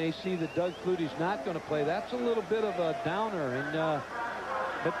 but when they see that Doug Flutie's not going to play, that's a little bit of a downer. And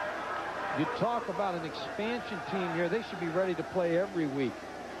but you talk about an expansion team here. They should be ready to play every week.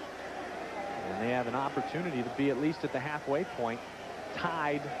 And they have an opportunity to be at least at the halfway point,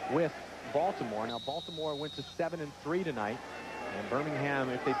 tied with Baltimore. Now, Baltimore went to 7-3 tonight. And Birmingham,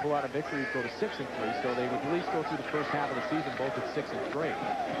 if they pull out a victory, go to 6-3. So they would at least go through the first half of the season, both at 6-3.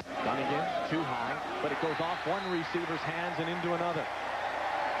 Dunnigan, too high, but it goes off one receiver's hands and into another.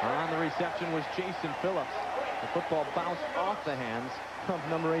 On the reception was Jason Phillips. The football bounced off the hands of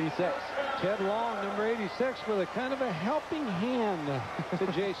number 86. Ted Long, number 86, with a kind of a helping hand to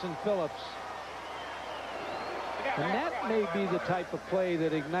Jason Phillips. And that may be the type of play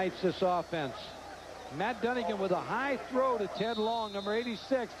that ignites this offense. Matt Dunnigan with a high throw to Ted Long, number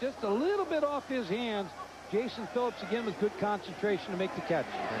 86, just a little bit off his hands. Jason Phillips again with good concentration to make the catch.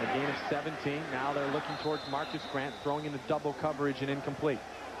 And a gain of 17. Now they're looking towards Marcus Grant, throwing into double coverage and incomplete.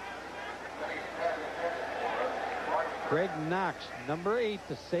 Greg Knox, number 8,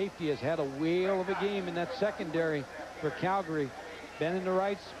 the safety, has had a whale of a game in that secondary for Calgary. Been in the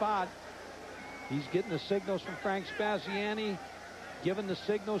right spot. He's getting the signals from Frank Spaziani, giving the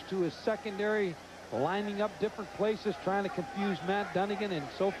signals to his secondary, lining up different places, trying to confuse Matt Dunnigan, and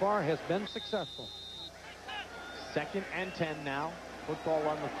so far has been successful. 2nd and 10 now. Football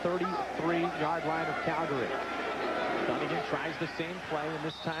on the 33-yard line of Calgary. Dunnigan tries the same play, and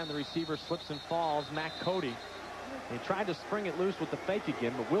this time the receiver slips and falls. Matt Cody. He tried to spring it loose with the fake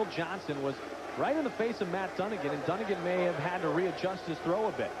again, but Will Johnson was right in the face of Matt Dunnigan, and Dunnigan may have had to readjust his throw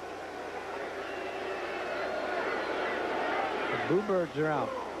a bit. The Bluebirds are out.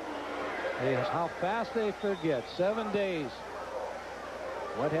 How fast they forget. 7 days.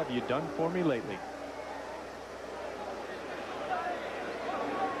 What have you done for me lately?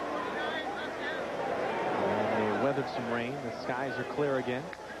 And they weathered some rain. The skies are clear again.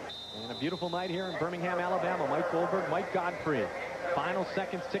 And a beautiful night here in Birmingham, Alabama. Mike Goldberg, Mike Godfrey. Final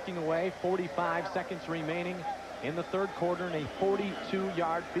seconds ticking away. 45 seconds remaining in the third quarter, and a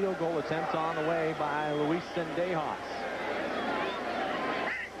 42-yard field goal attempt on the way by Luis Sendejas.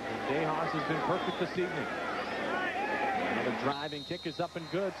 Sendejas has been perfect this evening. Another driving kick is up and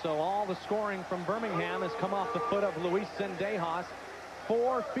good, so all the scoring from Birmingham has come off the foot of Luis Sendejas.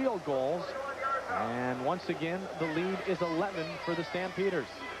 4 field goals, and once again, the lead is 11 for the Stampeders.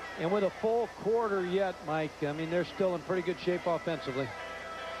 And with a full quarter yet, Mike, I mean, they're still in pretty good shape offensively.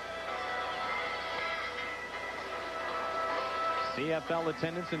 CFL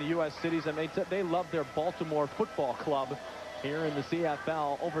attendance in the U.S. cities, and they love their Baltimore Football Club here in the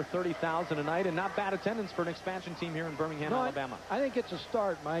CFL. Over 30,000 a night, and not bad attendance for an expansion team here in Birmingham, Alabama. I think it's a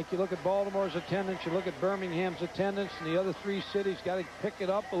start, Mike. You look at Baltimore's attendance, you look at Birmingham's attendance, and the other 3 cities got to pick it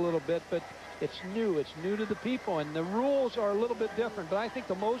up a little bit, but it's new. It's new to the people, and the rules are a little bit different. But I think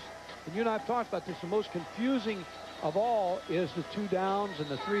the most, and you and I have talked about this, the most confusing of all is the 2 downs and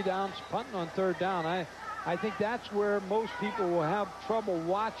the 3 downs, punting on 3rd down. I think that's where most people will have trouble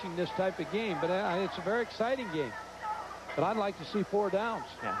watching this type of game, but it's a very exciting game. But I'd like to see 4 downs.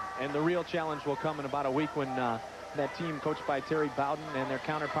 Yeah, and the real challenge will come in about a week when that team coached by Terry Bowden and their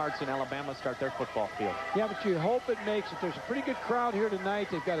counterparts in Alabama start their football field. Yeah, but you hope it makes it. There's a pretty good crowd here tonight.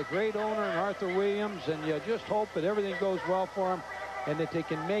 They've got a great owner in Arthur Williams, and you just hope that everything goes well for them and that they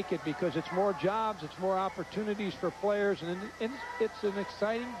can make it, because it's more jobs, it's more opportunities for players, and it's an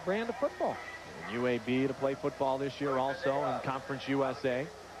exciting brand of football. And UAB to play football this year also in Conference USA.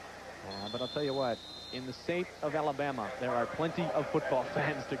 But I'll tell you what, in the state of Alabama, there are plenty of football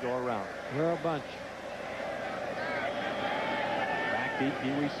fans to go around. There are a bunch. Back deep, Pee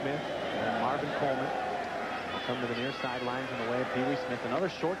Wee Smith and Marvin Coleman will come to the near sidelines in the way of Pee Wee Smith. Another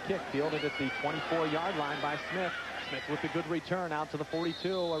short kick fielded at the 24-yard line by Smith. Smith with a good return out to the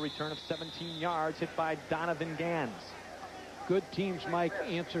 42, a return of 17 yards, hit by Donovan Gans. Good teams, Mike,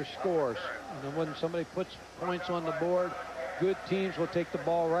 answer scores. And when somebody puts points on the board, good teams will take the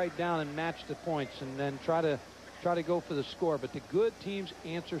ball right down and match the points and then try to go for the score. But the good teams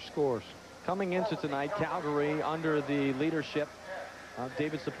answer scores. Coming into tonight, Calgary, under the leadership of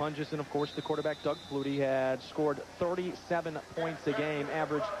David Sapungis and, of course, the quarterback Doug Flutie, had scored 37 points a game,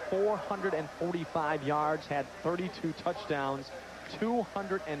 averaged 445 yards, had 32 touchdowns,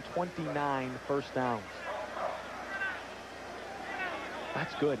 229 first downs.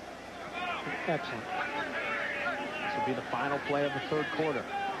 That's good. Excellent. This will be the final play of the 3rd quarter.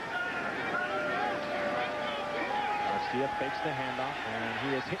 Garcia fakes the handoff, and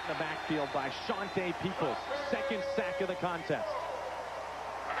he is hit in the backfield by Shante Peoples. 2nd sack of the contest.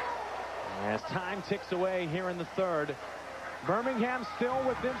 As time ticks away here in the 3rd, Birmingham still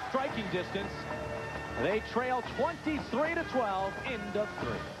within striking distance. They trail 23-12 into 3.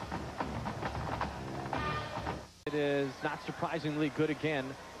 It is not surprisingly good again.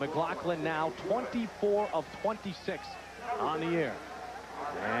 McLaughlin now 24 of 26 on the year.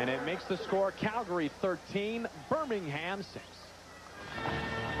 And it makes the score Calgary 13, Birmingham 6.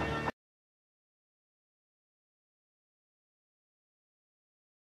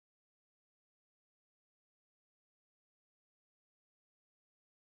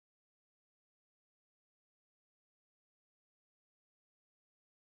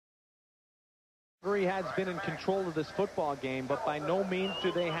 Calgary has been in control of this football game, but by no means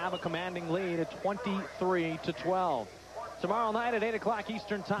do they have a commanding lead at 23-12. Tomorrow night at 8 o'clock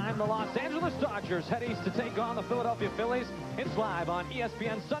Eastern Time, the Los Angeles Dodgers head east to take on the Philadelphia Phillies. It's live on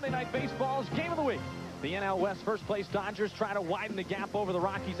ESPN Sunday Night Baseball's Game of the Week. The NL West first-place Dodgers try to widen the gap over the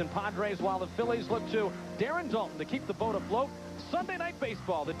Rockies and Padres, while the Phillies look to Darren Dalton to keep the boat afloat. Sunday Night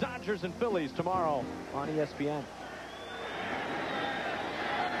Baseball, the Dodgers and Phillies tomorrow on ESPN.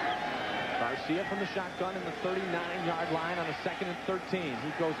 Garcia from the shotgun in the 39-yard line on the 2nd and 13.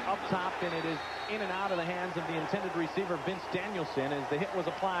 He goes up top, and it is in and out of the hands of the intended receiver, Vince Danielson, as the hit was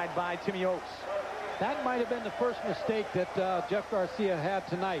applied by Timmy Oates. That might have been the first mistake that Jeff Garcia had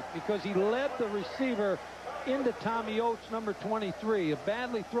tonight, because he led the receiver into Tommy Oates, number 23. A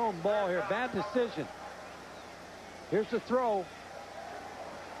badly thrown ball here. Bad decision. Here's the throw.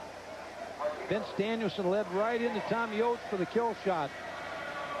 Vince Danielson led right into Tommy Oates for the kill shot.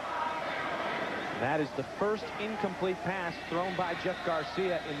 That is the first incomplete pass thrown by Jeff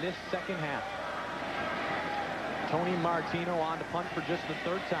Garcia in this 2nd half. Tony Martino on to punt for just the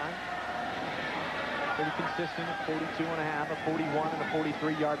 3rd time. Pretty consistent at 42 and a half, a 41 and a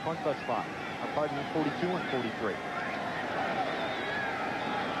 43-yard punt thus far. Pardon me, 42 and 43.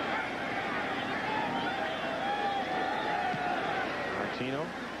 Martino.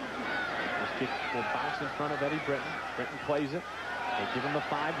 This kick will bounce in front of Eddie Britton. Britton plays it. They give him the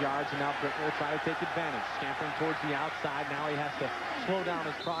 5 yards, and now Britton will try to take advantage. Scampering towards the outside. Now he has to slow down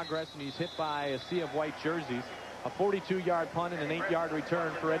his progress, and he's hit by a sea of white jerseys. A 42-yard punt and an 8-yard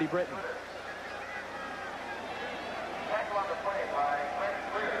return for Eddie Britton.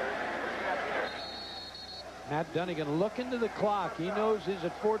 Matt Dunnigan looking to the clock. He knows he's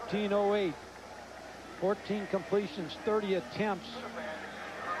at 14:08. 14 completions, 30 attempts,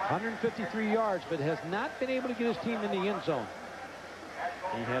 153 yards, but has not been able to get his team in the end zone.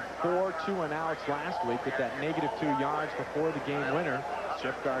 He had 4 2-and-outs last week with that -2 yards before the game winner.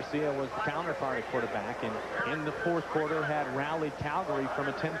 Jeff Garcia was the counterpart at quarterback, and in the 4th quarter had rallied Calgary from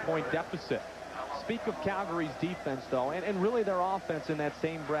a 10-point deficit. Speak of Calgary's defense, though, and really their offense in that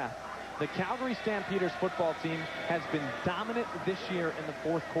same breath. The Calgary Stampeders football team has been dominant this year in the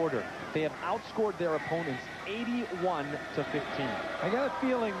 4th quarter. They have outscored their opponents 81-15. I got a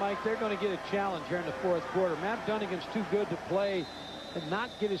feeling, Mike, they're going to get a challenge here in the 4th quarter. Matt Dunnigan's too good to play and not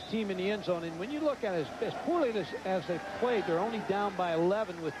get his team in the end zone. And when you look at it, as poorly as they played, they're only down by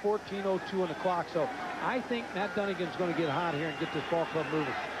 11 with 14:02 on the clock. So I think Matt Dunnigan's going to get hot here and get this ball club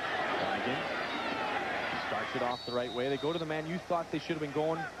moving. Dunnigan starts it off the right way. They go to the man you thought they should have been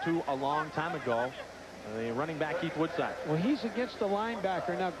going to a long time ago. The running back, Keith Woodside. Well, he's against the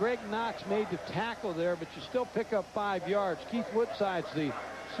linebacker. Now, Greg Knox made the tackle there, but you still pick up 5 yards. Keith Woodside's the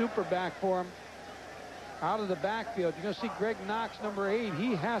super back for him. Out of the backfield, you're going to see Greg Knox, number 8.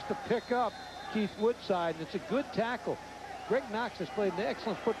 He has to pick up Keith Woodside, and it's a good tackle. Greg Knox has played an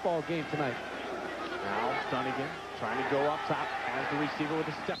excellent football game tonight. Now, Dunnigan trying to go up top. Has the receiver with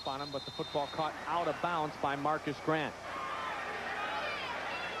a step on him, but the football caught out of bounds by Marcus Grant.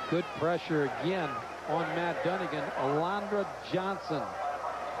 Good pressure again on Matt Dunnigan. Alondra Johnson.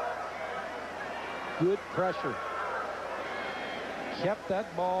 Good pressure. Kept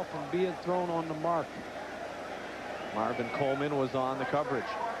that ball from being thrown on the mark. Marvin Coleman was on the coverage.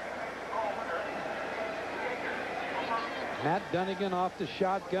 Matt Dunnigan off the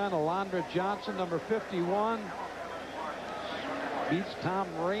shotgun. Alondra Johnson, number 51, beats Tom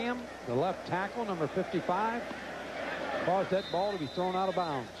Ram, the left tackle, number 55. Caused that ball to be thrown out of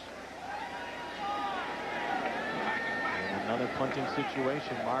bounds. And another punting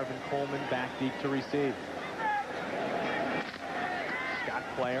situation. Marvin Coleman back deep to receive. Scott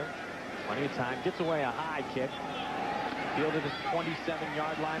Player, plenty of time, gets away a high kick. Fielded his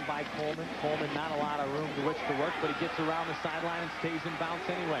 27-yard line by Coleman. Coleman not a lot of room to which to work, but he gets around the sideline and stays in bounds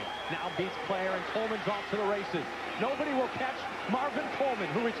anyway. Now beats Player, and Coleman's off to the races. Nobody will catch Marvin Coleman,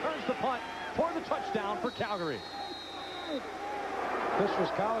 who returns the punt for the touchdown for Calgary. If this was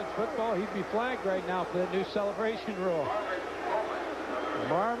college football, he'd be flagged right now for that new celebration rule.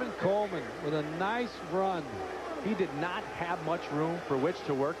 Marvin Coleman with a nice run. He did not have much room for which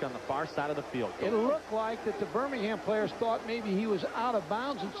to work on the far side of the field. It looked like that the Birmingham players thought maybe he was out of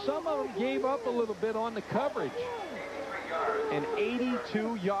bounds, and some of them gave up a little bit on the coverage. An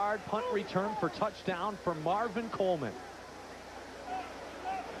 82-yard punt return for touchdown for Marvin Coleman.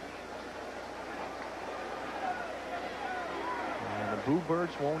 And the Boo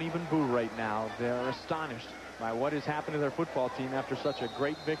Birds won't even boo right now. They're astonished by what has happened to their football team after such a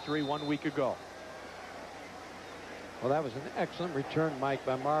great victory 1 week ago. Well, that was an excellent return, Mike,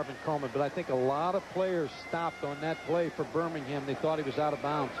 by Marvin Coleman, but I think a lot of players stopped on that play for Birmingham. They thought he was out of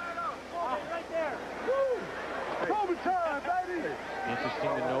bounds. Right there. Overtime, baby. Interesting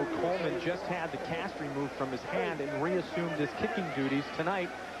to note, Coleman just had the cast removed from his hand and reassumed his kicking duties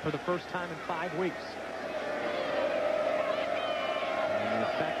tonight for the first time in 5 weeks. And the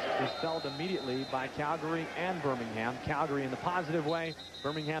effect was felt immediately by Calgary and Birmingham. Calgary in the positive way,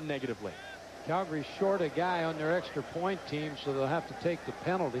 Birmingham negatively. Calgary's short a guy on their extra point team, so they'll have to take the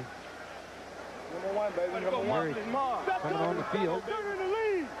penalty. Number 1, baby. Number 1. Coming on the field.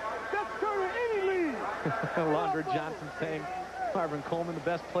 Alondra Johnson saying Marvin Coleman, the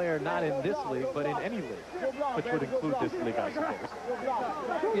best player not in this league, but in any league, which would include this league, I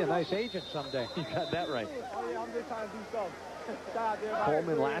suppose. Be a nice agent someday. You got that right.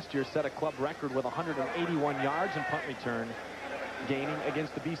 Coleman last year set a club record with 181 yards in punt return, gaining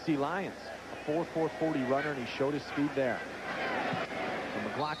against the BC Lions. A 4.40 runner, and he showed his speed there. So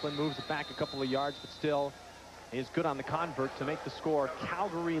McLaughlin moves it back a couple of yards, but still is good on the convert to make the score.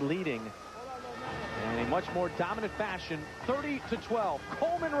 Calgary leading in a much more dominant fashion, 30-12.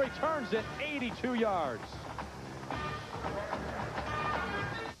 Coleman returns it 82 yards.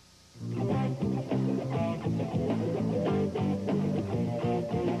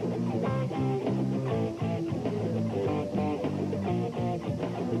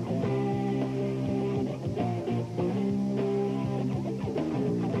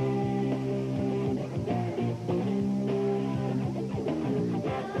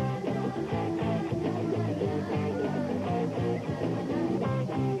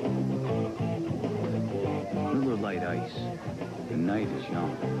 The night is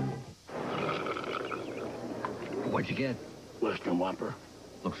young. What'd you get? Western Whopper.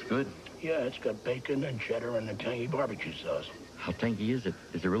 Looks good. Yeah, it's got bacon and cheddar and a tangy barbecue sauce. How tangy is it?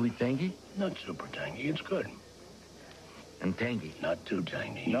 Is it really tangy? Not super tangy. It's good. And tangy? Not too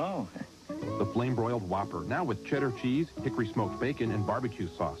tangy. No. The flame-broiled Whopper, now with cheddar cheese, hickory smoked bacon, and barbecue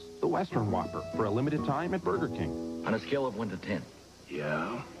sauce. The Western Whopper, for a limited time at Burger King. On a scale of 1 to 10.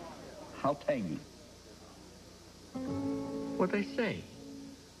 Yeah? How tangy? What'd they say?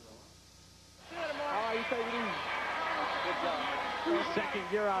 Second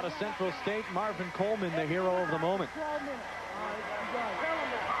year out of Central State, Marvin Coleman, the hero of the moment.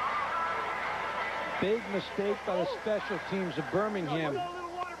 Big mistake by the special teams of Birmingham.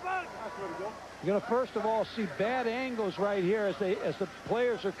 You're going to first of all see bad angles right here as the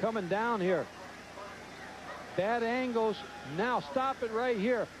players are coming down here. Bad angles. Now stop it right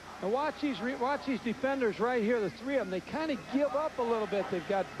here. And watch these defenders right here, the three of them. They kind of give up a little bit. They've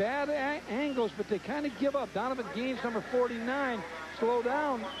got bad angles, but they kind of give up. Donovan Gaines, number 49, slow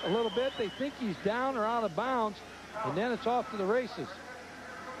down a little bit. They think he's down or out of bounds, and then it's off to the races.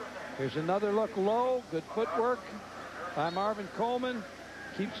 Here's another look low. Good footwork by Marvin Coleman.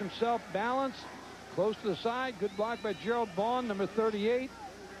 Keeps himself balanced. Close to the side. Good block by Gerald Vaughn, number 38.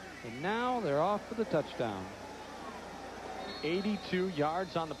 And now they're off for the touchdown. 82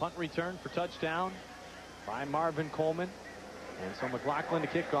 yards on the punt return for touchdown by Marvin Coleman. And so McLaughlin to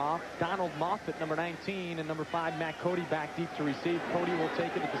kick off. Donald Moffitt, number 19, and number 5, Matt Cody, back deep to receive. Cody will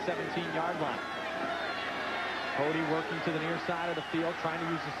take it at the 17-yard line. Cody working to the near side of the field, trying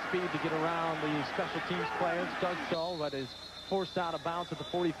to use his speed to get around the special teams players. Does so, but is forced out of bounds at the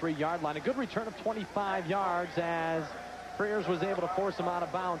 43-yard line. A good return of 25 yards as Frears was able to force him out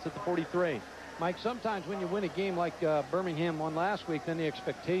of bounds at the 43. Mike, sometimes when you win a game like Birmingham won last week, then the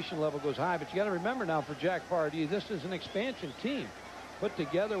expectation level goes high. But you got to remember now for Jack Pardee, this is an expansion team put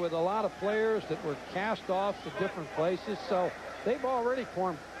together with a lot of players that were cast off to different places. So they've already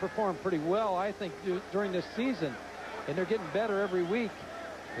performed pretty well, I think, during this season. And they're getting better every week.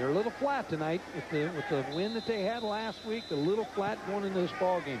 They're a little flat tonight with the win that they had last week. A little flat going into this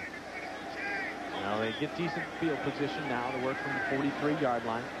ball game. Now they get decent field position now to work from the 43-yard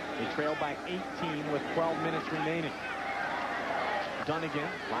line. They trail by 18 with 12 minutes remaining. Dunnigan,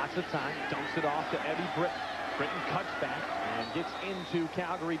 lots of time, dumps it off to Eddie Britton. Britton cuts back and gets into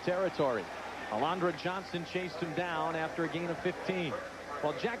Calgary territory. Alondra Johnson chased him down after a gain of 15.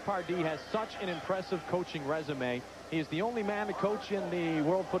 Well, Jack Pardee has such an impressive coaching resume. He is the only man to coach in the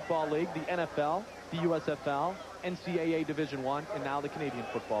World Football League, the NFL, the USFL, NCAA Division I, and now the Canadian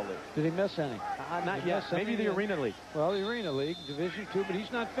Football League. Did he miss any? Not yet. Maybe the Arena League. Well, the Arena League, Division II, but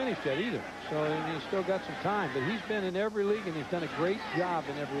he's not finished yet either. So he's still got some time. But he's been in every league, and he's done a great job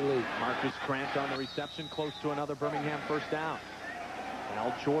in every league. Marcus Grant on the reception, close to another Birmingham first down.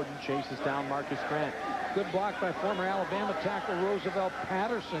 Al Jordan chases down Marcus Grant. Good block by former Alabama tackle Roosevelt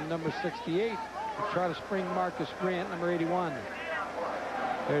Patterson, number 68, to try to spring Marcus Grant, number 81.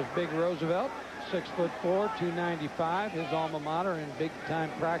 There's big Roosevelt, 6'4", 295, his alma mater in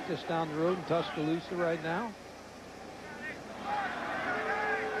big-time practice down the road in Tuscaloosa right now.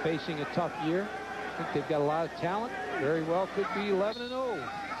 Facing a tough year. I think they've got a lot of talent. Very well could be 11-0,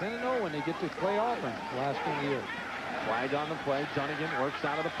 10-0 when they get to play Auburn last game of the year. Flag on the play. Dunnigan works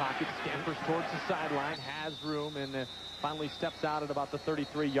out of the pocket, scampers towards the sideline, has room, and finally steps out at about the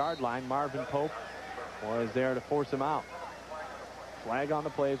 33-yard line. Marvin Pope was there to force him out. Flag on the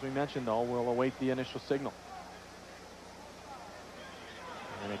play, as we mentioned, though. We'll await the initial signal.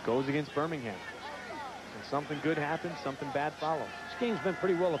 And it goes against Birmingham. And something good happens, something bad follows. This game's been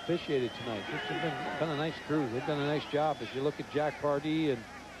pretty well officiated tonight. It's been a nice crew. They've done a nice job. As you look at Jack Pardee and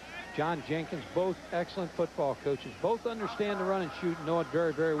John Jenkins, both excellent football coaches. Both understand the run and shoot and know it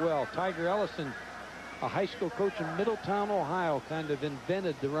very, very well. Tiger Ellison, a high school coach in Middletown, Ohio, kind of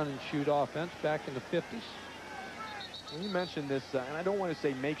invented the run and shoot offense back in the 50s. You mentioned this, and I don't want to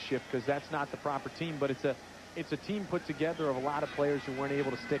say makeshift because that's not the proper team, but it's a team put together of a lot of players who weren't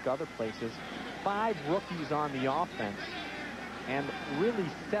able to stick other places. 5 rookies on the offense and really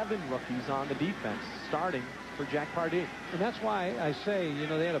 7 rookies on the defense starting for Jack Pardee. And that's why I say, you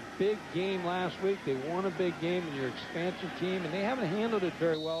know, they had a big game last week. They won a big game in your expansion team, and they haven't handled it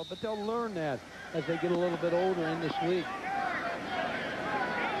very well, but they'll learn that as they get a little bit older in this league.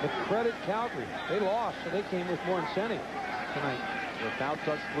 But credit Calgary. They lost, so they came with more incentive tonight. Without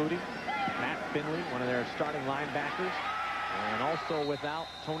Doug Flutie, Matt Finley, one of their starting linebackers, and also without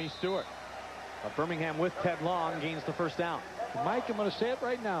Tony Stewart. But Birmingham with Ted Long gains the first down. Mike, I'm going to say it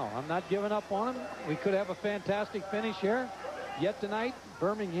right now. I'm not giving up on him. We could have a fantastic finish here. Yet tonight,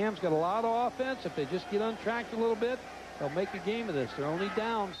 Birmingham's got a lot of offense. If they just get untracked a little bit, they'll make a game of this. They're only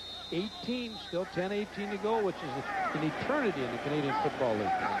down 18, still 10-18 to go, which is an eternity in the Canadian Football League.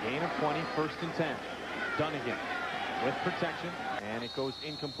 A gain of 20, 1st and 10. Dunnigan with protection, and it goes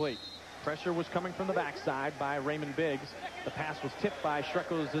incomplete. Pressure was coming from the backside by Raymond Biggs. The pass was tipped by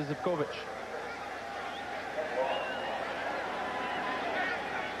Shreko Zizivkovic.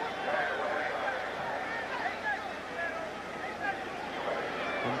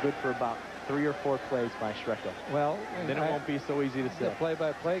 Good for about 3 or 4 plays by Shreko. Well, then it won't be so easy to say. The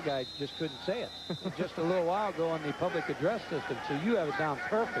play-by-play guy just couldn't say it. Just a little while ago on the public address system, so you have it down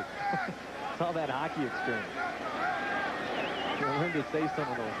perfect. It's all that hockey experience. You learn to say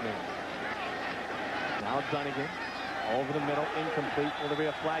some of those names. Now Dunnigan Over the middle, incomplete. Will there be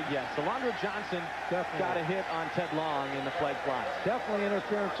a flag? Yes. Alondra Johnson got a hit on Ted Long, and the flag flies. Definitely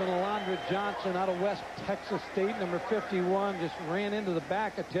interference on Alondra Johnson out of West Texas State, number 51. Just ran into the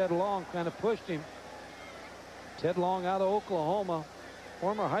back of Ted Long, kind of pushed him. Ted Long out of Oklahoma,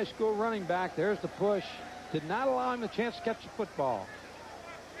 former high school running back. There's the push. Did not allow him a chance to catch the football.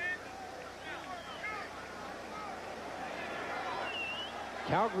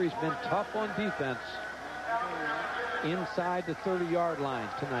 Calgary's been tough on defense inside the 30-yard line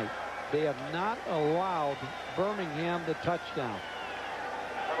tonight. They have not allowed Birmingham the touchdown.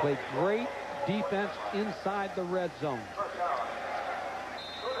 Played great defense inside the red zone.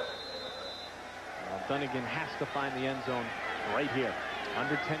 Well, Dunnigan has to find the end zone right here.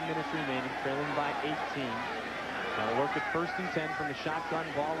 Under 10 minutes remaining, trailing by 18. Now work at 1st and 10 from the shotgun,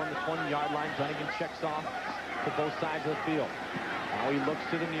 ball on the 20-yard line. Dunnigan checks off to both sides of the field. Now he looks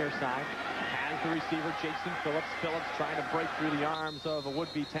to the near side. Has the receiver, Jason Phillips. Phillips trying to break through the arms of a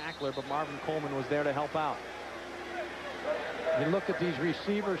would-be tackler, but Marvin Coleman was there to help out. You look at these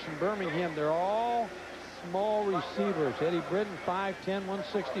receivers from Birmingham, they're all small receivers. Eddie Britton, 5'10",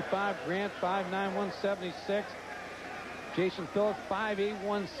 165. Grant, 5'9", 176. Jason Phillips, 5'8",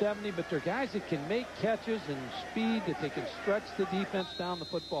 170. But they're guys that can make catches and speed, that they can stretch the defense down the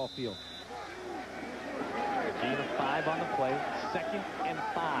football field. Gain of 5 on the play. 2nd and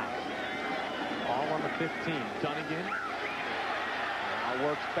 5. Ball on the 15. Dunnigan now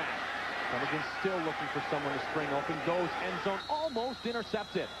works back. Dunnigan still looking for someone to spring open. Goes end zone, almost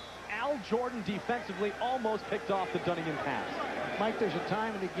intercepted. Al Jordan defensively almost picked off the Dunnigan pass. Mike, there's a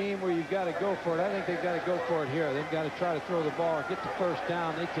time in the game where you've got to go for it. I think they've got to go for it here. They've got to try to throw the ball and get the first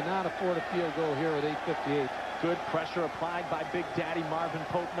down. They cannot afford a field goal here with 8:58. Good pressure applied by Big Daddy Marvin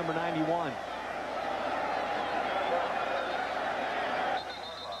Pope, number 91.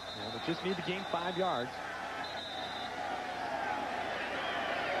 They just need to gain 5 yards.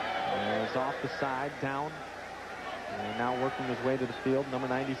 It's off the side, down. And now working his way to the field, number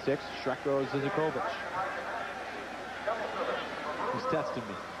 96, Shreko Zizakovic. He's testing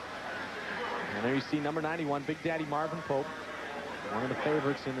me. And there you see number 91, Big Daddy Marvin Pope, one of the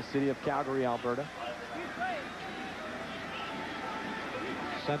favorites in the city of Calgary, Alberta.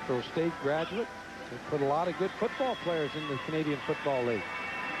 Central State graduate. They put a lot of good football players in the Canadian Football League.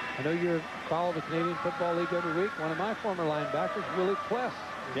 I know you follow the Canadian Football League every week. One of my former linebackers, Willie Pless,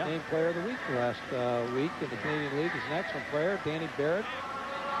 was named Player of the Week last week in the Canadian League. He's an excellent player. Danny Barrett,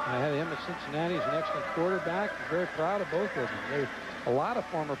 I had him at Cincinnati. He's an excellent quarterback. I'm very proud of both of them. There's a lot of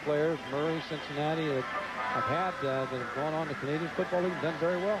former players, Murray, Cincinnati, that I've had that have gone on the Canadian Football League and done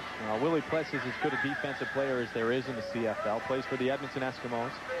very well. Willie Pless is as good a defensive player as there is in the CFL. Plays for the Edmonton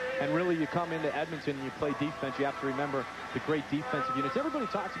Eskimos. And really, you come into Edmonton and you play defense, you have to remember the great defensive units. Everybody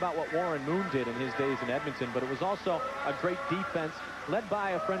talks about what Warren Moon did in his days in Edmonton, but it was also a great defense led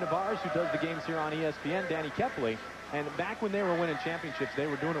by a friend of ours who does the games here on ESPN, Danny Kepley. And back when they were winning championships, they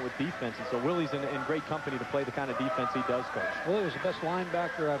were doing it with defense. And so Willie's in great company to play the kind of defense he does, Coach. Willie was the best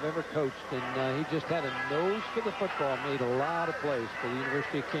linebacker I've ever coached, and he just had a nose for the football, made a lot of plays for the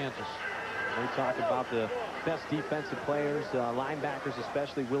University of Kansas. We talk about the best defensive players, linebackers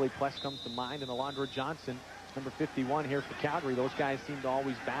especially. Willie Pless comes to mind, and Alondra Johnson, number 51 here for Calgary. Those guys seem to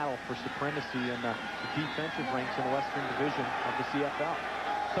always battle for supremacy in the defensive ranks in the Western Division of the CFL.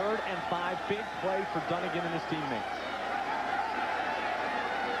 3rd and 5, big play for Dunnigan and his teammates.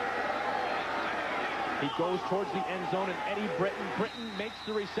 He goes towards the end zone, and Eddie Britton. Britton makes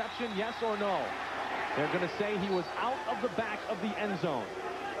the reception, yes or no? They're going to say he was out of the back of the end zone.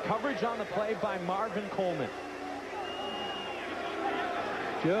 Coverage on the play by Marvin Coleman.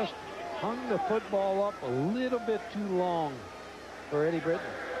 Just hung the football up a little bit too long for Eddie Britton.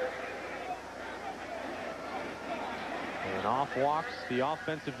 And off walks the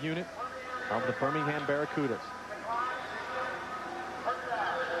offensive unit of the Birmingham Barracudas.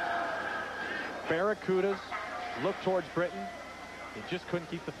 Barracudas look towards Britton. He just couldn't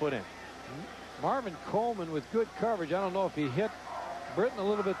keep the foot in. Marvin Coleman with good coverage. I don't know if he hit Britton a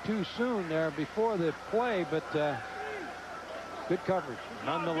little bit too soon there before the play, but good coverage.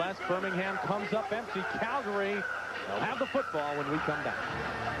 Nonetheless, Birmingham comes up empty. Calgary will have the football when we come back.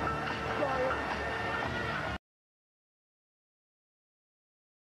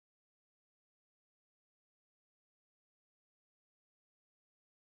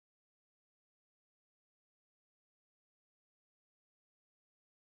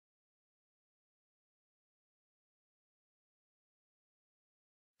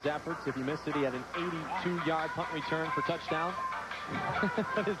 Efforts. If you missed it, he had an 82-yard punt return for touchdown.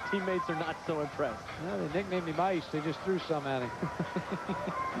 But his teammates are not so impressed. Well, they nicknamed him Ice. They just threw some at him.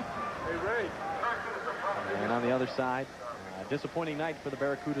 Hey, Ray. And on the other side, disappointing night for the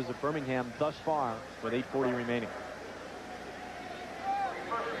Barracudas of Birmingham thus far with 8:40 remaining.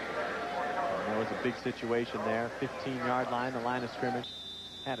 And there was a big situation there. 15-yard line, the line of scrimmage.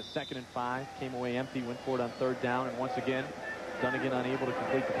 Had a 2nd and 5. Came away empty, went for it on 3rd down. And once again, Dunnigan unable to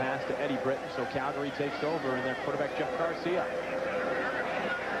complete the pass to Eddie Britton. So Calgary takes over, and their quarterback, Jeff Garcia.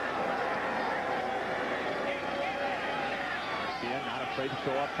 Garcia not afraid to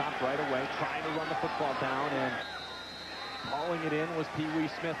go up top right away, trying to run the football down, and hauling it in was Pee Wee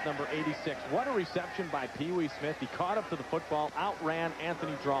Smith, number 86. What a reception by Pee Wee Smith. He caught up to the football, outran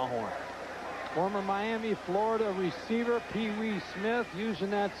Anthony Drawhorn. Former Miami, Florida receiver Pee Wee Smith using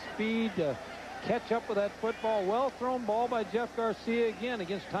that speed to catch up with that football. Well thrown ball by Jeff Garcia again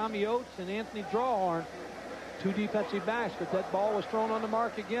against Tommy Oates and Anthony Drawhorn. 2 defensive backs, but that ball was thrown on the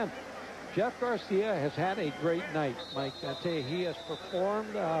mark again. Jeff Garcia has had a great night, Mike. I tell you, he has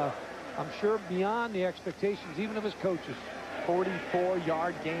performed, I'm sure, beyond the expectations, even of his coaches.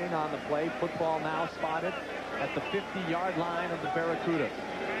 44-yard gain on the play. Football now spotted at the 50-yard line of the Barracudas.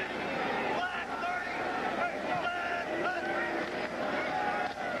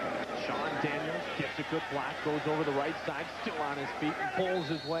 Sean Daniels gets a good block, goes over the right side, still on his feet, and pulls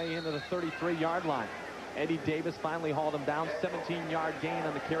his way into the 33-yard line. Eddie Davis finally hauled him down. 17-yard gain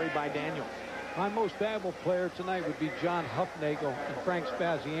on the carry by Daniels. My most valuable player tonight would be John Huffnagel and Frank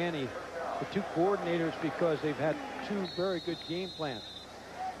Spaziani, the 2 coordinators, because they've had 2 very good game plans.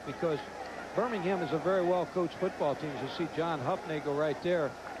 Because Birmingham is a very well-coached football team. As you see John Huffnagel right there.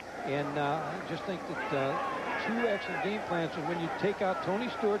 And I just think that 2 excellent game plans. And when you take out Tony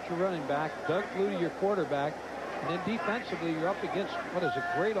Stewart, your running back, Doug Flutie, your quarterback, and then defensively, you're up against what is a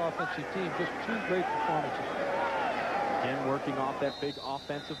great offensive team. Just 2 great performances. Again, working off that big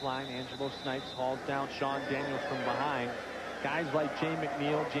offensive line, Angelo Snipes hauls down Sean Daniels from behind. Guys like Jay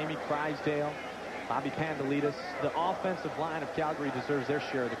McNeil, Jamie Crysdale, Bobby Pandelitis. The offensive line of Calgary deserves their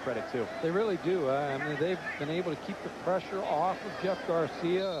share of the credit, too. They really do. I mean, they've been able to keep the pressure off of Jeff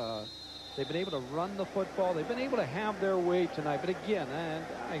Garcia. They've been able to run the football. They've been able to have their way tonight. But again, and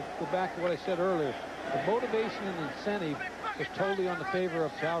I go back to what I said earlier, the motivation and incentive is totally on the favor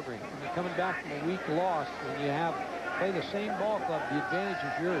of Calgary. When you're coming back from a weak loss, when you play the same ball club, the advantage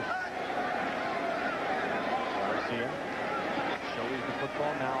is yours. Garcia shows the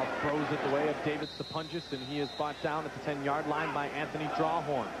football now, throws it the way of David Sapunjas, and he is brought down at the 10-yard line by Anthony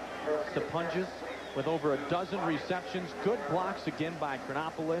Drawhorn. Sapunjas with over a dozen receptions. Good blocks again by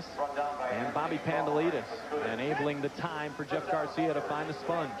Chronopoulos and Bobby Pandelitis, enabling the time for Jeff Garcia to find the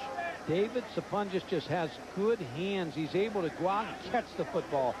sponge. David Sapunjas just has good hands. He's able to go out and catch the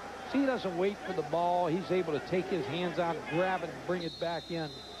football. See, he doesn't wait for the ball. He's able to take his hands out, grab it, and bring it back in.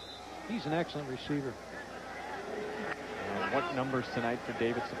 He's an excellent receiver. And what numbers tonight for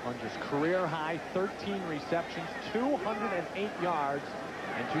David Sapunjas? Career high, 13 receptions, 208 yards,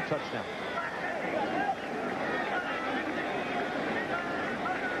 and 2 touchdowns.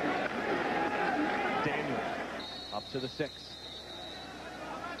 Daniels up to the 6.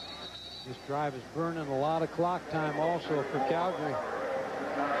 This drive is burning a lot of clock time also for Calgary.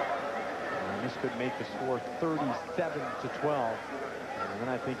 And this could make the score 37-12. And then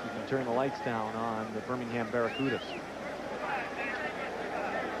I think you can turn the lights down on the Birmingham Barracudas.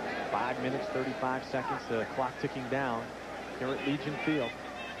 5 minutes, 35 seconds, the clock ticking down here at Legion Field.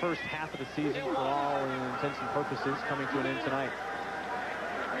 First half of the season, for all intents and purposes, coming to an end tonight.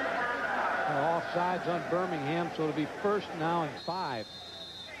 Offsides on Birmingham, so it'll be 1st now and 5.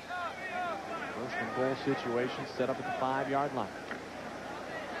 1st and goal situation set up at the 5-yard line.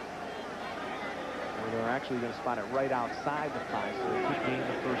 Well, they're actually going to spot it right outside the 5, so they could gain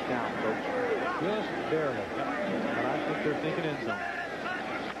the 1st down, folks. Just barely. But I think they're thinking end zone.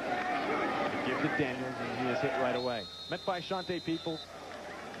 They give to Daniels, and he is hit right away. Met by Shante Peoples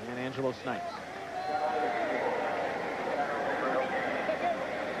and Angelo Snipes.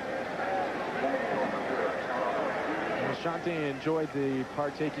 Shante enjoyed the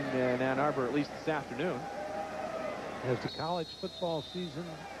partaking in Ann Arbor, at least this afternoon. As the college football season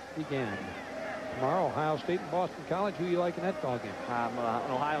began. Tomorrow, Ohio State and Boston College. Who you like in that ball game? I'm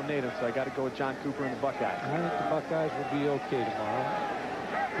an Ohio native, so I got to go with John Cooper and the Buckeyes. I think the Buckeyes will be okay tomorrow.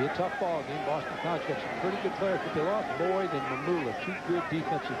 Be a tough ball game. Boston College got some pretty good players, but they lost Boyd and Mamula, 2 good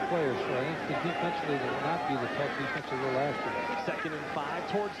defensive players. So I think defensively they will not be the tough defense they were last year. 2nd and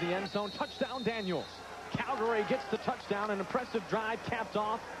 5 towards the end zone. Touchdown, Daniels. Calgary gets the touchdown. An impressive drive capped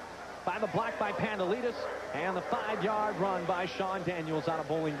off by the block by Pandelitis and the 5-yard run by Sean Daniels out of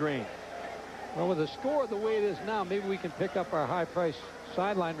Bowling Green. Well, with the score the way it is now, maybe we can pick up our high-priced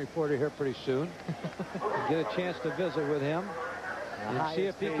sideline reporter here pretty soon and get a chance to visit with him. See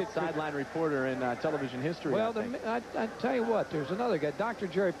if he could sideline reporter in television history. Well, I tell you what, there's another guy. Dr.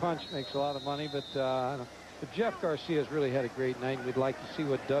 Jerry Punch makes a lot of money, but Jeff Garcia has really had a great night, and we'd like to see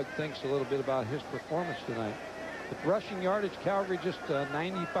what Doug thinks a little bit about his performance tonight. The rushing yardage, Calgary just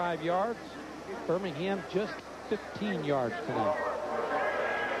 95 yards. Birmingham just 15 yards tonight.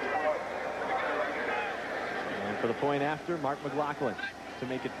 And for the point after, Mark McLaughlin to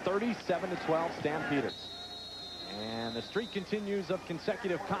make it 37-12 Stampeders. And the streak continues of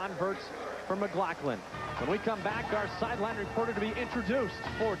consecutive converts for McLaughlin. When we come back, our sideline reporter to be introduced.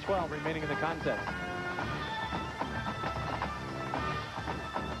 4:12 remaining in the contest.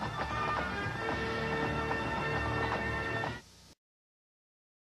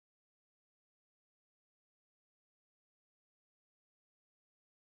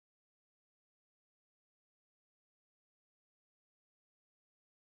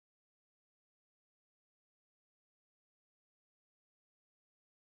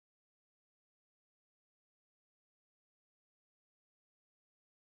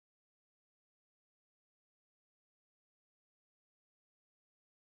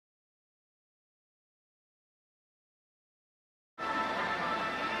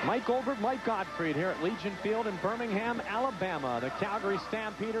 Mike Goldberg, Mike Gottfried here at Legion Field in Birmingham, Alabama. The Calgary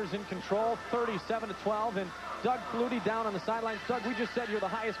Stampeders in control, 37-12, and Doug Flutie down on the sidelines. Doug, we just said you're the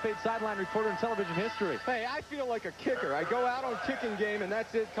highest paid sideline reporter in television history. Hey, I feel like a kicker. I go out on kicking game, and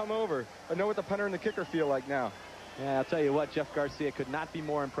that's it, come over. I know what the punter and the kicker feel like now. Yeah, I'll tell you what, Jeff Garcia could not be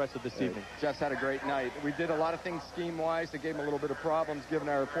more impressive this evening. Jeff's had a great night. We did a lot of things scheme-wise that gave him a little bit of problems, given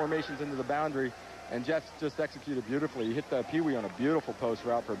our formations into the boundary. And Jeff just executed beautifully. He hit the Pee-wee on a beautiful post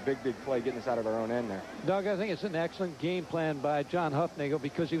route for a big, big play, getting us out of our own end there. Doug, I think it's an excellent game plan by John Huffnagel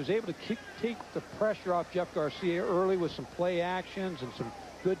because he was able to take the pressure off Jeff Garcia early with some play actions and some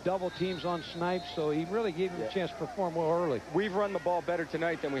good double teams on snipes, so he really gave him a chance to perform well early. We've run the ball better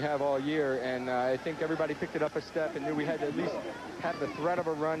tonight than we have all year, and I think everybody picked it up a step and knew we had to at least have the threat of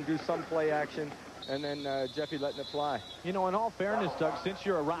a run, do some play action, and then Jeffy letting it fly. You know, in all fairness, Doug, since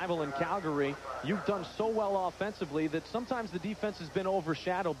your arrival in Calgary, you've done so well offensively that sometimes the defense has been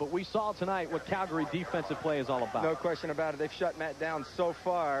overshadowed, but we saw tonight what Calgary defensive play is all about. No question about it. They've shut Matt down so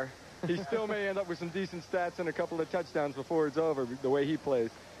far. He still may end up with some decent stats and a couple of touchdowns before it's over, the way he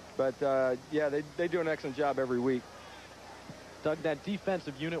plays. But, yeah, they do an excellent job every week. Doug, that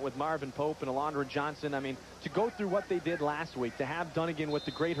defensive unit with Marvin Pope and Alondra Johnson, I mean, to go through what they did last week, to have Dunnigan with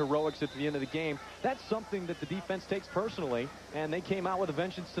the great heroics at the end of the game, that's something that the defense takes personally, and they came out with a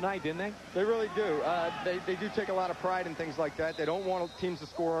vengeance tonight, didn't they? They really do. They do take a lot of pride in things like that. They don't want teams to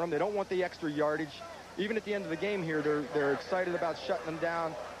score on them. They don't want the extra yardage. Even at the end of the game here, they're excited about shutting them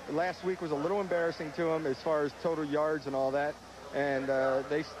down. Last week was a little embarrassing to them as far as total yards and all that. And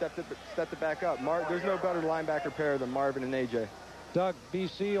they stepped it back up. There's no better linebacker pair than Marvin and AJ. Doug,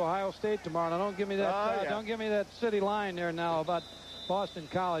 BC, Ohio State tomorrow. Now, don't give me that. Don't give me that city line there now about Boston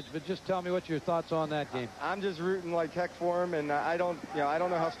College. But just tell me what your thoughts on that game. I'm just rooting like heck for them, and I don't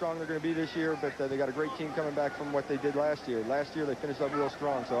know how strong they're going to be this year. But they got a great team coming back from what they did last year. Last year they finished up real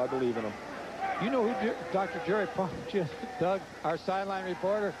strong, so I believe in them. You know who Dr. Jerry Punch is, Doug, our sideline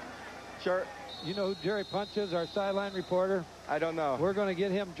reporter? Sure. You know who Jerry Punch is, our sideline reporter? I don't know. We're going to get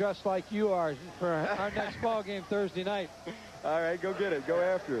him dressed like you are for our next ball game Thursday night. All right, go get it. Go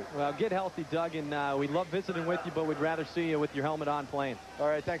after it. Well, get healthy, Doug, and we love visiting with you, but we'd rather see you with your helmet on playing. All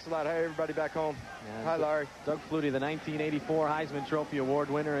right, thanks a lot. Hey, everybody back home. Hi, Larry. Doug Flutie, the 1984 Heisman Trophy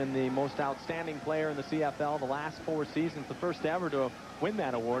Award winner and the most outstanding player in the CFL the last 4 seasons, the first ever to win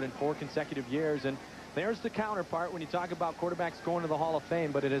that award in 4 consecutive years. And there's the counterpart when you talk about quarterbacks going to the Hall of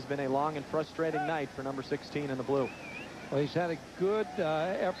Fame, but it has been a long and frustrating night for number 16 in the blue. Well, he's had a good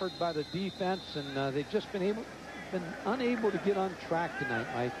effort by the defense, and they've just been unable to get on track tonight,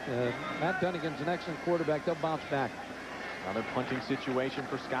 Mike. Matt Dunnigan's an excellent quarterback. They'll bounce back. Another punting situation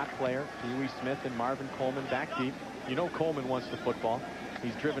for Scott Player, Pee-wee Smith, and Marvin Coleman back deep. You know Coleman wants the football.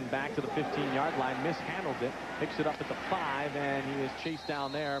 He's driven back to the 15-yard line, mishandled it, picks it up at the 5, and he is chased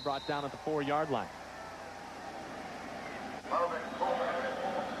down there, brought down at the 4-yard line.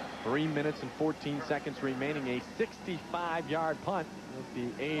 3 minutes and 14 seconds remaining. A 65-yard punt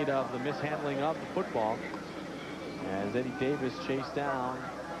with the aid of the mishandling of the football. As Eddie Davis chased down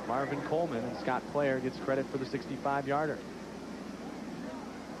Marvin Coleman, and Scott Player gets credit for the 65-yarder.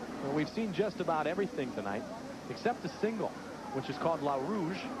 Well, we've seen just about everything tonight, except the single, which is called La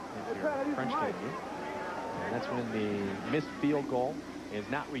Rouge, if you're French Canadian. And that's when the missed field goal is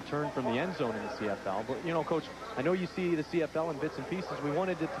not returned from the end zone in the CFL. But, you know, Coach, I know you see the CFL in bits and pieces. We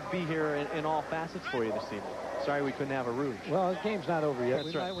wanted it to be here in all facets for you this evening. Sorry we couldn't have a Rouge. Well, the game's not over yet.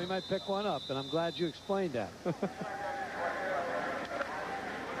 That's right. We might pick one up, and I'm glad you explained that.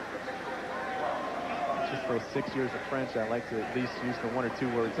 Just those 6 years of French, I like to at least use the 1 or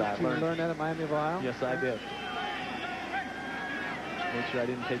 2 words I Did you learned. learn that at Miami of Ohio? Yes, I did. Make sure I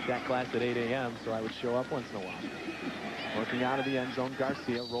didn't take that class at 8 a.m., so I would show up once in a while. Working out of the end zone,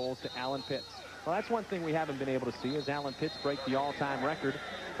 Garcia rolls to Alan Pitts. Well, that's one thing we haven't been able to see is Alan Pitts break the all-time record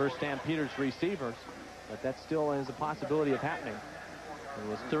for Stampeders receivers. But that still is a possibility of happening. He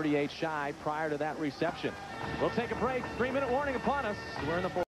was 38 shy prior to that reception. We'll take a break. 3-minute warning upon us. We're in the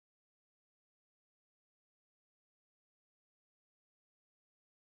fourth.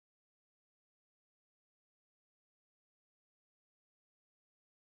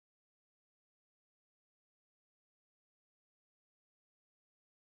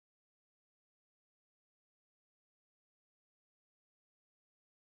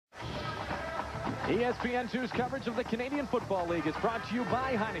 ESPN2's coverage of the Canadian Football League is brought to you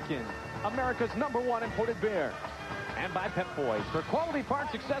by Heineken, America's #1 imported beer, and by Pep Boys. For quality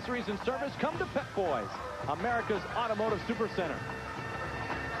parts, accessories, and service, come to Pep Boys, America's automotive supercenter.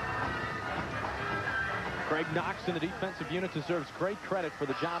 Greg Knox in the defensive unit deserves great credit for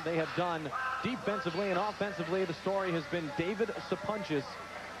the job they have done defensively and offensively. The story has been David Sapunchis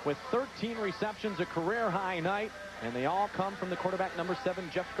with 13 receptions, a career-high night, and they all come from the quarterback number 7,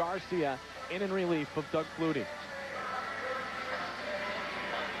 Jeff Garcia, in relief of Doug Flutie.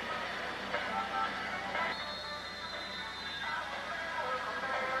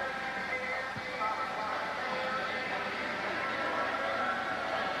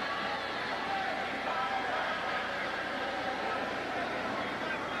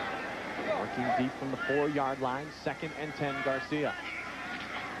 Working deep from the 4-yard line, 2nd and 10, Garcia.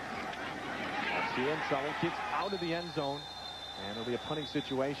 Garcia in trouble, gets out of the end zone, and it'll be a punting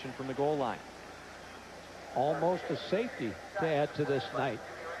situation from the goal line. Almost a safety to add to this night.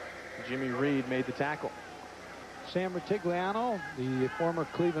 Jimmy Reed made the tackle. Sam Rutigliano, the former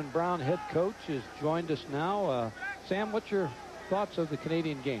Cleveland Brown head coach, has joined us now. Sam, what's your thoughts of the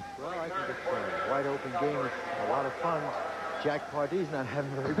Canadian game? Well, I think it's a wide open game. It's a lot of fun. Jack Pardee's not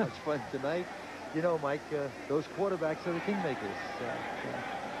having very much fun tonight. You know, Mike, those quarterbacks are the kingmakers.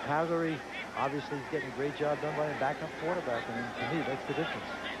 Calgary obviously is getting a great job done by a backup quarterback, and to me, that's the difference.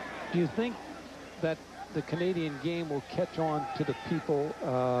 Do you think that the Canadian game will catch on to the people?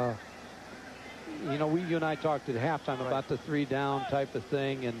 You know, you and I talked at halftime about the 3-down type of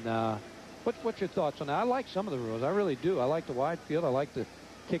thing, and what's your thoughts on that? I like some of the rules. I really do. I like the wide field. I like the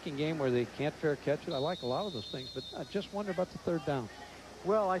kicking game where they can't fair catch it. I like a lot of those things, but I just wonder about the 3rd down.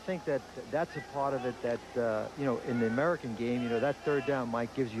 Well, I think that's a part of it that, you know, in the American game, you know, that 3rd down,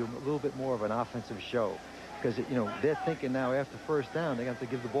 Mike, gives you a little bit more of an offensive show. Because, you know, they're thinking now after 1st down, they have to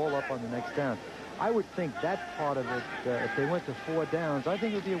give the ball up on the next down. I would think that part of it, if they went to 4 downs, I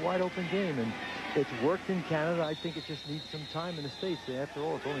think it would be a wide open game. And it's worked in Canada. I think it just needs some time in the States. After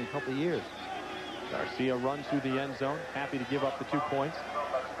all, it's only a couple of years. Garcia runs through the end zone, happy to give up the 2 points.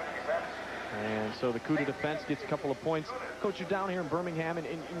 And so the Cuda defense gets a couple of points. Coach, you're down here in Birmingham, and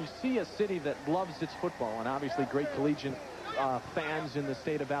you see a city that loves its football, and obviously great collegiate fans in the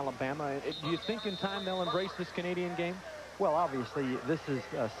state of Alabama. Do you think in time they'll embrace this Canadian game? Well, obviously, this is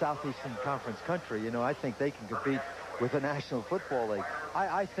Southeastern Conference country. You know, I think they can compete with the National Football League.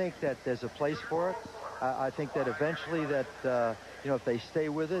 I think that there's a place for it. I think that eventually that, you know, if they stay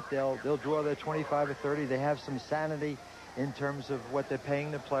with it, they'll draw their 25 or 30. They have some sanity in terms of what they're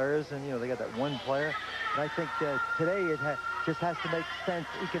paying the players, and you know they got that one player. And I think that today it just has to make sense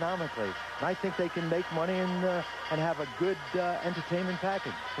economically. And I think they can make money and have a good entertainment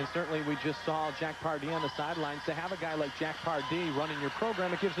package. And certainly we just saw Jack Pardee on the sidelines. To have a guy like Jack Pardee running your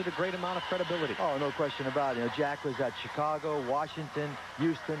program, it gives it a great amount of credibility. Oh, no question about it. You know, Jack was at Chicago, Washington,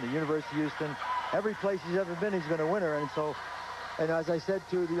 Houston, the University of Houston. Every place he's ever been, he's been a winner, and so. And as I said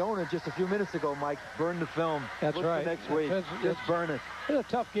to the owner just a few minutes ago, Mike, burn the film. That's Look right. for next week. Just burn it. It's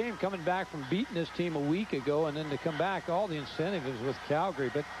a tough game coming back from beating this team a week ago, and then to come back, all the incentive is with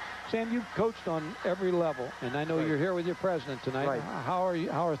Calgary. But Sam, you've coached on every level, and I know you're here with your president tonight. Right. How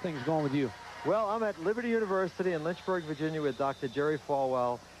are things going with you? Well, I'm at Liberty University in Lynchburg, Virginia, with Dr. Jerry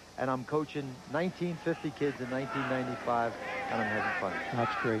Falwell, and I'm coaching 1950 kids in 1995, and I'm having fun.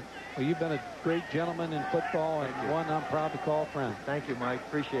 That's great. Well, you've been a great gentleman in football, and one I'm proud to call friend. Thank you, Mike.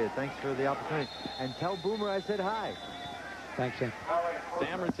 Appreciate it. Thanks for the opportunity. And tell Boomer I said hi. Thanks, Sam.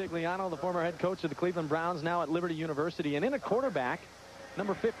 Sam Rutigliano, the former head coach of the Cleveland Browns, now at Liberty University. And in a quarterback,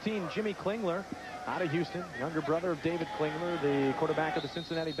 number 15, Jimmy Klingler, out of Houston, younger brother of David Klingler, the quarterback of the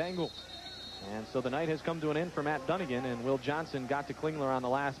Cincinnati Bengals. And so the night has come to an end for Matt Dunnigan, and Will Johnson got to Klingler on the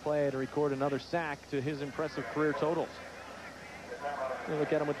last play to record another sack to his impressive career totals. You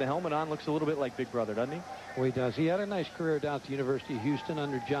look at him with the helmet on, looks a little bit like Big Brother, doesn't he? Well, he does. He had a nice career down at the University of Houston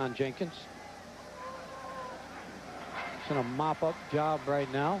under John Jenkins. in a mop-up job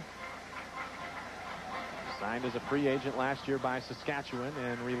right now. Signed as a free agent last year by Saskatchewan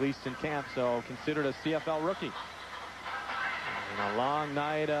and released in camp, so considered a CFL rookie. And a long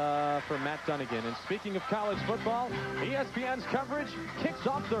night for Matt Dunnigan. And speaking of college football, ESPN's coverage kicks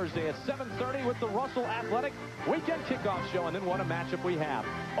off Thursday at 7:30 with the Russell Athletic Weekend Kickoff Show. And then what a matchup we have.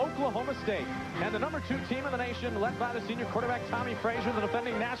 Oklahoma State and the #2 team in the nation, led by the senior quarterback Tommy Frazier, the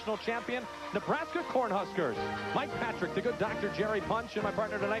defending national champion, Nebraska Cornhuskers. Mike Patrick, the good Dr. Jerry Punch, and my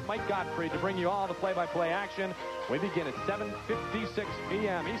partner tonight, Mike Godfrey, to bring you all the play-by-play action. We begin at 7:56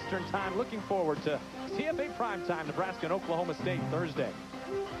 p.m. Eastern Time. Looking forward to CFA primetime, Nebraska and Oklahoma State Thursday.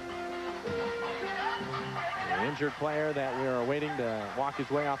 The injured player that we are waiting to walk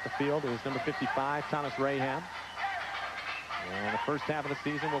his way off the field is number 55, Thomas Raham. And the first half of the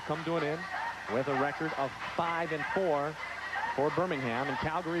season will come to an end with a record of 5-4 for Birmingham, and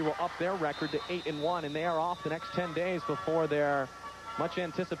Calgary will up their record to 8-1, and they are off the next 10 days before their much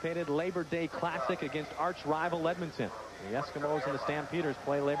anticipated Labor Day Classic against arch rival Edmonton. The Eskimos and the Stampeders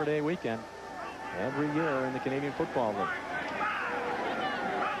play Labor Day weekend every year in the Canadian Football League.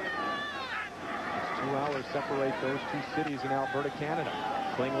 It's 2 hours separate those two cities in Alberta, Canada.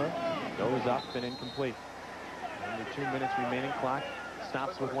 Klingler goes up and incomplete. Under 2 minutes remaining. Clock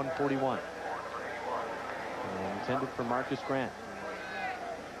stops with 1:41. Intended for Marcus Grant.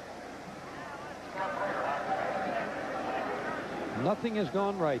 Nothing has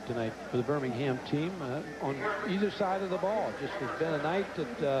gone right tonight for the Birmingham team on either side of the ball. Just has been a night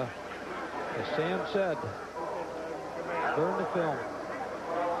that, as Sam said, burn the film.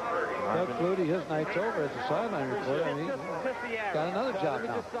 Doug Flutie, his night's over as a sideline reporter. I mean, he's got another job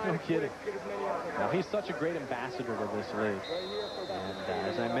now. No kidding. Now, he's such a great ambassador to this league. And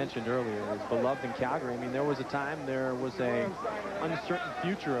as I mentioned earlier, he's beloved in Calgary. I mean, there was a time there was a uncertain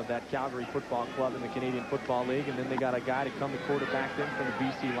future of that Calgary football club in the Canadian Football League, and then they got a guy to come to quarterback them from the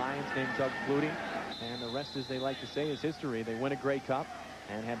BC Lions named Doug Flutie. And the rest, as they like to say, is history. They win a Grey Cup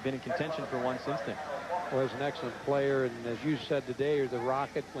and have been in contention for one since then. Well, he's an excellent player, and as you said today, the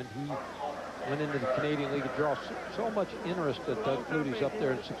Rocket, when he went into the Canadian League, it draws so much interest that Doug Flutie's up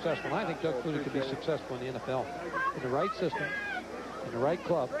there and successful. And I think Doug Flutie could be successful in the NFL. In the right system, in the right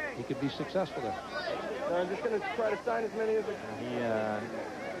club, he could be successful there. I'm just going to try to sign as many as I can.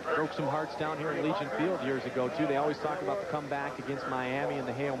 He broke some hearts down here in Legion Field years ago, too. They always talk about the comeback against Miami and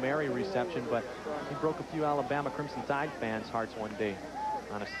the Hail Mary reception, but he broke a few Alabama Crimson Tide fans' hearts one day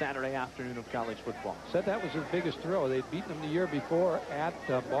on a Saturday afternoon of college football. Said that was his biggest thrill. They'd beaten him the year before at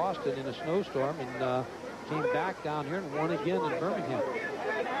Boston in a snowstorm, and came back down here and won again in Birmingham.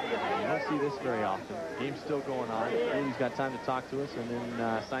 You don't see this very often. Game's still going on. He's got time to talk to us and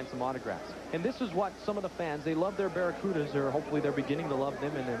then sign some autographs. And this is what some of the fans, they love their Barracudas, or hopefully they're beginning to love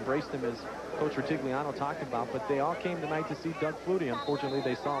them and embrace them, as Coach Rutigliano talked about. But they all came tonight to see Doug Flutie. Unfortunately,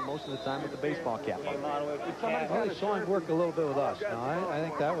 they saw him most of the time with the baseball cap on. Well, they saw him work a little bit with us. Now, I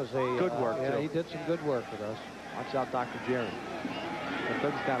think that was a good work. Yeah, he did some good work with us. Watch out, Dr. Jerry.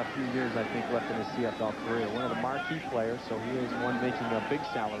 Doug's got a few years, I think, left in his CFL career. One of the marquee players, so he is one making a big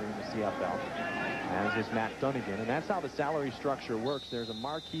salary in the CFL, as is Matt Dunnigan. And that's how the salary structure works. There's a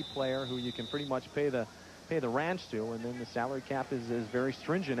marquee player who you can pretty much pay the ranch to, and then the salary cap is very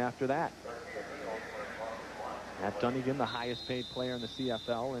stringent after that. Matt Dunnigan, the highest paid player in the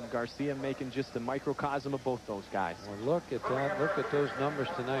CFL, and Garcia making just a microcosm of both those guys. Well, look at that. Look at those numbers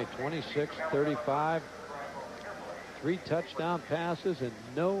tonight. 26, 35. 3 touchdown passes and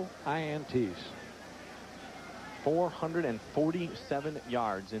no INTs. 447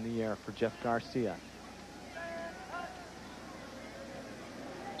 yards in the air for Jeff Garcia.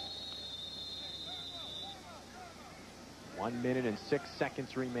 One minute and 6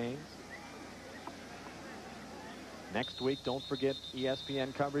 seconds remains. Next week, don't forget,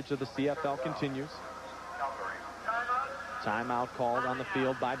 ESPN coverage of the CFL continues. Timeout called on the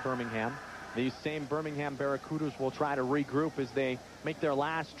field by Birmingham. These same Birmingham Barracudas will try to regroup as they make their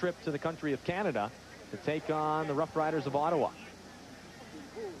last trip to the country of Canada to take on the Rough Riders of Ottawa.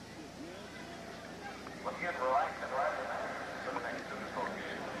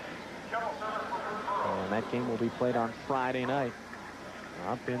 And that game will be played on Friday night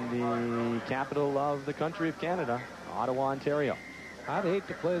up in the capital of the country of Canada, Ottawa, Ontario. I'd hate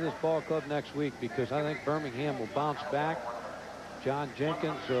to play this ball club next week because I think Birmingham will bounce back. John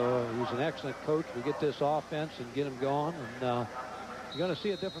Jenkins, who's an excellent coach, will get this offense and get him going. And you're going to see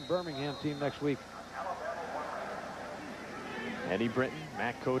a different Birmingham team next week. Eddie Britton,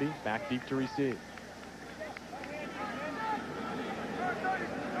 Matt Cody, back deep to receive.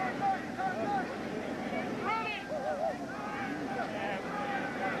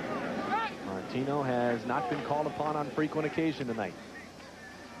 Martino has not been called upon on frequent occasion tonight.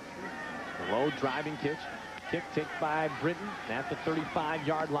 The low driving kick taken by Britton at the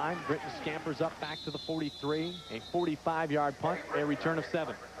 35-yard line. Britton scampers up back to the 43. A 45-yard punt, a return of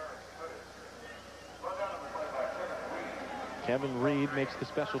 7. Kevin Reed makes the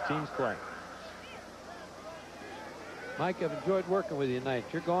special teams play. Mike, I've enjoyed working with you tonight.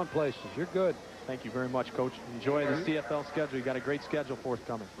 You're going places. You're good. Thank you very much, Coach. Enjoy the CFL schedule. You got a great schedule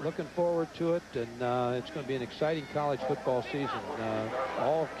forthcoming. Looking forward to it, and it's going to be an exciting college football season.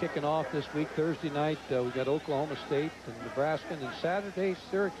 All kicking off this week. Thursday night, we got Oklahoma State and Nebraska, and then Saturday,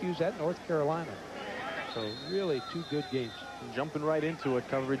 Syracuse at North Carolina. So really 2 good games. Jumping right into it,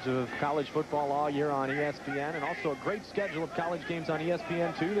 coverage of college football all year on ESPN, and also a great schedule of college games on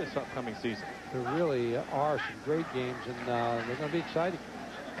ESPN2 this upcoming season. There really are some great games, and they're going to be exciting.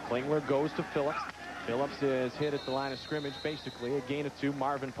 Klingler goes to Phillips. Phillips is hit at the line of scrimmage, basically a gain of 2.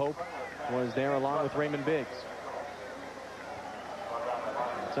 Marvin Pope was there along with Raymond Biggs.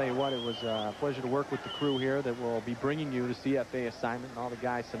 I'll tell you what, it was a pleasure to work with the crew here that will be bringing you the CFA assignment and all the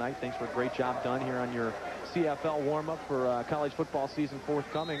guys tonight. Thanks for a great job done here on your CFL warm-up for college football season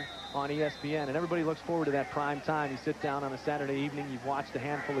forthcoming on ESPN. And everybody looks forward to that prime time. You sit down on a Saturday evening, you've watched a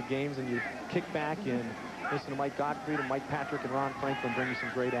handful of games, and you kick back and listen to Mike Gottfried and Mike Patrick and Ron Franklin bring you some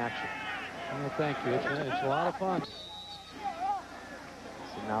great action. Well, thank you. It's a lot of fun.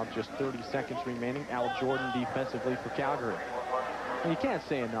 So now just 30 seconds remaining. Al Jordan defensively for Calgary. And you can't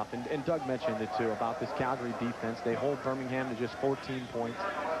say enough, and Doug mentioned it too, about this Calgary defense. They hold Birmingham to just 14 points,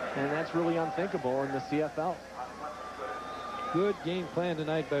 and that's really unthinkable in the CFL. Good game plan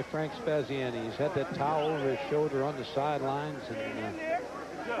tonight by Frank Spaziani. He's had that towel over his shoulder on the sidelines, and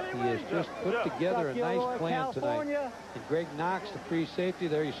he has just put together a nice plan tonight. And Greg Knox, the free safety,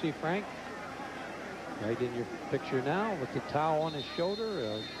 there you see Frank right in your picture now with the towel on his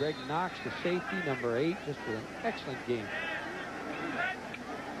shoulder. Greg Knox, the safety, number 8, just with an excellent game.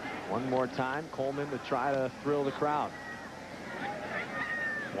 One more time, Coleman to try to thrill the crowd.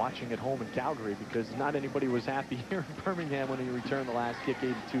 Watching at home in Calgary, because not anybody was happy here in Birmingham when he returned the last kick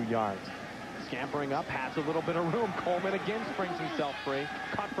 82 yards. Scampering up, has a little bit of room. Coleman again springs himself free.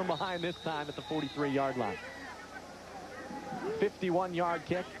 Cut from behind this time at the 43-yard line. 51-yard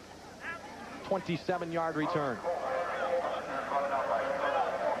kick, 27-yard return.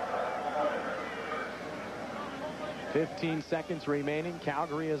 .15 seconds remaining.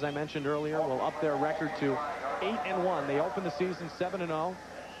 Calgary, as I mentioned earlier, will up their record to 8-1. They opened the season 7-0.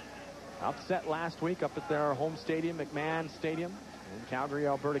 Upset last week up at their home stadium, McMahon Stadium, in Calgary,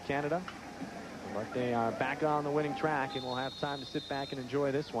 Alberta, Canada. But they are back on the winning track, and will have time to sit back and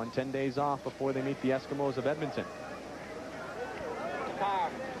enjoy this one. 10 days off before they meet the Eskimos of Edmonton.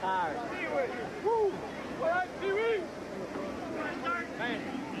 Tired. Woo!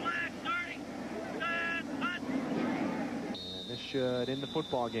 And this should end the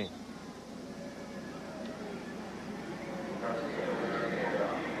football game.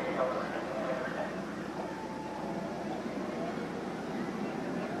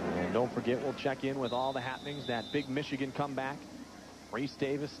 And don't forget, we'll check in with all the happenings. That big Michigan comeback. Reese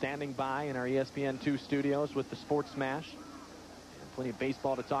Davis standing by in our ESPN2 studios with the Sports Smash. And plenty of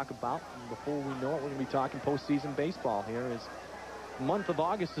baseball to talk about. And before we know it, we're going to be talking postseason baseball here, as the month of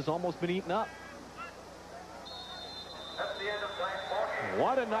August has almost been eaten up.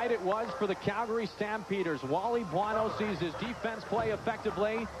 What a night it was for the Calgary Stampeders. Wally Buono sees his defense play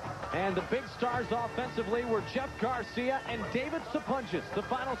effectively, and the big stars offensively were Jeff Garcia and David Sapunchis. The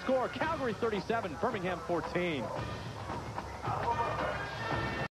final score, Calgary 37, Birmingham 14.